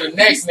went on to the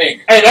next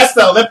nigga. Hey, that's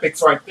the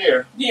Olympics right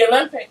there. The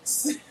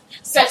Olympics,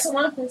 Sex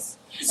Olympics.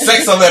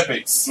 Sex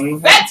Olympics.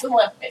 Mm-hmm. Sex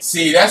Olympics.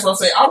 See, that's what I'm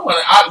saying.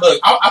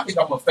 I think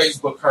I'm gonna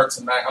Facebook her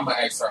tonight. I'm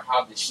gonna ask her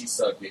how did she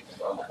suck dick in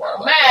the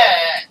underwater.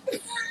 Man.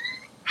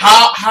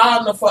 How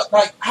in the fuck,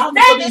 like, how the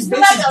fuck these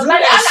bitches do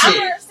that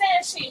shit? I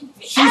understand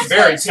she's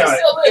very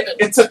talented.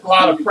 It took a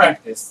lot of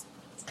practice.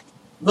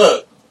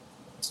 Look,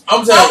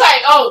 I'm telling you.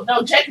 Okay, oh,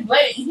 no, Jacob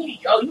Blake, you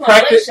on a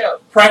late show.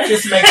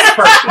 Practice makes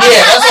perfect.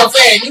 Yeah, that's what I'm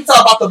saying. You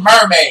talk about the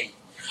mermaid.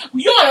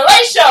 You on a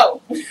late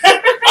show.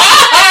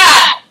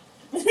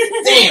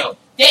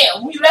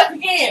 Damn, we left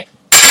again.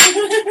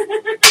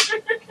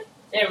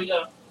 There we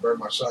go. Burn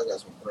my shot, got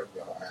some break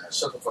y'all ass.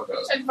 Shut the fuck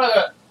up. Shut the fuck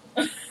up.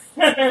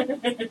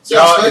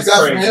 Y'all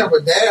got from him,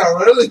 but damn,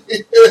 really?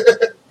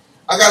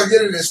 I gotta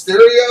get it in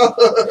stereo?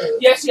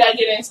 Yes, you gotta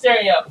get it in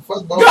stereo.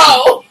 Fuck both.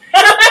 Go!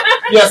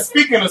 Yeah,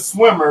 speaking of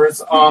swimmers,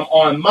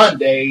 on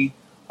Monday,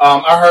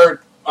 I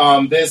heard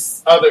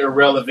this other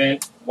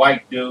irrelevant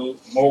white dude,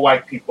 more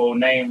white people,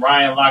 named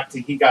Ryan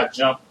Lochte. He got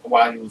jumped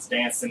while he was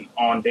dancing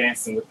on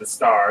Dancing with the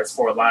Stars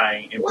for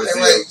lying in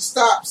Brazil. Wait,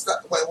 stop.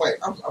 Wait,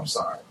 I'm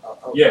sorry.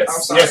 Yes,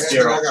 I'm sorry. yes,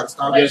 Gerald. I gotta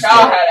stop. Let y'all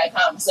have that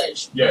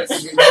conversation. Yes.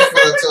 You're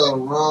gonna tell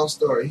the wrong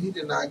story. He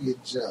did not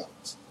get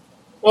jumped.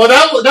 Well,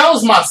 that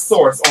was my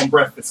source on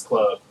Breakfast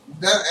Club.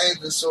 That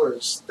ain't the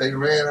source. They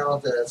ran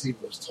out there as he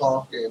was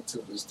talking to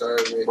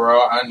disturb me.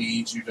 Bro, I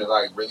need you to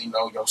like really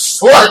know your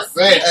source,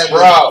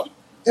 bro.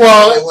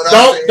 Well,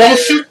 don't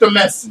shoot the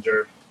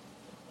messenger.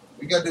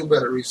 We gotta do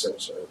better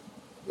research, sir.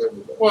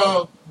 every day.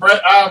 Well,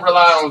 I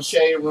rely on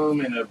Shade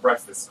Room and the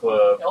Breakfast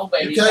Club. Oh,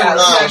 baby. You You can't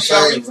rely on gotta go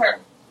Shade research.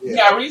 Yeah. You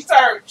gotta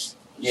research.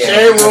 Yeah,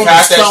 Shade Room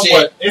half is that somewhat.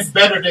 shit. It's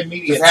better than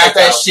media. Because half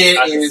that Takeout, shit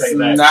I can is say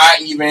that.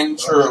 not even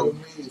true.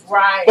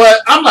 Right. But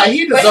I'm like,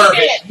 he But he deserved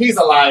did. it. He's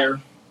a liar.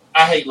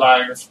 I hate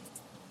liars.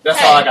 That's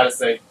Hey. all I gotta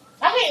say.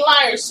 I hate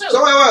liars, too.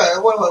 So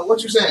wait,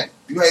 what you saying?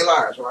 You hate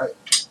liars, right?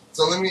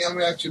 So let me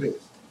ask you this.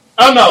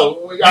 Oh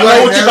no, I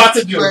know what you're about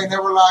to do. You ain't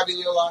never lied in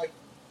your life.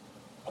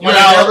 You When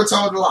ain't I- never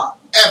told a lie.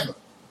 Ever.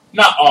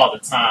 Not all the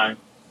time.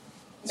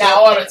 Not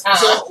all the time.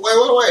 So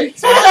wait.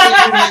 So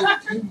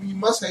you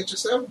must hate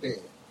yourself then.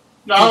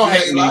 No, I don't You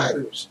hate me.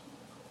 liars.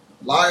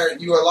 Liar,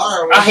 you a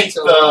liar when I you hate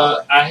tell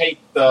a lie.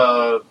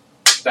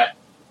 that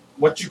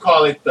what you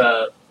call it,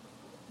 the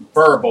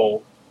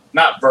verbal,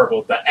 not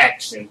verbal, the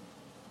action,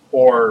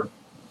 or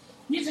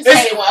You just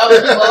hate it when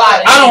other people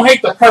lie to I you. don't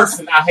hate the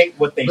person. I hate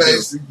what they do.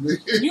 Basically.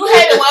 You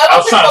hate it when I other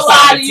was trying people to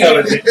lie sound to you.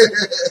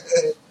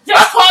 intelligent.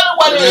 Just call it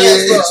what it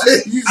is.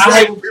 bro. You I say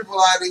hate- when people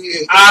lie to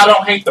you. I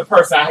don't hate the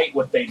person. I hate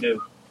what they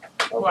do.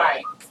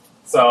 Right.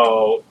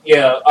 So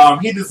yeah,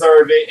 he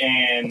deserved it,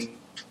 and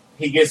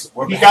he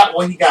got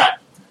what he got.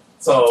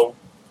 So,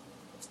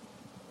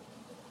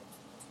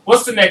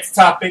 what's the next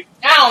topic?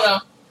 I don't know.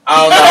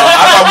 I don't know.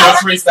 I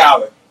thought we were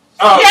freestyling.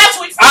 Oh, Yes,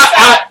 we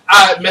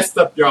I messed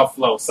up your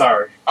flow.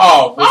 Sorry.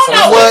 Oh, Oh, so-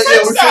 no. Well, yeah,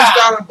 we freestyle.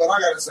 freestyling, but I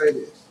gotta say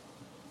this.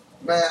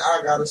 Man,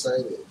 I gotta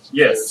say this.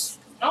 Yes,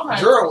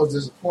 Okay. Gerald was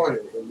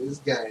disappointed in this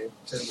game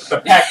the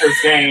tonight. Packers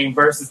game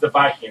versus the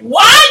Vikings.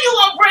 Why you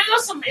gonna bring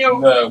us some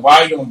ill? Look,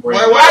 why you gonna bring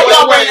Wait, it Why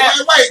y'all wait.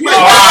 You Wait.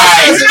 know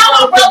Why? you know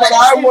my brother But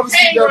I is wanna in see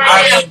pain them- right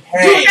I now. am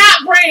paid. Do not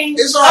bring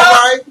It's all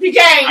right. the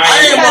game. I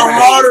am Yeah.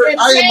 a harder. He's in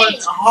I am pain.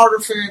 a harder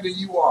fan than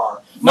you are.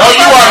 No, you are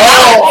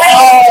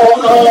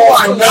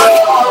I'm not. not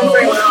a harder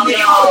fan than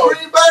you are.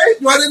 Green Bay?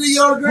 You want any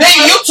other Green Nigga,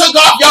 Bay? you took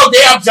off your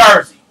damn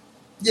jersey.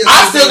 Yes,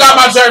 I still got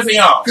my jersey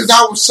on. because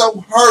I was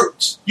so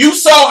hurt. You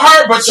so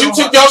hurt, but you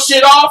took your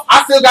shit off.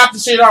 I still got the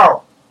shit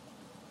on.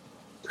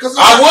 Because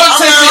I would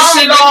take this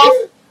shit off.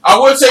 I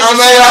would take this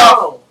shit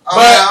off.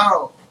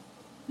 But-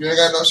 You ain't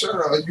got no shirt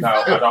on. No,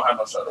 I don't have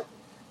no shirt on.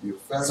 You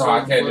fat So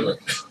I can't do it.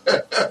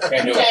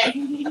 Can't do it.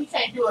 He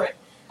can't do it.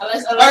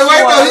 Unless Hey, wait, you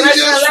no, want, he unless,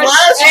 just unless,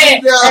 flashed hey,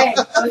 me down. hey,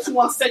 unless you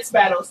want sex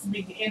battles to be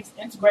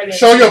integrated.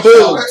 Show your Wait,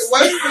 boobs.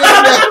 wait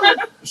a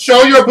minute.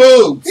 Show your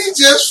boobs. He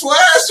just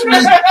flashed me.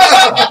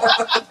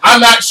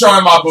 I'm not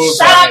showing my boobs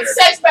Shout right out here. to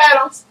sex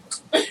battles.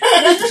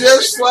 He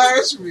just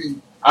flashed me.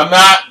 I'm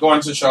not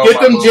going to show Get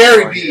my them boobs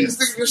Jerry right beads. here. This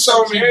nigga just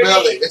showed me Jerry.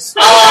 belly. But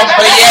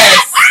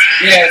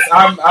yes,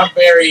 I'm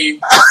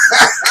very.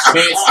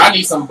 Bitch, I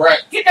need some bread.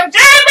 Get them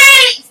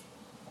Jerry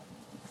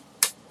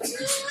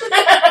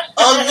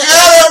I'm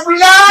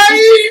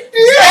blind.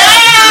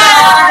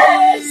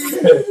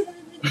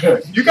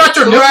 You got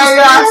your nipples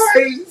out.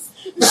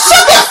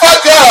 Shut the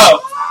fuck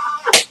up!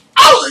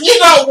 Oh, you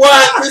know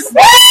what? This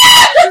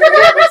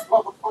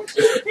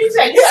He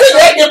said, you said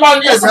that in my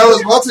Yes, that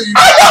was both of you.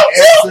 I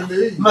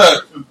Anthony.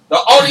 Look, the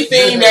only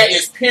thing that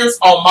is pierced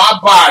on my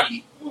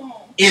body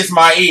is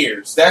my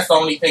ears. That's the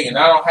only thing, and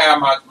I don't have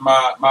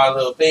my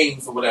little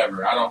things or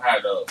whatever. I don't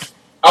have those.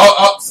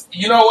 Oh,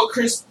 you know what,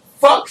 Chris?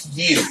 Fuck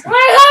you. Wait,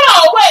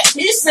 hold on, wait.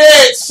 He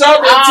said, "Show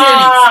them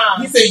Ah.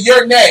 titties." He said,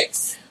 "You're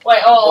next."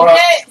 Wait, Hold on.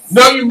 next.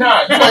 No, you're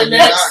not. No, You're you're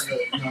next.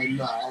 not. No, you're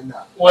not. I'm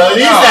not. Well, it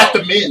is No.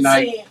 after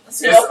midnight.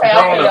 See, It's okay,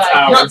 grown-up like,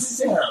 hours. No,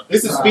 just him.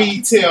 This is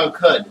BET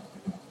Uncut.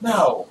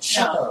 No,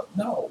 shut up.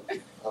 No,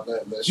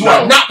 Unless you No.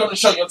 are not going to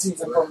show your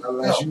titties in front of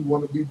unless no. you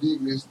want to be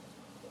devious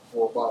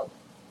for about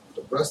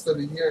the rest of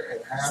the year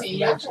and half see,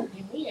 y'all next gonna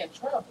get me in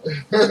trouble.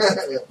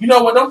 year. You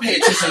know what? Don't pay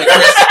attention to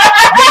Chris.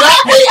 Do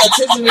not pay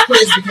attention to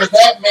Chris because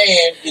that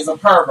man is a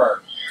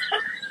pervert.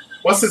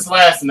 What's his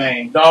last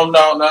name? No.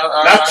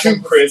 Not you,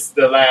 Chris.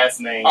 The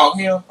last name. Oh,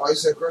 him? Oh, you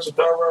said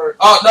Christopher Pervert?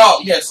 Oh, no,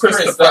 yes, Chris,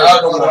 the Christopher.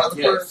 other Oh, the one.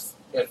 other Yes. Chris?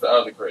 Yes, the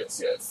other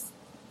Chris, yes.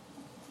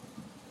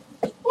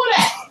 Who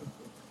that?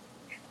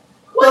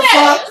 Who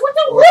that? What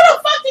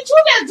the fuck did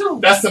you just do?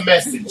 That's the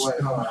message. Wait,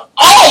 hold on.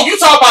 Oh, you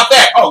talk about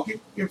that. Oh, give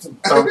it to me.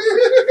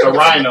 The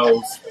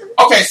rhinos.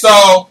 Okay,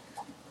 so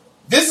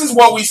this is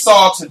what we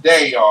saw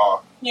today,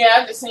 y'all. Yeah,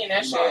 I just seen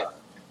that shit.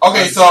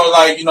 Okay, so,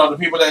 like, you know, the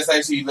people that's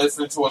actually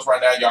listening to us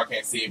right now, y'all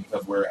can't see it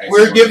because we're actually...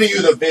 We're giving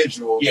you the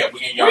visual. Yeah, we're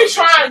getting y'all We're the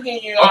trying to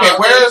get you. Okay,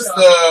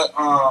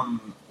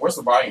 where's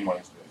the volume on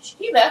this bitch?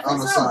 He left On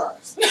the his side.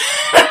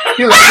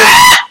 He was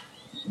just-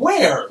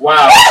 Where?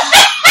 wow.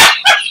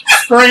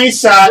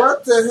 Screenshot.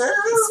 What the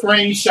hell?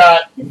 Screenshot.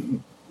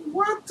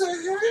 What the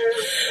hell?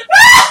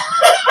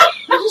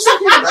 Did you say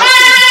he left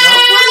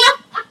his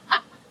number?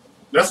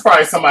 That's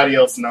probably somebody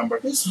else's number.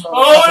 This Oh,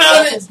 no,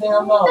 motherfucker his damn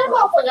That number.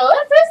 motherfucker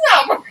left his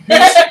number.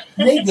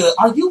 Nigga,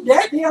 are you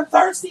that damn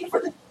thirsty for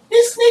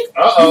this nigga? You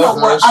know Uh-oh.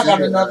 what? I got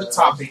Thirsty, another yeah.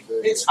 topic.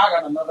 Bitch, I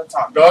got another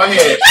topic. Go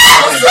ahead.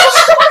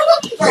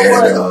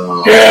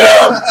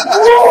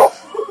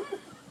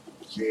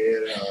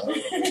 Get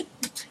up.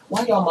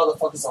 Why y'all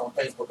motherfuckers on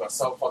Facebook are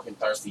so fucking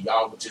thirsty?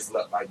 Y'all would just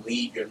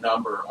leave your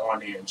number on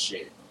there and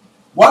shit.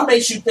 What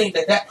makes you think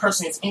that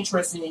person is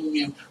interested in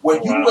you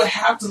when you Wow. would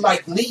have to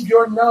leave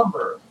your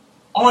number?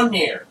 on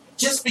there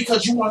just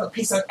because you want a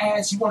piece of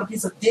ass, you want a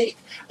piece of dick.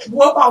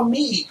 What about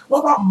me? What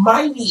about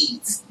my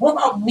needs? What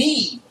about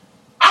me?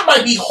 I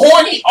might be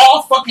horny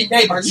all fucking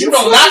day, but you do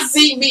not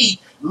see me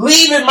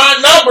leaving my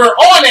number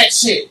on that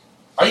shit.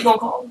 Are you gonna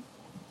call him?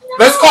 No.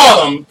 Let's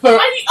call him. Are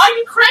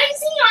you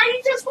crazy or are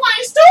you just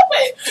playing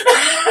stupid?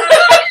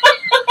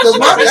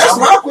 That's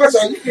my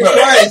question. Are you just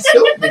playing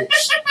stupid?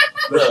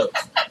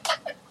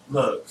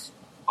 Look.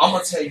 I'm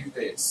gonna tell you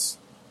this.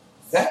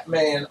 That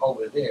man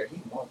over there,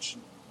 he wants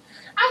you.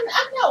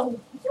 I know.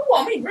 You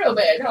want me real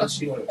bad,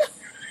 don't you?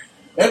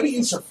 Maybe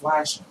you should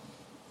flash him.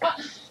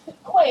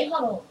 Wait, hold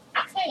on.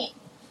 I can't.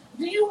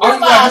 Do you Oh,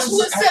 realize yeah,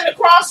 who is sitting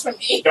across from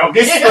me? Don't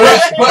get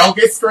screenshot. Don't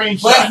get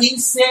screenshot. But he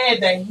said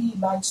that he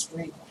likes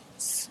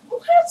three-ways.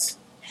 What?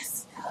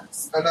 Yes, he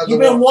does. Another You've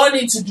been one.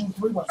 wanting to do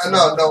three-ways.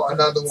 No,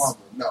 another woman.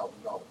 No.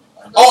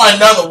 Oh,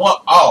 another one.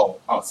 Oh.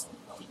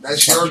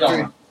 That's your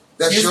three.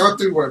 That's your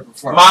three-way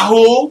preferred. My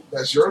who?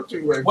 That's your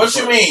three-way. What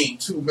you mean?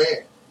 Two men.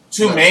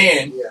 Two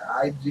men. Yeah,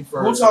 I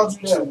prefer. Who told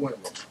you that? Two women.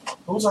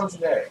 Who told you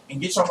that? And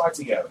get your life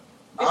together.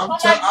 I'm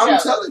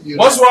telling you.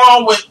 What's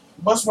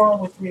wrong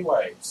with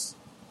three-ways?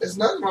 There's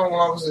nothing wrong as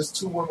long as there's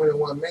two women and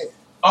one man.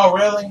 Oh,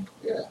 really?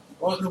 Yeah.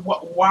 Well,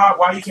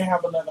 why you can't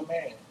have another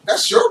man?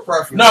 That's your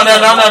preference. No.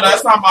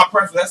 That's not my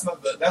preference.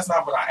 That's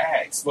not what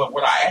I asked. But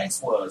what I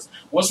asked was,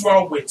 what's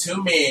wrong with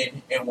two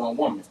men and one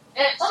woman?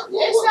 There's What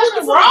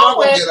nothing wrong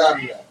with get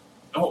out of that?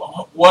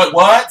 What?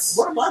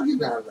 What am I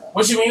getting out of that?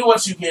 What you mean?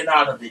 What you getting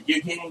out of it?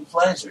 You're getting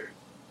pleasure.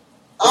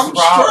 I'm What's the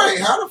problem?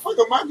 straight. How the fuck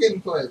am I getting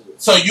pleasure?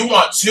 So you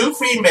want two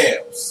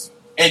females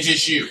and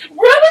just you?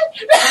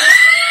 Really?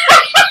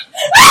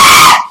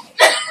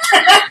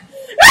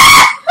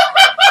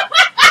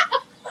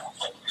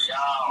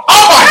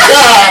 Oh my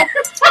god,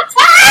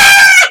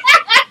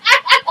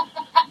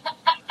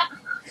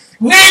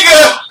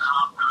 nigga!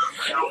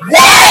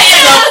 Why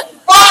in the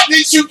fuck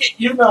did you get?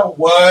 You know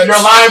what?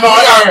 You're live on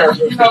air.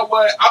 You know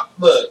what?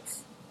 Look,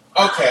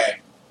 okay.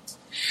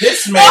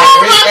 This man,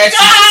 Oh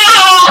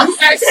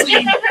you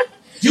actually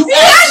You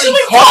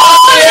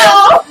called him.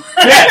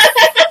 Yes.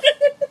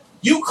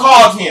 You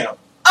called him.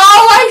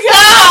 Oh my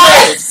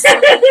god!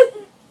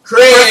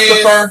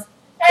 Christopher.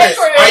 Hey,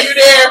 Chris, are you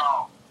there?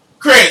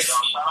 Chris.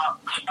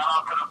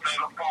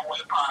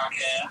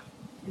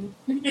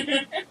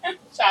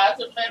 Shout out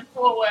to Fed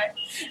Forward.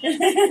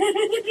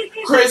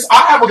 Chris,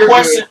 I have a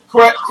question.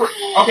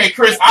 Okay,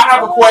 Chris, I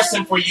have a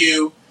question for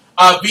you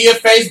via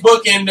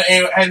Facebook and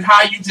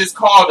how you just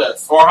called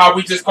us, or how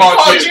we just called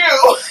you.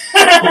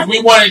 'Cause we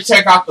wanted to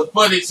check out the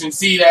footage and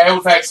see that it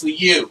was actually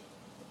you.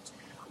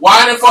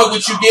 Why the fuck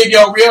would you give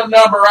your real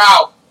number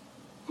out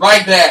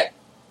like that?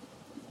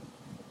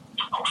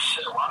 Oh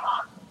shit, why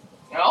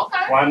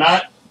Okay. Why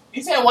not?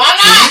 You said why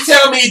Can not? you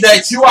tell me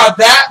that you are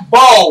that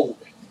bold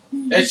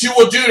that you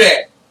will do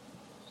that? not?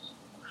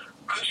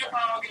 Cause you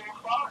don't give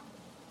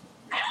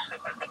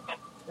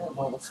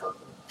a fuck.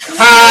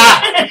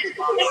 Ha!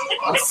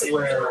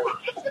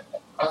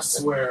 I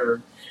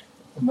swear.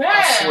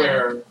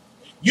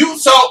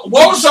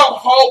 What was your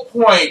whole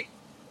point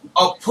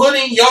of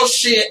putting your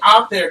shit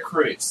out there,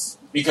 Chris?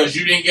 Because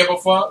you didn't give a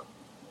fuck?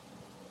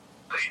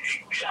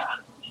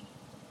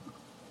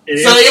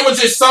 Yeah. So it was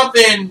just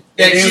something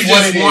that you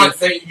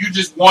you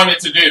just wanted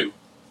to do.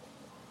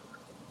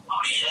 Oh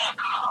yeah,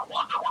 God,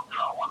 what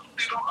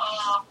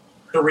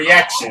The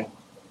reaction.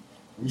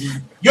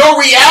 Your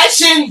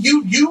reaction,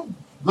 you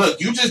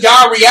look, you just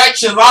got a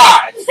reaction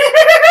live.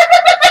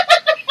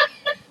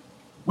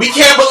 We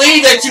can't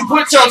believe that you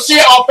put your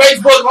shit on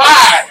Facebook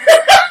Live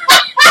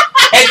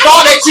and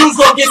thought that you was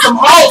gonna get some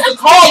hoes to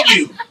call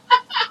you.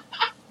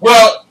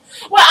 Well,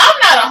 I'm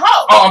not a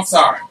hoe. oh, I'm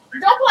sorry.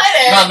 Don't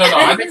play that. No,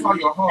 I didn't call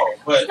you a hoe,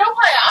 but Don't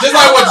play it. just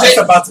like what It's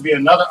about to be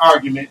another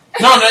argument.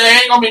 no, there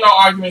ain't gonna be no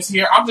arguments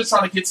here. I'm just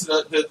trying to get to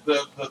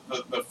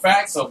the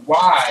facts of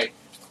why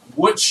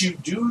would you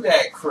do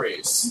that,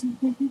 Chris?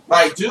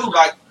 Like, dude,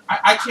 like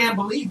I can't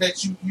believe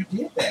that you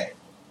did that.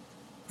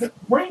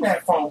 Bring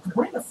that phone.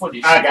 Bring the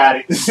footage. I got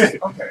it.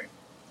 Okay.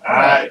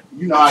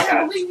 You know I I got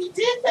can't it. believe he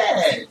did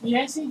that.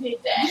 Yes, he did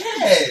that.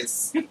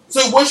 Yes.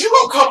 So was you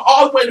gonna come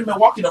all the way to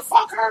Milwaukee to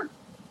fuck her?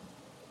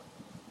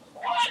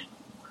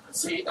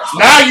 See, that's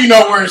Now you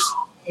know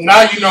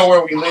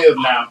where we live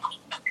now.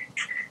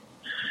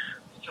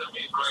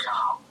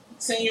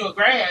 Send you a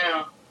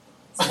Greyhound.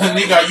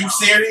 nigga, are you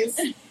serious?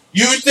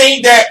 You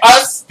think that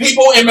us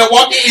people in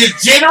Milwaukee is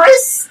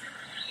generous?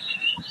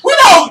 We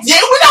don't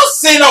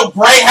send no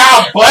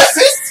Greyhound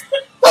buses.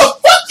 The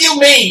fuck you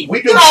mean?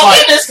 We do in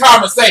flights. this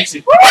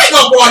conversation. We ain't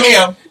gonna go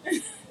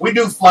him. We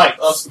do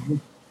flights.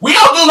 We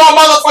don't do no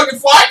motherfucking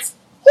flights.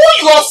 Who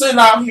you gonna send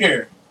out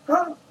here?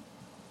 Huh?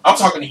 I'm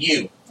talking to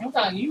you. I'm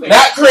telling you.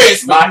 Not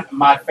Chris.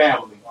 My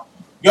family.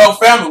 Your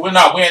family. We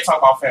ain't talking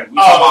about family. We talking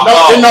Oh,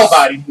 about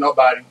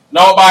nobody.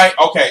 Nobody?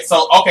 Okay,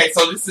 so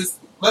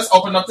let's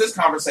open up this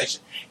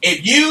conversation.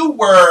 If you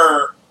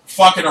were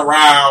fucking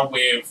around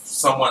with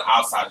someone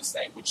outside the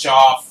state, would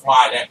y'all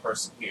fly that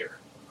person here?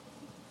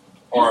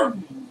 Or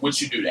would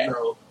you do that?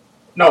 No.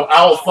 No,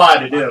 I will fly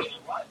to them.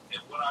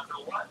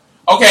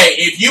 Okay,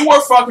 if you were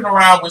fucking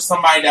around with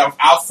somebody that was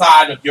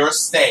outside of your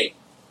state,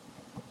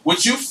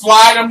 would you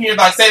fly them here?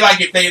 Like, say, like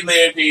if they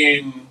lived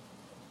in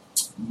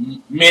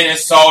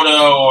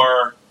Minnesota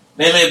or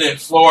they lived in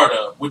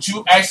Florida, would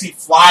you actually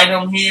fly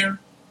them here?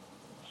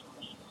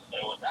 It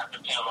would have to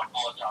depend on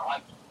what I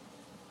like.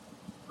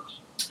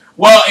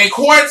 Well,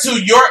 according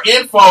to your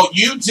info,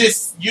 you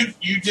just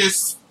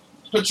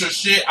put your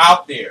shit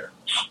out there.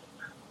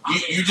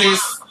 You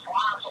just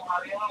Flying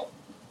somebody else,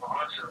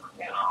 unless it's,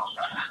 you know,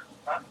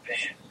 that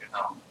depends, you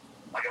know.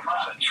 Like if I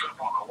had a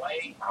trip on the way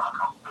and I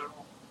come through,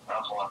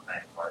 that's one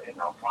thing. But, you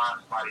know, flying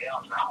somebody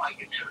else, I might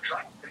get you a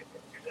train ticket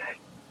today.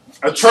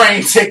 A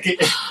train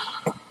ticket.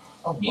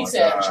 Oh He my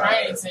said God.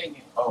 train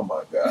singing. Oh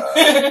my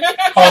God.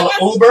 Call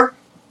an Uber.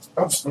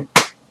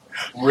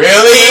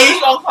 really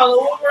You gonna call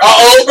Uber?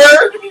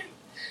 Uber?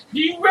 Do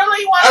you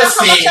really want to I know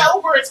how much see. that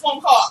Uber is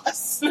gonna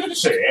cost?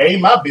 Shit,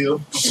 ain't my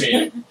bill.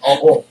 Shit.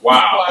 Oh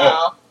wow.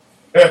 Wow.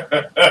 That's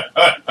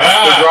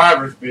the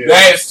driver's bill.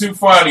 That is too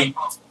funny.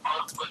 But see,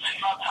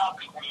 my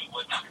topic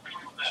with two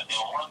people that and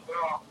one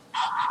girl,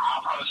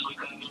 I personally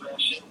couldn't do that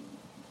shit.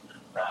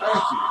 Thank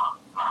you.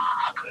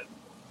 I couldn't.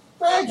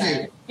 Thank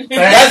you.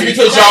 That's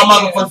because y'all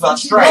motherfuckers are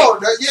straight. No,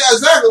 yeah,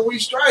 exactly. We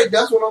straight.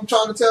 That's what I'm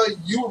trying to tell you.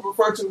 You would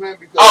refer to them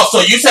because. Oh, so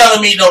you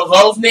telling me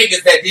those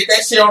niggas that did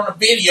that shit on the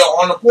video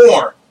on the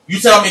porn? You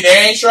telling me they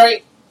ain't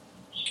straight?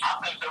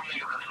 I think them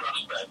niggas are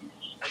suspect.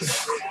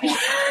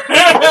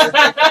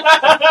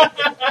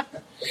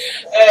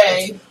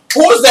 Hey,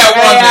 Who is that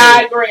hey, one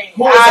I dude? agree.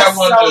 Who is I that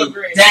one so dude?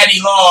 agree.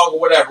 Daddy Long or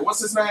whatever. What's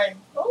his name?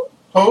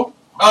 Who?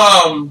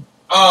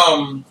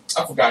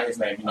 I forgot his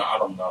name. You know, I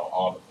don't know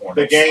all the porn.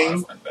 The Game?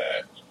 stars like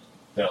that.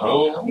 The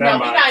Oh. who? No, Never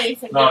we're mind. not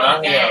even No, doing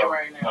not the him. game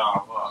right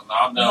now. No,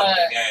 I'm done with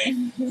the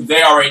game. 'Cause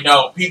they already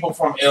know people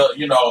from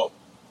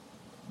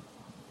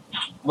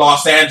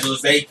Los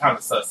Angeles. They kind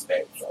of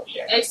suspect. So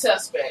yeah, They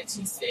suspects,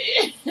 he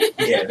said.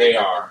 yeah, they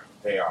are.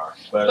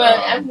 But,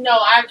 But no,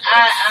 I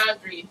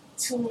agree.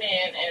 Two men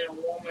and a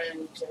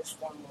woman just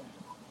don't.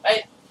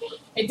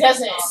 It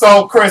doesn't.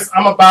 So, Chris,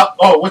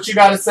 what you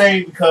gotta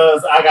say?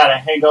 Because I gotta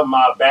hang up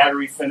my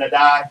battery finna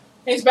die.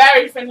 His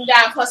battery finna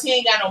die plus he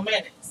ain't got no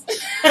minutes.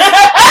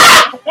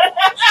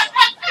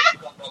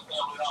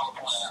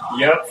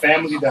 Yep,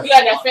 family We die.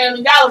 got that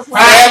Family Dollar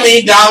plan.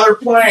 Family Dollar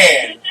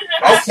Plan.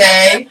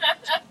 Okay,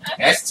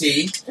 that's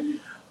T.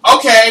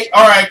 Okay,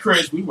 all right,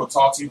 Chris. We will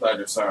talk to you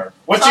later, sir.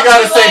 What Talk you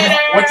gotta to you say? later.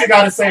 What you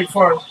gotta say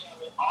for? All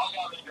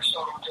y'all niggas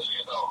show them to you,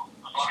 though.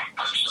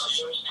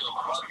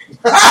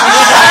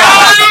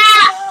 Fucking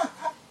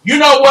You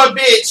know what,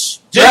 bitch?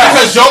 Just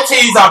because your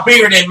titties are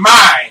bigger than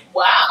mine,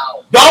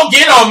 Wow. don't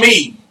get on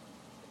me.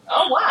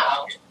 Oh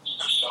wow.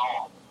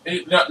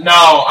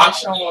 No, I'm.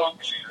 Showing.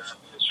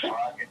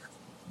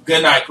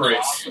 Good night,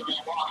 Chris.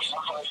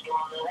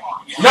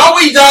 No,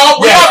 we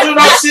don't. We don't do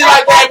no shit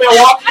like that,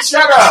 Milwaukee.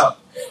 Shut up.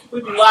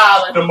 We be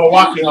wildin'. The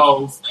Milwaukee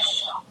hoes.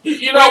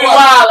 You know We be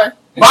what?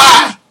 wildin'.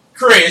 Bye,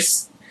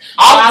 Chris.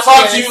 I'll Bye,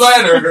 talk Chris. to you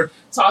later.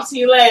 Talk to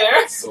you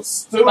later. So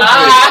stupid.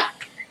 Bye.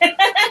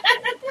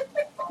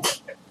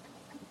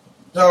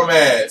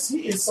 Dumbass.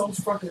 He is so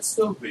fucking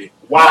stupid.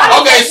 Wow.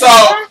 Okay, so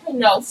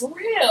No, for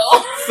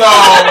real.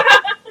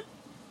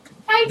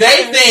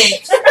 they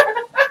think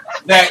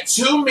that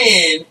two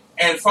men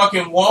and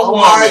fucking one Oh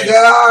my woman.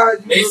 God!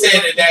 They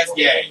said that that's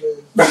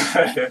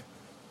gay.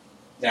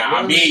 Now,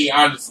 I mean,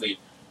 honestly,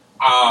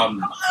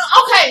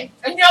 Okay,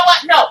 and you know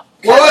what? No.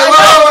 Wait.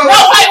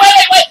 No,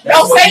 wait. That's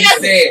Don't what say he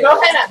nothing. said.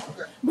 Don't say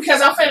nothing.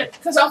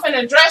 Because I'm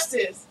finna address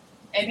this,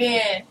 and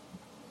then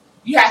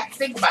you have to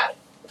think about it.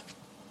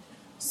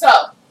 So,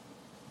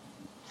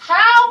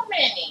 how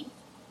many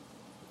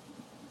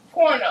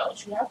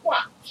pornos you have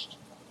watched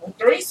with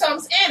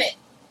threesomes in it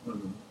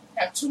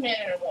have two men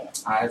and a woman?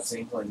 I've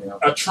seen plenty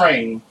of. A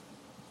train.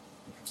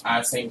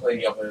 I've seen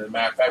plenty of it. As a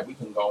matter of fact, we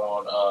can go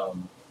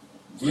on.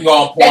 We can go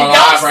on They porn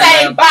don't live say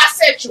right now.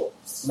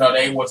 bisexuals. No,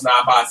 they was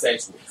not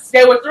bisexuals.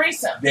 They were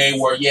threesomes. They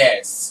were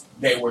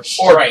they were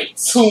straight.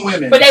 Two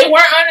women. But they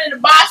weren't under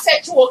the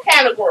bisexual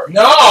category.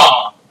 No,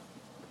 I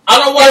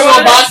don't They were want no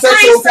under the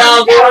bisexual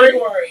threesome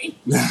category.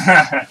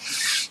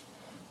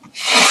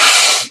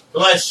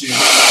 Bless you.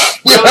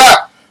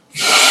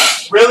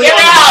 Really? Get on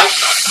the out! mic?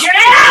 Get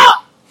out!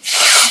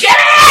 Get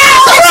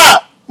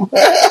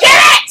out! Get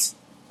it!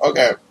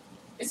 Okay.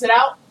 Is it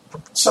out?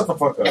 Shut the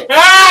fuck up.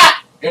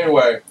 Ah!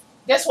 Anyway,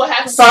 That's what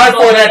happens. Sorry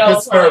when you for go that to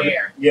those on disturbance.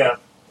 air. Yeah.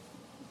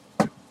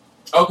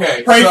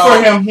 okay. Pray so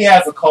for him. He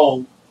has a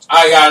cold.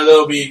 I got a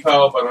little bit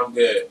cold, but I'm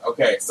good.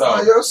 Okay, so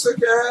Oh, your sick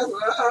ass.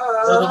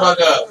 shut the fuck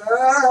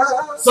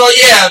up. So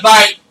yeah,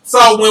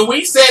 so when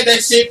we said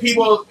that shit,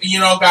 people,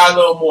 got a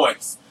little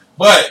moist.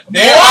 But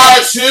there are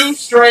two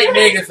straight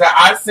niggas that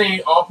I've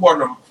seen on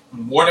porn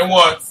more than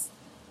once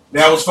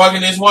that was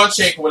fucking this one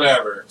chick or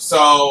whatever.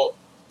 So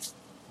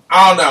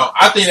I don't know.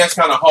 I think that's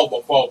kind of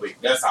homophobic.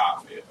 That's how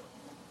I feel.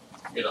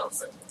 You know what I'm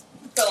saying?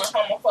 Feeling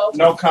homophobic.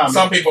 No comment.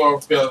 Some people are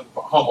feeling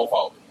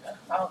homophobic.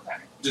 Okay.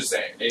 Just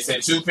saying. They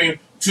said two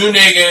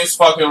niggas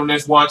fucking on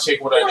this one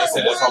chick, whatever. They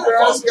said that's homophobic.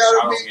 I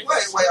don't get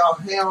that. Wait, oh,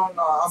 hell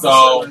no. I'm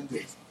So- saying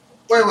this.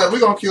 Wait, we're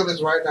gonna kill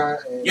this right now.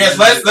 And Yes,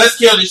 let's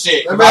kill this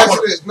shit. Let me ask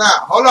you this. Now,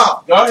 hold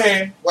on. Go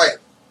ahead. Wait.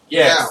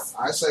 Yes.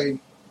 Now, I say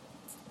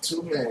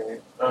 2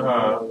 men.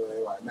 Uh-huh.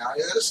 Right now,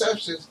 in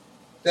exceptions,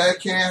 that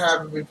can't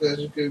happen because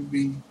it could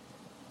be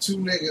 2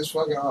 niggas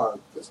fucking hard.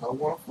 This whole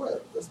one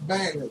flip. Let's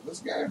bang it. Let's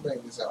gang bang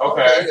this out.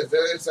 Okay. Yes,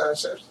 there is an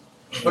exception.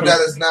 But that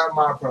is not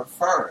my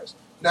preference.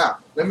 Now,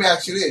 let me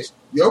ask you this.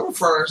 Your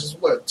preference is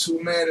what?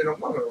 2 men and a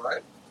woman,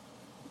 right?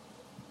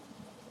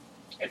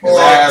 Or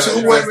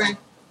Exactly. 2 women,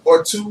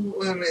 or 2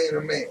 women and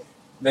a man.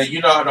 Now,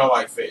 you know I don't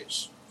like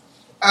fish.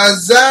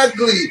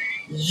 Exactly.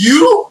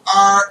 You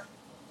are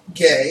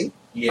gay.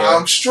 Yeah.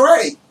 I'm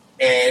straight.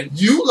 And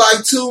You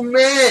like 2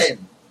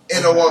 men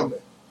and a woman.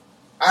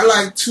 I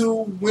like 2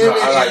 women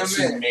I like and a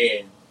 2 man.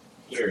 men.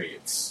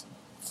 Periods.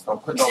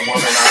 Don't put no woman out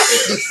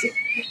there.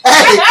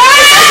 Hey,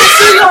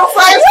 see your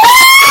face.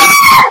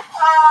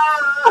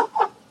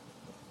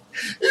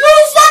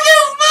 You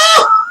fucking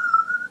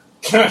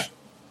yeah.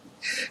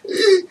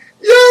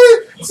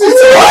 See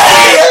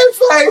your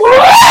face.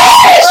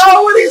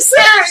 Oh, what he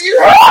said?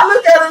 You have to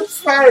look at his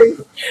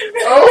face.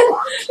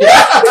 Oh my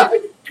God,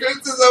 Chris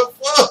is a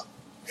fuck.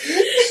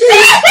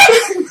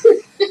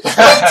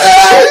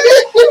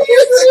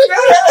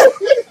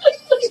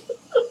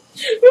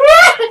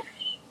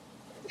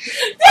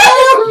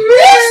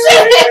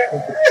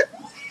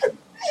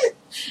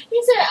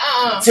 He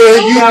said,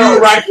 Till you do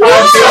right by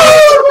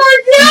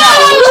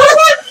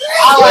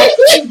I like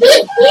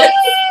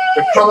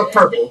the color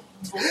purple.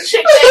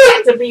 chick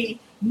that got to be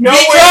nowhere.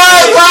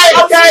 Because,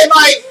 like, okay,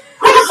 like,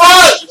 what the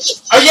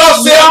fuck? Are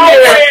y'all sitting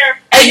here? Nowhere.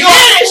 And you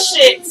Yeah, this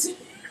shit.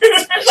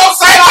 don't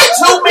say like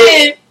 2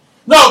 men.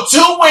 No,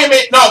 2 women.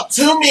 No,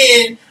 2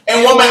 men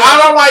and woman.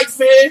 I don't like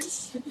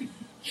fish.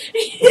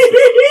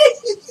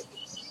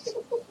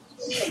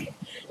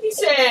 He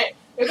said,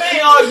 if it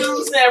ain't all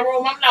dudes in that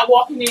room, I'm not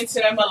walking into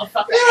that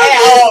motherfucker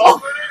at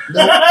all.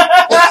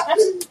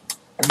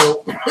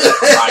 Nope.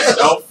 Like,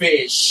 no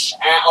fish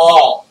at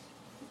all.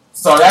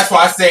 So that's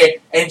why I said,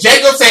 and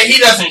Jacob said he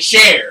doesn't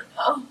share.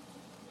 Oh.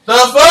 The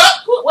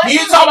fuck? What? You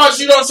talking about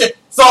you don't share?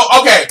 So,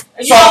 okay.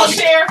 You So, don't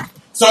share?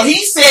 so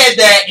he said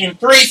that in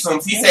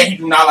threesomes, he said he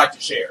do not like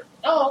to share.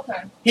 Oh,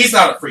 okay. He's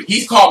not a freak.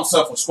 He's called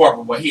himself a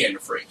Scorpion, but he ain't a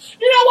freak.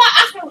 You know what?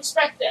 I can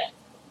respect that.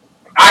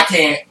 I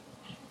can't.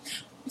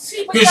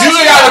 See, Because you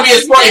gotta be a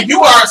Scorpion. If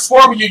you are a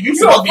Scorpion, you're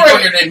supposed to be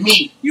freaker than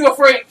me. You a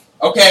freak.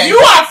 Okay? You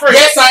are a freak.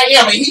 Yes, I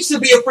am. And he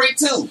should be a freak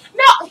too.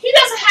 No, he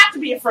doesn't have to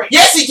be a freak.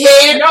 Yes, he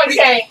can. No, he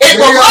can't. If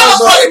a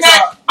motherfucking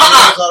name,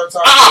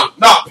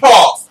 no,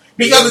 pause.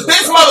 Because if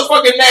this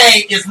motherfucking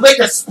name is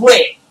Liquor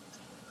Split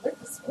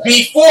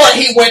before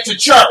he went to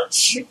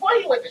church, Before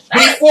he went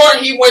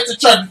to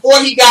church. before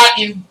he got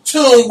in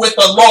tune with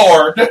the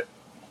Lord,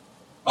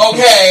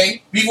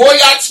 okay, before he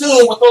got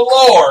tuned with the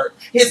Lord,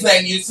 his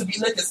name used to be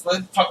Liquor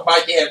Split. Talk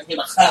about, yeah, you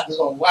know, you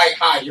don't like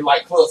how you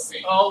like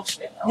pussy. Oh,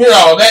 shit. You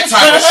know, that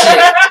type of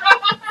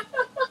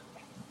shit.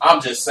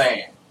 I'm just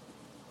saying.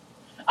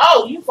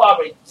 Oh, you've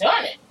already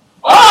done it.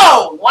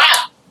 Oh,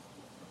 wow.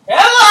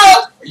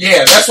 Hello.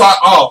 Yeah, that's why.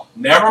 Oh,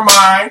 never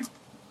mind.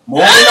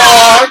 Moving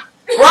on.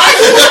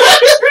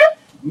 Right?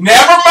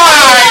 Never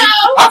mind.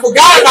 I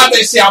forgot about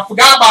that shit. I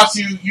forgot about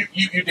you.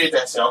 You did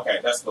that shit. Okay,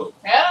 that's cool.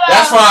 Hello.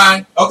 That's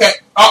fine. Okay.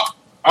 Oh,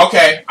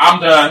 okay. I'm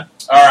done.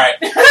 All right.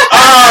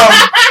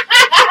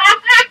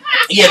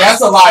 Yeah,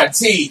 that's a lot of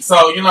tea.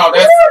 So you know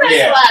that's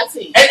yeah.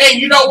 And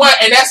you know what?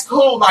 And that's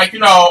cool. Like you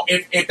know,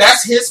 if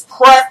that's his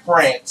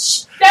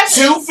preference, That's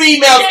 2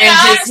 females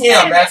and just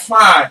him, that's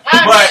fine.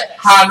 But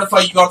how in the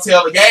fuck you gonna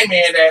tell the gay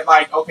man that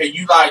like, okay,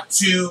 you like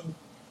 2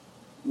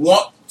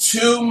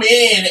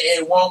 men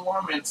and 1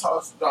 woman?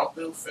 Toast don't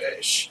do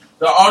fish.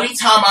 The only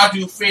time I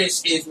do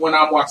fish is when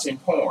I'm watching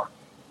porn.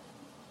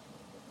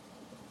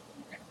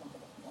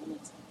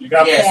 You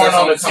got Yes, porn that's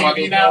on the time I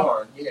do TV now?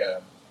 porn. Yeah.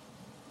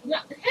 No,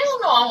 hell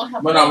no, I don't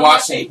have When I'm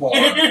watching porn.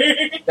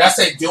 That's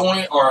it,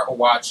 doing or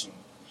watching?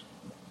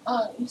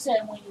 You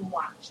said when you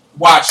watch.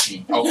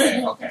 Watching.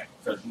 Okay, okay.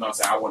 Because, you know what I'm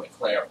saying? I want to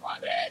clarify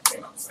that. You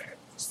know what I'm saying?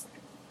 Just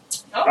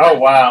saying. Oh,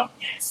 wow.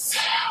 Yes.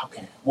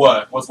 Okay.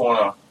 What? What's going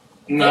on?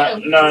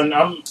 None. I'm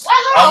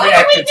I'm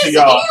reacting to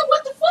y'all.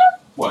 What the fuck?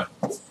 What?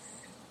 No,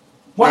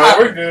 What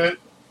happened? we're good.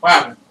 What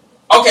happened?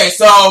 Okay,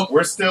 so,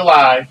 We're still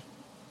live.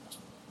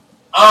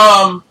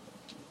 oh,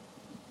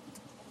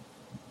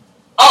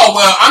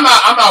 well, I'm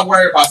not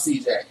worried about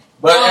CJ.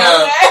 But,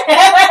 yeah,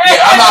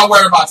 I'm not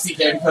worried about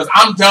CJ because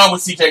I'm done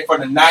with CJ for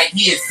the night.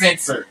 He is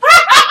censored.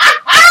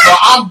 So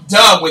I'm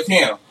done with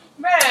him.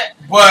 Man,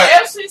 But,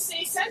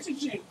 FCC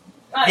censored you.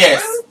 Like,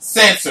 yes, really?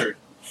 censored.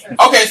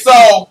 Okay,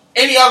 so,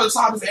 any other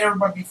topics,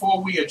 everybody,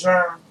 before we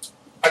adjourn?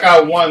 I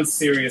got one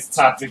serious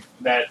topic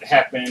that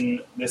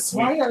happened this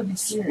Why week. you gotta be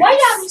serious? Why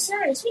y'all be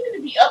serious? We need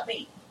to be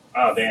upbeat.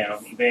 Oh,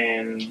 damn.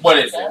 Then What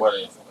is it? What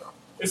is it?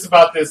 it's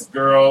about this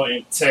girl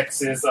in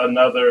Texas,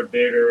 another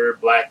bitter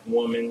black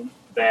woman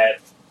that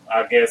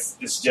I guess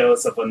is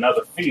jealous of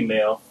another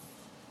female.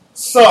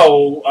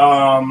 So,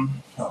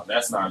 Oh,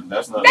 that's not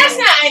That's not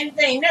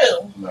anything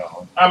new.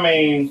 no. I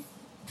mean,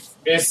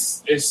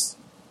 it's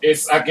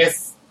I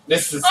guess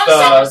this is On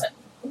the some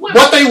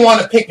what they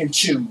want to pick and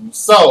choose.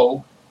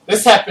 So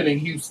this happened in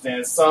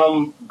Houston.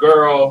 Some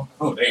girl,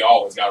 They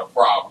always got a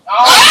problem.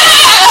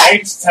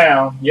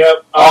 H-Town.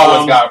 Yep.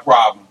 Always got a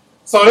problem.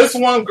 So this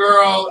one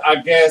girl, I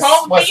guess,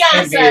 Home what's Beyonce.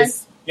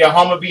 envious? Yeah,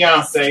 home of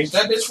Beyonce. Is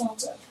that bitch from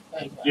Texas?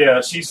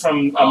 Yeah, she's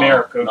from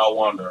America. No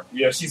wonder.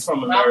 Yeah, she's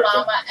from My America.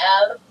 mama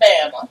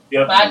Alabama.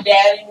 Yep. My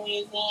daddy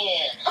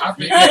Louisiana.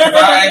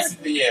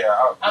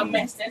 I'm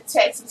mixed in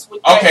Texas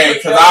with Okay,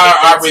 because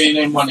I really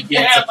didn't want to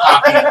get into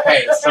copy and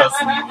paste.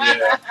 Trust me.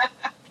 Yeah.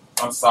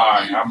 I'm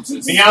sorry. I'm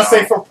just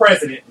Beyonce for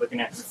president. Looking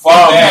at. Fuck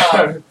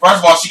that. First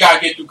of all, she got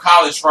to get through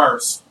college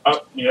first.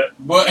 Yeah.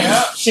 But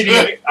She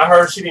didn't. I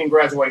heard she didn't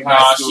graduate high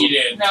nah, school. she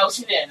didn't. No,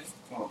 she didn't.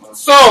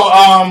 So,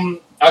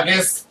 I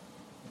guess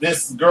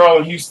this girl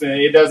in Houston,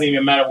 it doesn't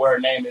even matter what her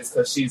name is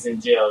because she's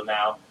in jail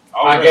now.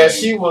 Oh, I really? guess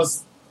she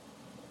was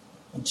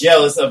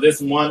jealous of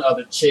this one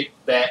other chick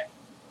that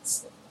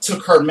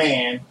took her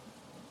man.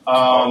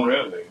 Oh,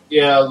 really?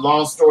 Yeah,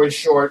 long story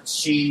short,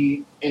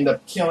 she ended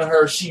up killing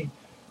her. She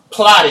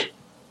plotted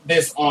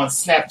this on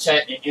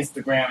Snapchat and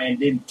Instagram and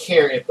didn't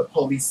care if the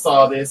police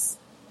saw this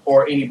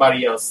or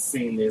anybody else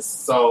seen this.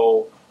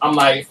 So I'm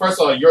like, first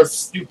of all, you're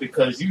stupid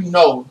because you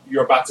know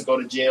you're about to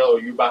go to jail or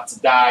you're about to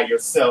die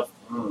yourself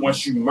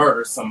once you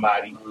murder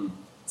somebody.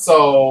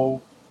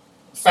 So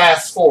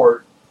fast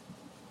forward,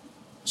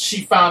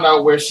 she found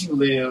out where she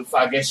lived.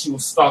 I guess she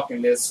was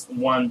stalking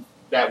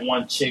that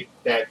one chick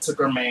that took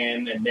her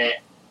man and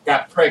that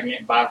got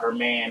pregnant by her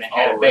man and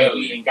had a baby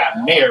really? and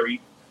got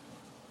married.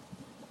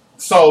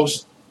 So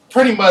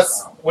pretty much,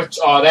 which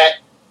all that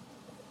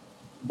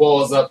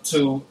boils up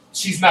to,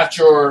 she's not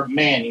your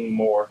man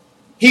anymore.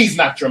 He's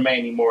not your man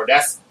anymore.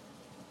 That's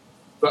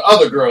the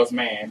other girl's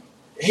man.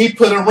 He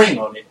put a ring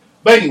on it.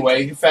 But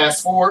anyway,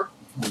 fast forward.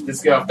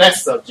 Let's get off that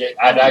subject.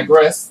 I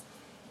digress.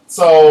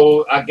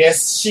 So I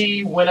guess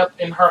she went up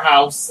in her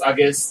house. I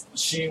guess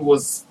she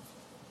was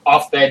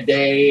off that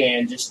day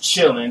and just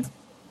chilling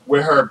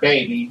with her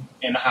baby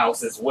in the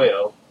house as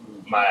well,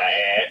 might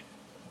I add.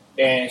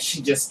 And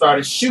she just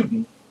started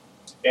shooting.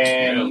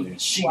 And Really?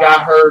 she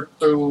got her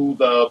through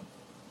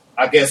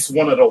I guess,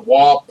 one of the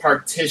wall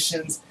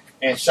partitions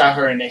and shot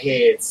her in the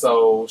head.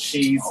 So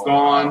she's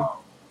gone. Wow.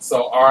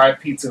 So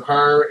RIP to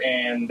her,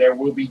 and there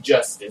will be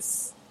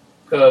justice.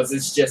 Because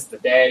it's just the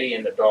daddy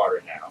and the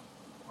daughter now.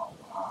 Oh,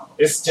 wow.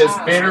 It's just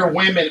Wow. bitter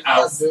women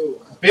I out. do.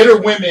 Bitter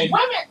women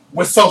Women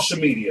with social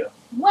media.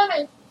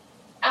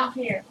 out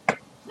here,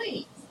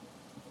 please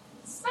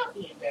stop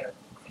being better.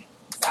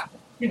 Stop it.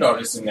 You know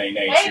this in their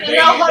nature. Hey, They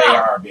hold on.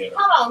 are bitter.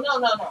 Hold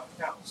on, no.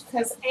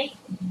 Because ain't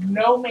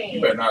no man.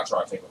 You better not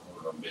try to take a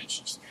hold of them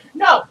bitches.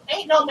 No,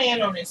 ain't no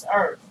man on this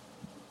earth.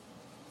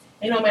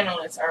 Ain't no man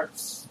on this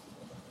earth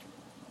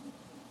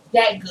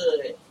that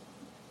good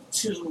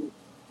to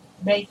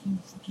make you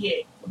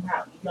forget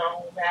about your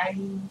own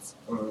values.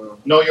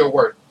 Know your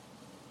worth.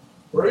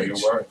 Your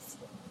worth.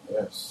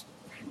 Yes.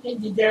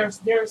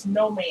 There's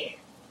no man.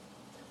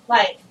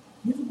 Like,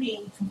 you could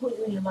be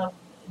completely in love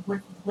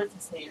with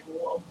this man,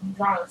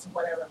 regardless of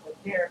whatever, but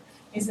there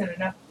isn't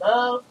enough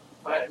love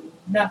or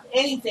enough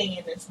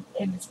anything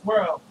in this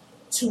world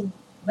to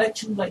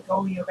let you let go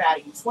of your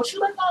values. Once you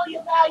let go of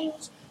your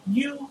values,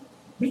 you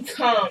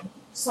become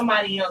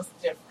somebody else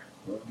different.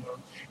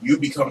 You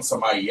become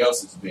somebody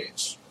else's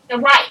bitch.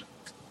 And right.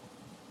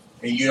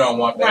 And you don't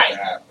want that Right. to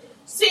happen.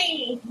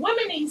 See,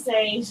 women these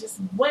days,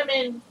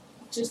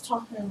 just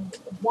talking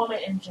women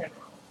in general,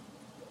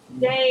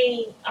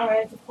 they are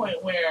at the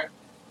point where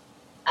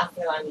I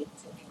feel I need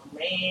to take a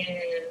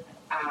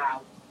man.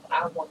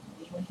 I want to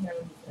be with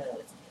him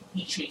because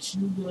he treats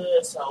you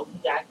good, so he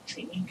got to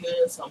treat me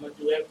good, so I'm going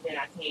to do everything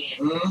I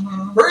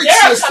can. Preach,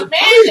 There are sister,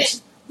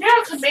 commandments. There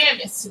are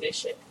commandments to this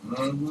shit.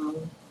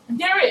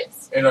 There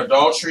is. And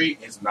adultery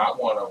is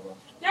not one of them.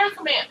 There are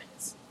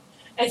commandments.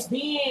 As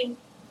being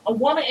a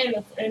woman in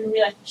a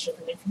relationship,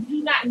 and if you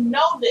do not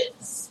know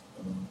this,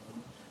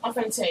 I'm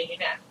going to tell you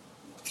now.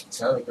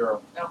 Tell it,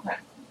 girl. Okay.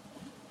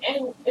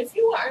 And if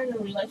you are in a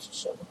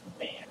relationship with a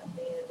man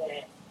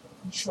that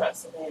you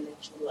trust, a man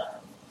that you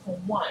love, for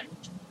one,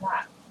 do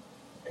not,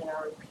 and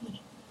I repeat,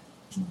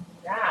 do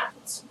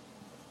not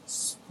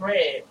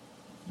spread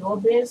your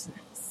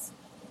business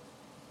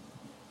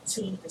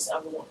to this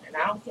other woman.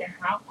 I don't care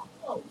how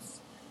close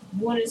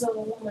you and this other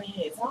woman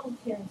is. I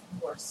don't care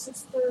if you are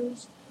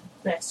sisters,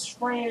 best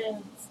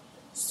friends,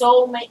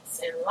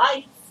 soulmates in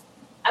life.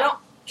 I don't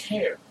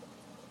care.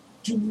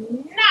 Do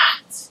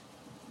not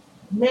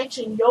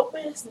mention your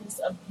business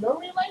of your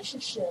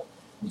relationship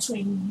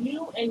between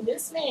you and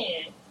this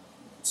man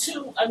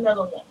to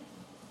another woman.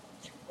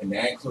 And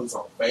that includes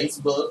on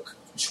Facebook,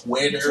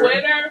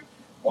 Twitter,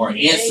 or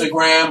yeah.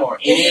 Instagram, or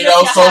any of If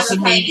those you have social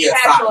a media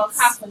casual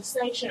sites.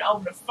 conversation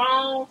over the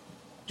phone,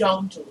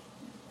 don't do it.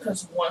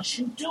 Because once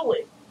you do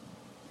it,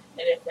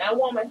 and if that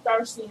woman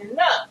thirsty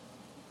enough,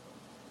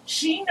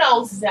 she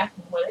knows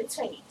exactly what it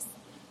takes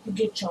to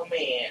get your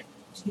man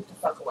to get the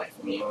fuck away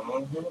from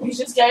you. You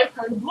just gave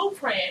her the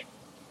blueprint.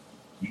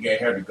 You gave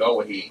her to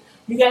go ahead.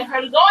 You gave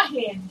her to go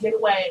ahead and get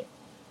away,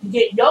 to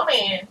get your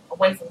man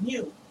away from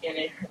you and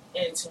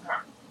into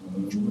her.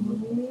 Do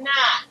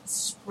cannot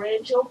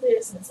spread your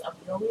business of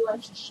your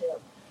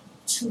relationship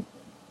to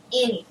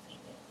any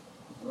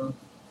female.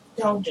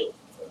 Don't do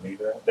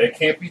it. They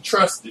can't be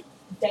trusted.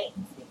 They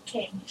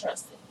can't be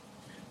trusted.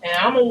 And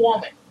I'm a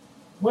woman.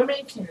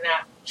 Women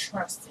cannot be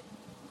trusted.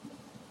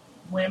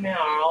 Women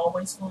are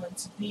always going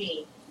to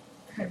be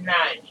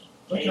conniving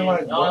Looking and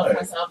like all what?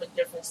 kinds of other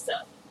different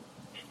stuff.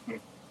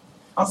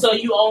 So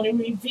you only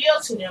reveal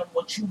to them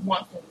what you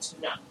want them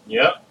to know.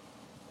 Yep.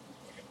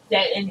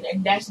 That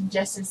and that's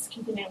just as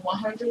keeping it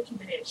 100,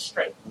 keeping it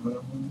straight.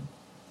 Mm-hmm.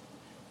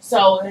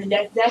 So and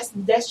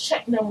that's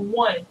check number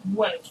one if you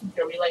want to keep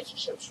your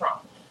relationship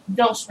strong.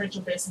 Don't spread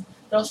your business.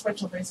 Don't spread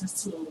your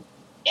business to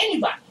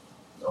anybody.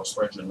 Don't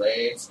spread your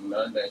legs,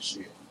 none of that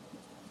shit.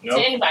 To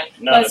anybody.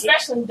 None But of it.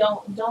 especially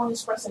don't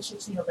express that shit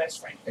to your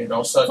best friend. And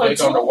don't suck For dick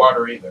two.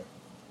 underwater either.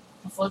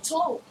 For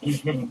two.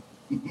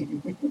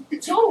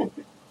 Two.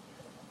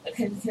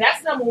 Because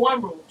that's number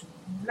one rule. Do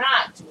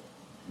not do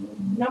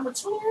it. Number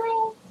two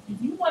rule,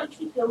 if you want to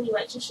keep your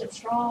relationship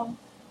strong,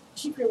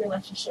 keep your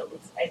relationship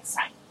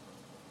exciting.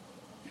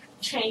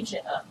 Change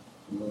it up.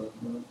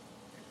 Mm-hmm.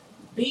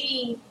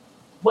 Be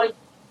what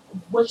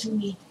you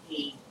need to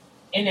be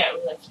in that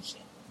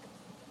relationship.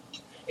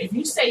 If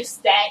you stay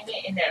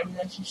stagnant in that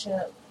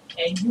relationship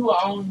and you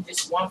are only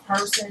this one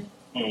person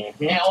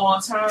at all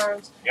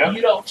times, Yep.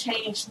 you don't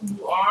change who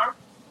you are,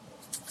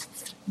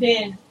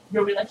 then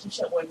your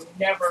relationship will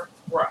never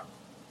grow.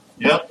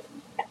 Yep.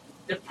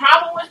 The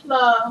problem with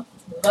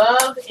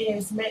love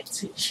is meant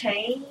to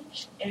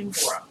change and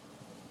grow.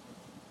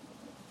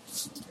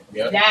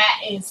 Yep.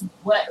 That is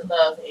what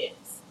love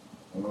is.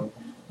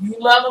 Mm-hmm. You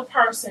love a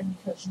person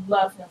because you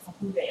love them for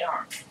who they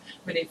are.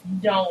 But if you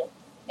don't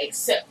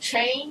accept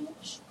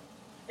change,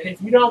 and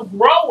if you don't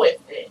grow with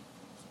it,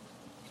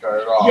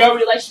 Cut it off. your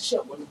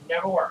relationship will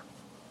never work.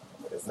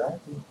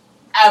 Exactly.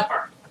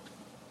 Ever.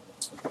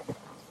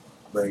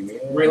 But yeah.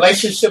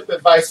 Relationship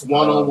advice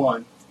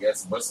 101.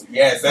 Yes, that's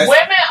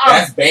Women are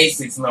that's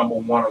basics number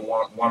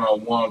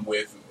 101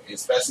 with,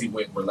 especially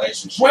with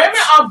relationships. women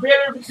are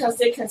bitter because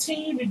they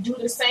continue to do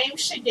the same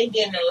shit they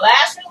did in the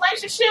last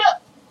relationship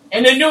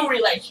and the new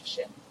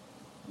relationship.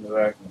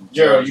 Exactly.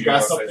 Gerald, you got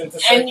wanna something say- to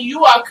say? And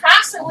you are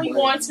constantly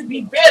going to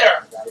be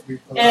bitter.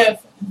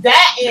 If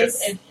that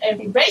is, if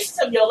the basis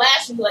of your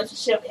last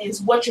relationship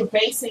is what you're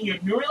basing your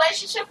new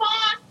relationship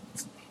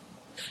on,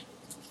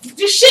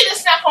 this shit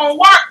is not going to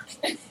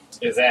work.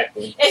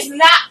 Exactly. It's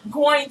not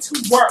going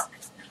to work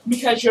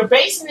because you're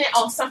basing it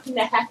on something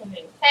that happened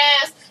in the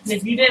past. And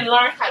if you didn't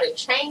learn how to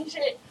change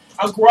it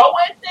or grow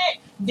with it,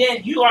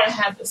 then you're going to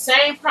have the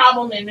same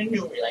problem in the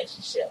new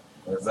relationship.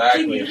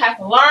 Exactly. You have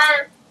to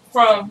learn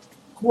from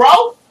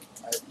growth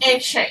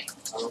and change.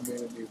 I don't mean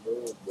to be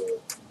rude,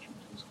 but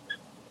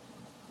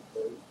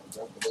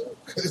jump it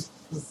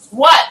up.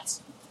 What?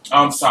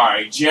 I'm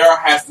sorry. Gerald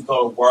has to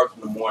go to work in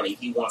the morning.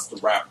 He wants to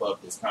wrap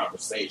up this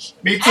conversation.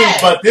 Me too,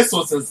 but this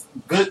was a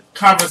good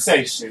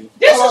conversation.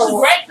 This is a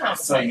great So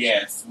conversation.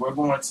 yes, we're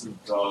going to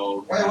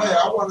go. Wait,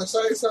 I want to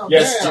say something.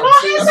 Yes, Damn. Gerald.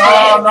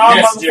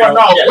 Yes, motherfucker, Gerald.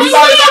 no.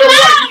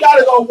 Yes. You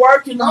gotta go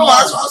work in the No, morning.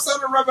 that's why I said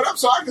to wrap it up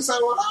so I can say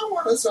what I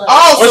want to say.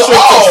 What's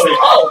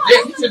your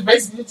Yeah, he just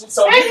basically just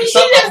told me to He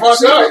shut the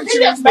fuck up.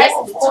 just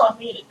basically told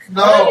me to cut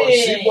No,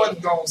 it. she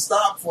wasn't going to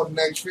stop for the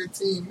next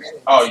 15 minutes.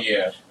 Oh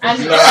yeah, I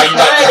you know how you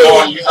like to go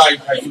on.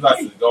 You like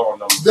to go on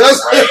them.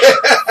 That's Right.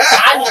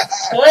 I need to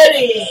cut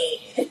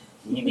it.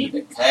 You need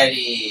to cut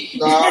it.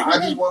 No, I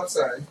just want to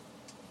say,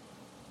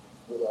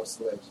 we lost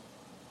Sledge.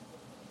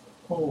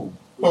 Who?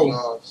 We Who?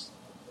 lost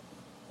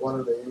one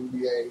of the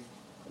NBA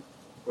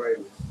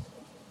greatest,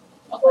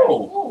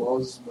 Who?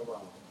 Moses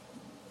Malone.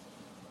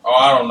 Oh,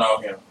 I don't know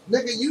him.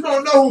 Nigga, you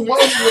don't know who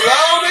Moses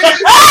Malone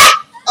is?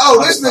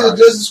 Oh, this nigga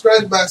just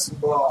scratched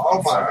basketball.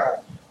 Oh my god.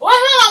 Well,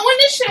 hold on. When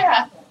this shit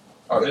happen?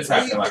 Oh, this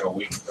happened like a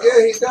week ago.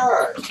 Yeah, he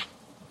died.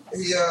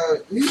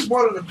 He's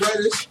one of the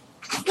greatest.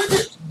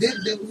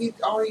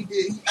 All he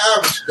did, he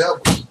averaged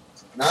doubles.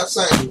 Not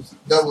singles,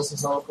 doubles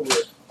his whole career.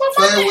 Well,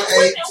 Played with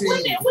when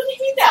 18. did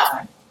he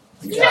die?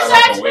 He You died just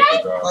like a asked week me?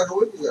 ago. Like a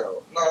week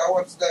ago. No, that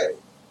wasn't today.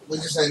 We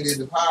just ain't did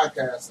the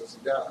podcast since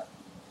he died.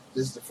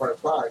 This is the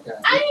first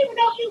podcast. I didn't even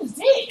know he was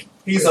dead.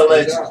 He's Yeah, a he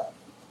legend. died.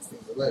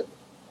 He's a legend.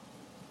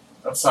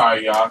 I'm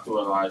sorry, y'all. I threw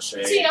a lot of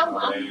shade. See, I'm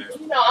on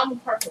a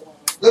perfect woman.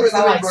 Let me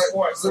I like break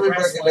sports, it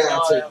wrestling, down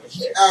all to that you.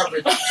 shit.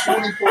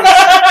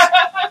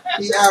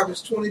 He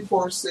averaged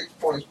 24 6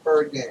 points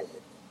per game,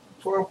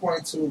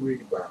 12.2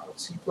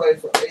 rebounds. He played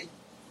for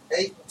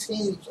eight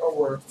teams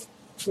over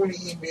 20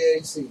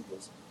 NBA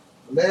seasons.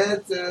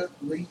 Led the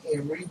league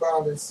in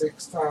rebounding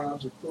 6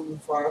 times, including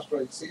 5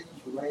 straight seasons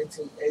from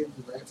 1980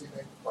 to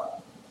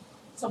 1985.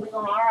 So we're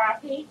going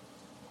to RIP?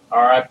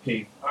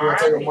 R.I.P. I'm going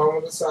to take a RIP.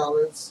 moment of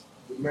silence.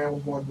 The man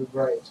was one of the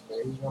greats, man.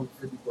 He's one of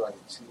the 50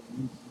 greats.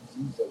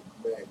 He's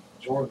a man.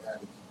 Jordan had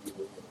to keep it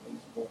with him.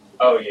 He's one of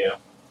the Oh, yeah.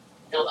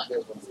 No, look.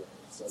 That's one of the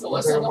greats. So we're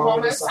let's gonna take take a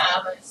moment of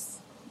silence.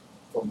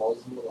 for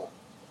Moses Malone.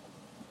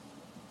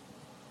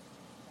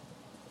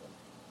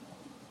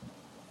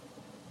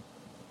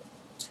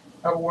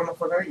 Have a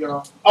wonderful day,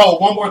 y'all. Oh,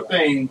 one more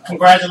thing.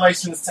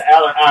 Congratulations to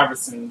Allen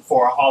Iverson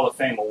for a Hall of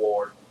Fame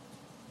award.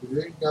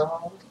 There you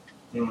go.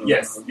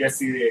 Yes,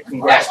 he did. That's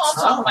Congrats. what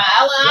I'm talking about.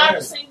 Allen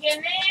Iverson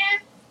getting in.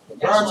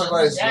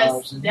 Congratulations, That's-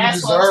 Iverson. You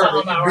that's what I'm deserve talking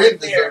it. about You right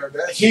been there. deserved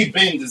that. He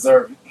been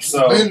deserving.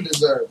 So, Been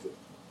deserved it.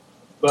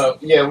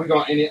 but yeah, we're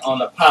gonna end it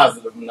on a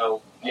positive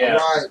note. Yeah.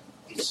 All right.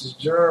 This is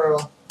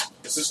Gerald.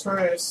 This is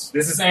Chris.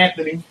 This is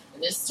Anthony.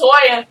 And it's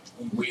Toya.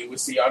 We will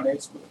see y'all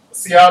next week.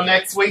 See y'all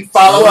next week.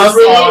 Follow us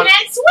See you on.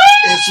 next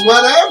week. It's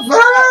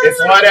whatever. It's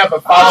whatever.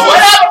 Follow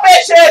us. Whatever,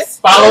 bitches.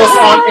 Follow us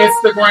on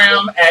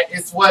Instagram at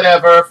It's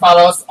Whatever.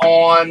 Follow us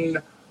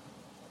on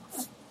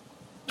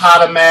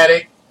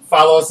Podomatic.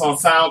 Follow us on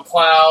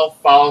SoundCloud.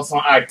 Follow us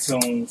on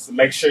iTunes.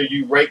 Make sure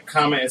you rate,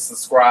 comment, and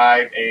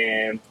subscribe.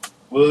 And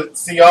we'll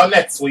see y'all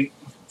next week.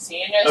 See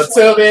you next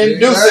Until week. then, See you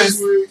next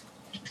deuces. week.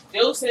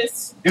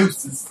 Deuces.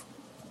 Deuces.